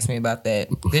you to ask me about that.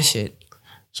 This shit.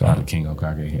 Shout out to King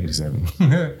Okage 87.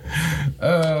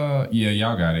 Yeah,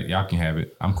 y'all got it. Y'all can have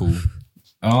it. I'm cool.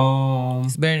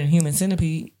 It's better than Human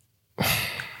Centipede.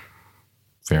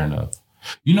 Fair enough.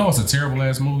 You know, it's a terrible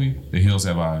ass movie. The Hills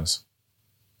Have Eyes.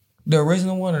 The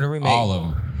original one or the remake? All of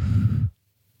them.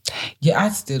 Yeah, I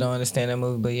still don't understand that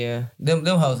movie, but yeah, them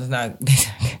hoes is not.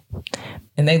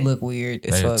 And they look weird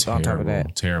as fuck on top of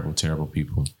that. Terrible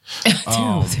people.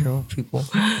 Terrible people.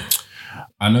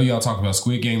 I know y'all talked about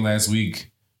Squid Game last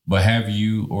week. But have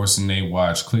you or Sinead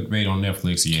watched Clickbait on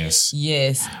Netflix? Yes.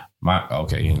 Yes.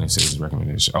 And it says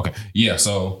recommendation. Okay. Yeah.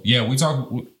 So yeah, we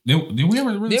talked. Did we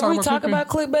ever really talk about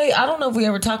Clickbait? I don't know if we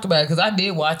ever talked about it because I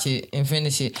did watch it and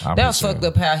finish it. That was fucked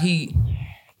up how he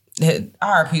had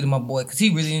RIP to my boy because he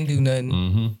really didn't do nothing.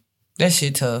 Mm-hmm. That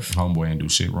shit tough. Homeboy ain't do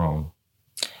shit wrong.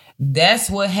 That's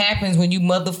what happens when you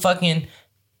motherfucking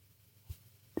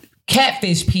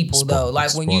catfish people though.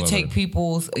 Like when you take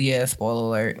people's spoiler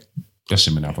alert. That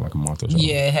shit been out for like a month or so.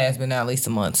 Yeah, it has been out at least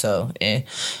a month. So,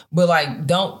 but like,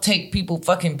 don't take people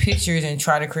fucking pictures and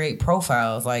try to create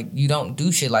profiles. Like, you don't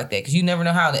do shit like that because you never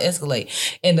know how to escalate.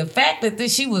 And the fact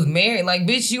that she was married, like,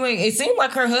 bitch, you ain't. It seemed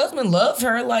like her husband loved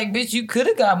her. Like, bitch, you could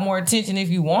have got more attention if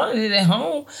you wanted it at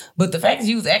home. But the fact that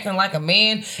she was acting like a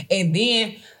man, and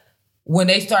then when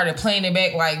they started playing it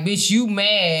back, like, bitch, you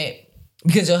mad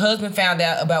because your husband found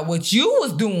out about what you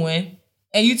was doing,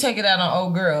 and you take it out on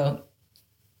old girl.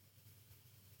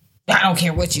 I don't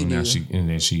care what you do. And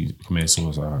then she committed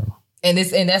suicide. And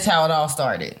that's how it all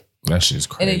started. That shit's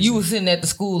crazy. And then you was sitting at the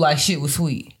school like shit was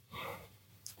sweet.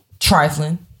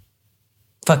 Trifling.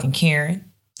 Fucking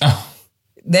Karen. Oh.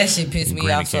 That shit pissed me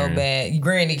off Karen. so bad.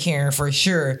 Granny Karen for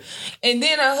sure. And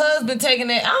then her husband taking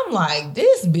that. I'm like,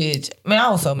 this bitch. Man, I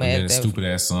was so mad and at the that. stupid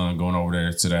ass son going over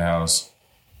there to the house.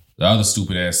 The other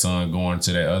stupid ass son going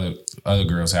to that other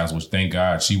girl's house, which thank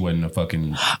God she wasn't a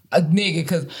fucking... A nigga,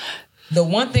 because... The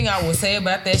one thing I will say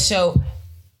about that show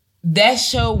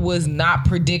was not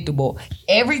predictable.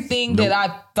 Everything that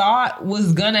I thought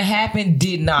was gonna happen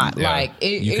did not. Yeah. Like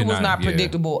it was not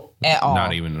predictable at all.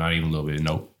 Not even a little bit.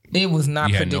 Nope. It was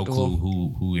not predictable. He had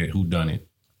no clue who done it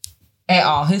at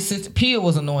all. His sister Pia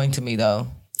was annoying to me though.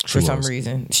 For some was.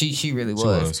 reason, she really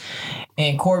was.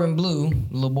 And Corbin Blue,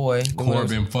 little boy,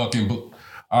 Corbin fucking Blue.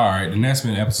 All right, and that's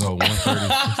been episode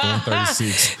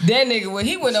 136. That nigga, when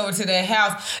he went over to that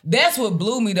house, that's what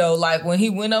blew me though. Like when he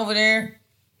went over there,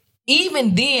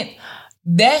 even then,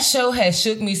 that show has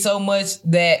shook me so much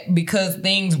that because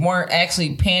things weren't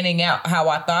actually panning out how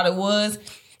I thought it was,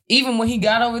 even when he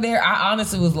got over there, I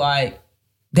honestly was like,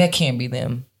 that can't be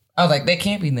them. I was like, that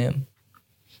can't be them.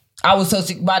 I was so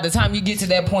sick. By the time you get to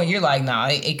that point, you're like, nah,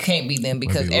 it can't be them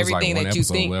because everything that you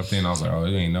think. Left in, I was like, oh,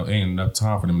 it ain't enough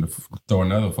time for them to throw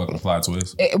another fucking plot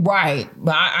twist. Right,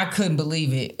 but I couldn't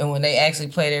believe it. And when they actually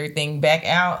played everything back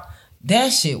out, that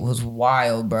shit was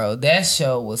wild, bro. That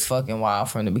show was fucking wild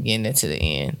from the beginning to the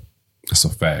end. That's a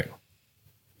fact.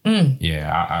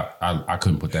 Yeah, I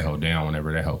couldn't put that hoe down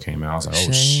whenever that hoe came out. I was like,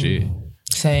 oh shit.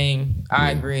 Same.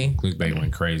 I agree. Clickbait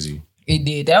went crazy. It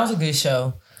did. That was a good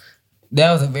show.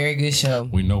 That was a very good show.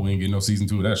 We know we ain't getting no season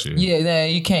 2 of that shit. Yeah,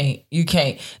 you can't. You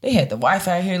can't. They had the wife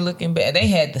out here looking bad. They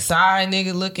had the side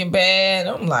nigga looking bad.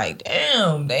 I'm like,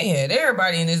 damn, they had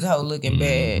everybody in this hoe looking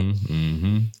bad.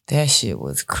 Mm-hmm. That shit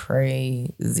was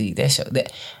crazy. That show.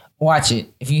 Watch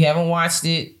it. If you haven't watched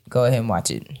it, go ahead and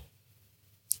watch it.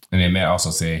 And then Matt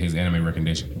also said his anime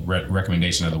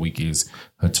recommendation of the week is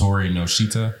Hattori no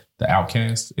Shita, The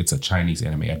Outcast. It's a Chinese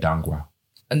anime, a Dongwa.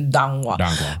 Dongwa.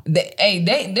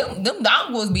 Them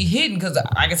Dongwas be hidden because,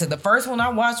 like I said, the first one I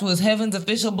watched was Heaven's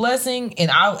Official Blessing,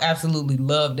 and I absolutely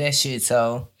love that shit.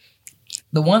 So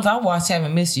the ones I watched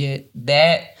haven't missed yet.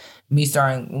 That, me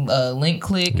starting Link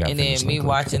Click, and then me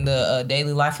watching the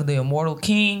Daily Life of the Immortal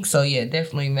King. So yeah,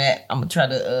 definitely, Matt. I'm gonna try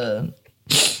to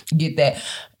get that.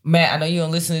 Matt, I know you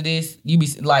don't listen to this. You be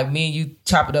like me and you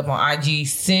chop it up on IG.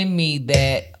 Send me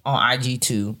that on IG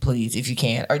too, please, if you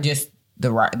can, or just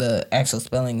the actual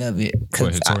spelling of it.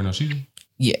 What, Hattori no Shita?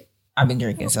 Yeah, I've been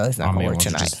drinking, so it's not gonna work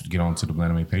tonight. Just get on to the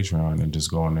Blandame Patreon and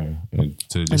just go on there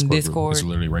to the Discord. It's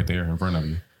literally right there in front of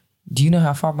you. Do you know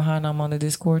how far behind I'm on the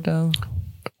Discord though?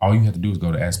 All you have to do is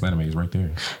go to Ask Blandame. It's right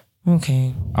there.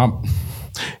 Okay.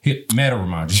 Matt will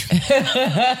remind you.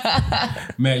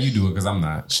 Matt, you do it because I'm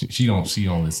not. She don't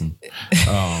listen.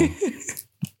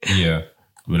 Yeah,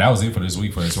 but that was it for this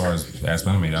week. For as far as Ask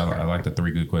Blandame, I like the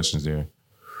 3 good questions there.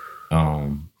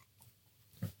 Do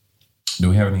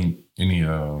we have any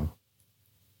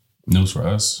news for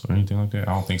us or anything like that?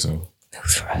 I don't think so.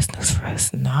 News for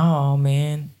us. No,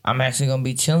 man. I'm actually gonna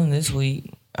be chilling this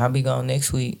week. I'll be gone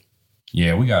next week.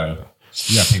 Yeah, we gotta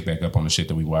pick back up on the shit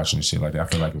that we watching and shit like that. I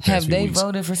feel like the past have few they weeks,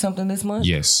 voted for something this month?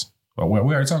 Yes. Well,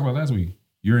 we already talked about last week.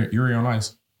 Yuri on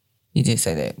Ice. You did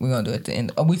say that. We're gonna do it at the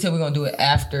end. Oh, we said we're gonna do it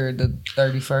after the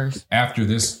 31st. After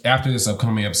this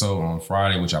upcoming episode on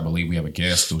Friday, which I believe we have a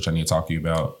guest, which I need to talk to you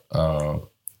about.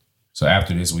 So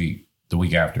after this week, the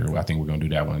week after, I think we're gonna do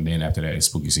that one, and then after that is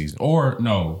spooky season. Or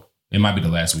no, it might be the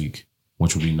last week,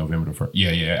 which will be November the 1st.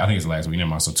 Yeah, I think it's the last week. Never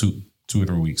mind. So 2 or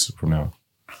 3 weeks from now,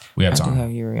 we have time. I do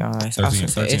have Yuri on Ice. 13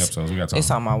 episodes. We got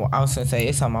time. I was gonna say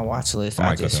it's on my watch list.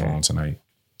 I might cut that on tonight.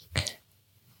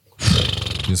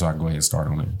 Just so I can go ahead and start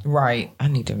on it. Right. I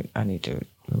need to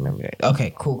remember that.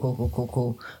 Okay,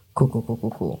 cool.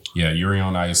 Yeah, Yuri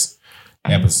on Ice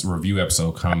review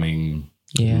episode coming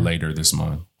later this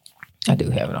month. I do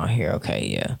have it on here. Okay,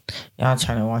 yeah. Y'all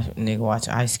trying to watch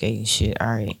ice skating shit. All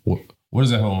right. What is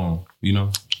that whole on? You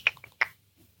know?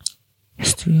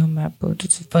 Studio Map.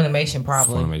 Funimation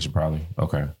probably.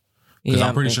 Okay. Because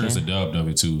I'm pretty sure it's a dub of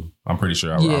it too. I'm pretty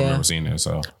sure I've never seen it.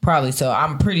 So probably so.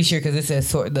 I'm pretty sure because it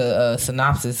says the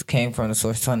synopsis came from the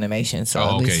source Funimation. So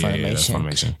at least Funimation. That's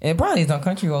Funimation. And it probably is on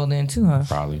Crunchyroll then too, huh?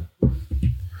 Probably.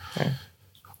 Okay.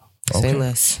 Say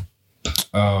less.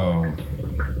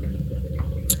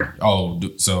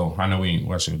 So I know we ain't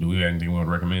watching. Do we have anything we want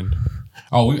to recommend?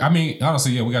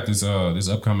 Honestly, we got this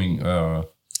upcoming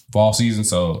fall season,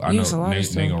 so I know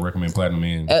Nate gonna recommend Platinum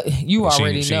In. You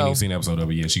already know. She ain't seen an episode of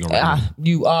it yet. She gonna recommend.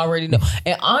 You already know.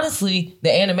 And honestly,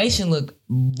 the animation looked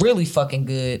really fucking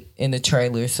good in the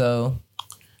trailer. So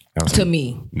to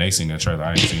me, Nate seen that trailer. I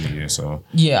ain't seen it yet. So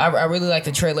yeah, I really like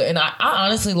the trailer, and I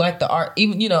honestly like the art.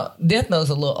 Even Death Note's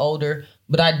a little older,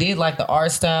 but I did like the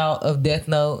art style of Death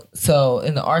Note. So,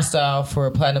 and the art style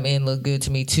for Platinum In looked good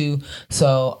to me too.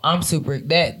 So I'm I'm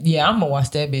gonna watch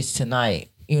that bitch tonight.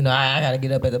 I gotta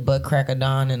get up at the butt crack of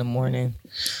dawn in the morning.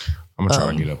 I'm gonna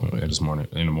try to get up in the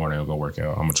morning and go work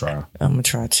out. I'm gonna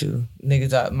try too.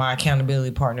 Niggas, my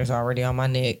accountability partner's already on my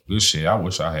neck. Good shit. I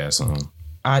wish I had some.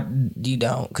 You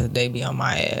don't, because they be on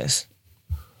my ass.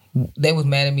 They was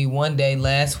mad at me one day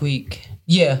last week.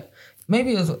 Yeah,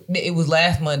 maybe it was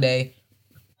last Monday.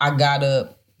 I got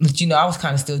up, but I was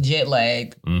kind of still jet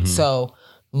lagged. Mm-hmm. So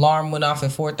alarm went off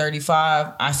at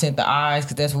 4:35. I sent the eyes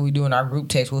because that's what we do in our group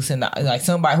text. We'll send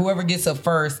somebody, whoever gets up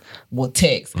first will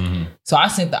text. Mm-hmm. So I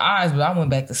sent the eyes, but I went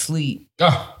back to sleep.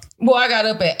 Oh. Well, I got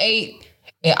up at 8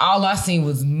 and all I seen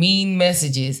was mean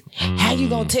messages. Mm. How you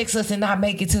gonna text us and not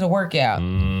make it to the workout?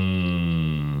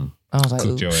 Mm. I was like,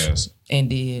 cooked your ass. And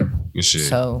did. Good shit.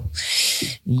 So,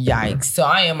 yikes. So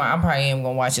I probably am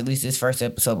gonna watch at least this first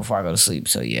episode before I go to sleep.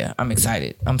 So yeah, I'm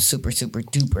excited. I'm super, super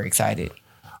duper excited.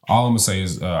 All I'm gonna say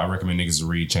is I recommend niggas to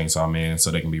read Chainsaw Man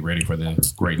so they can be ready for the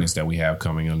greatness that we have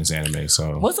coming on this anime.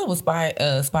 So what's up with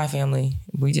Spy Family?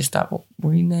 We just stopped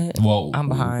reading that. Well, I'm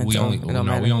behind. We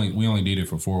only did it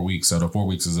for 4 weeks, so the 4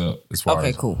 weeks is up as far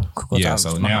as cool. Yeah,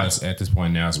 so now at this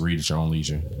point it's read at your own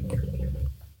leisure.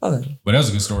 Okay, but that was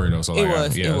a good story though. So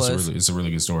it's a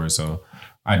really good story. So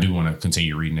I do want to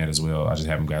continue reading that as well. I just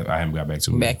haven't got back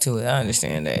to it. I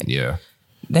understand that. Yeah.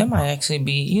 That might actually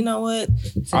be, you know what?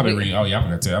 I've been reading. Oh yeah, I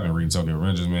forgot to tell you. I've been reading Tokyo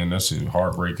Revengers, man. That shit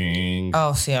heartbreaking.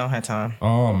 Oh, see, I don't have time.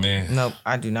 Oh man, nope,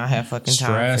 I do not have fucking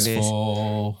time for this.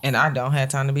 And I don't have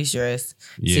time to be stressed.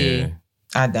 Yeah, see,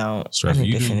 I don't. Stressful.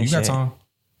 You got time?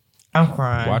 I'm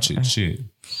crying. Watch it. Shit.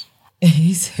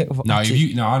 He said,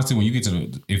 honestly, when you get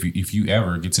to if you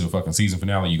ever get to the fucking season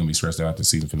finale, you're gonna be stressed out at the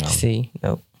season finale. See,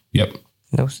 nope. Yep.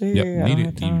 No, sir. Yep. You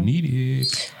need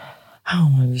it. I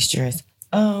don't want to be stressed.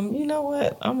 You know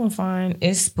what? I'm gonna find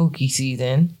it's spooky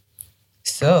season.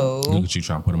 So look at you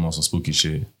trying to put them on some spooky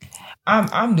shit.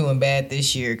 I'm doing bad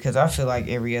this year because I feel like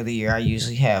every other year I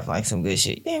usually have like some good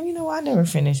shit. Damn, I never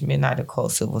finished Midnight of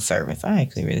Cold Civil Servants. I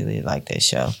actually really, really like that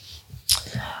show.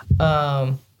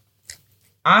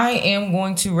 I am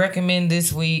going to recommend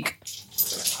this week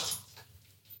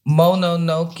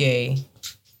Mononoke,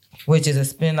 which is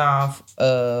a spinoff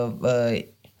of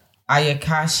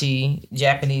Ayakashi,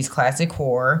 Japanese classic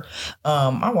horror.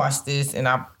 I watched this and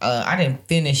I didn't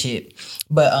finish it,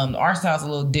 but the art style's a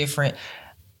little different.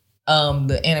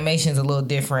 The animation's a little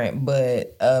different,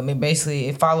 but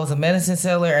it follows a medicine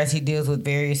seller as he deals with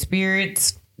various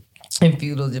spirits in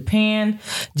feudal Japan.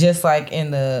 Just like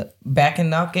in the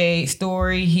Bakenake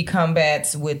story, he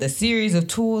combats with a series of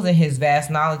tools and his vast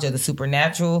knowledge of the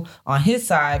supernatural on his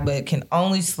side, but can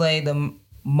only slay the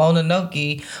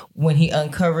Mononoke when he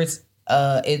uncovers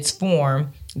its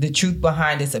form, the truth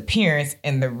behind its appearance,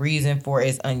 and the reason for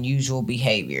its unusual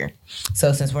behavior.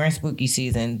 So since we're in spooky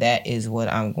season, that is what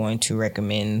I'm going to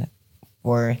recommend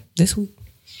for this week.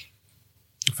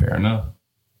 Fair enough.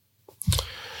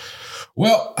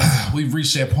 Well, we've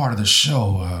reached that part of the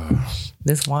show.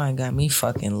 This wine got me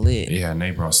fucking lit. Yeah, and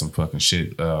they brought some fucking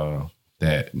shit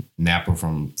that Nappa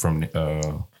from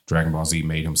Dragon Ball Z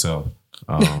made himself.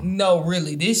 No,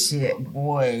 really, this shit,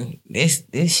 boy,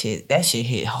 that shit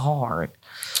hit hard.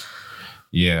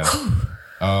 Yeah.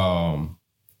 Y'all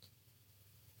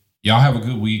have a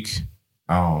good week.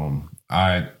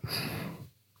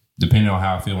 Depending on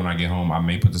how I feel when I get home, I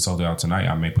may put this out tonight.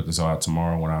 I may put this out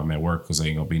tomorrow when I'm at work because there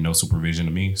ain't gonna be no supervision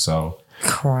to me. So,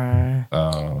 cry.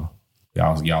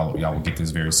 Y'all will get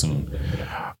this very soon.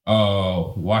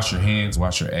 Wash your hands,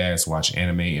 wash your ass, watch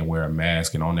anime, and wear a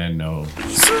mask. And on that note,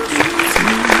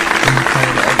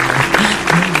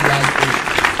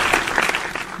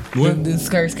 what? The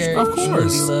skirt. Of course.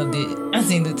 Really loved it. I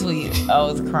seen the tweet. I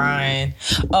was crying.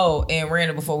 Oh, and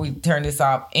Randall, before we turn this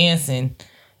off, Anson,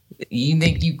 you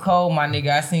think you cold, my nigga?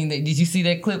 I seen that. Did you see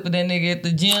that clip of that nigga at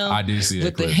the gym? I did see that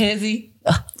with clip. the hezzy.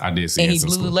 I did see. And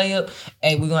Anson's he blew the clip. layup.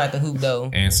 Hey, we gonna have to hoop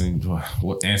though. Anson,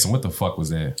 what the fuck was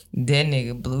that? That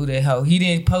nigga blew that hoe. He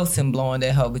didn't post him blowing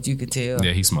that hoe, but you could tell.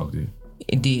 Yeah, he smoked it.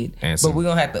 It did. Anson. But we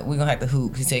gonna have to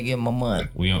hoop. He said give him a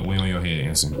month. We on your head,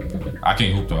 Anson. I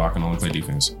can't hoop though. I can only play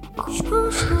defense.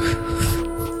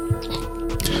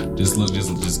 Just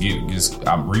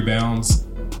rebounds,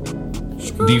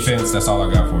 defense. That's all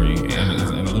I got for you, and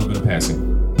a little bit of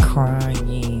passing.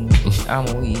 Crying.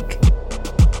 I'm weak.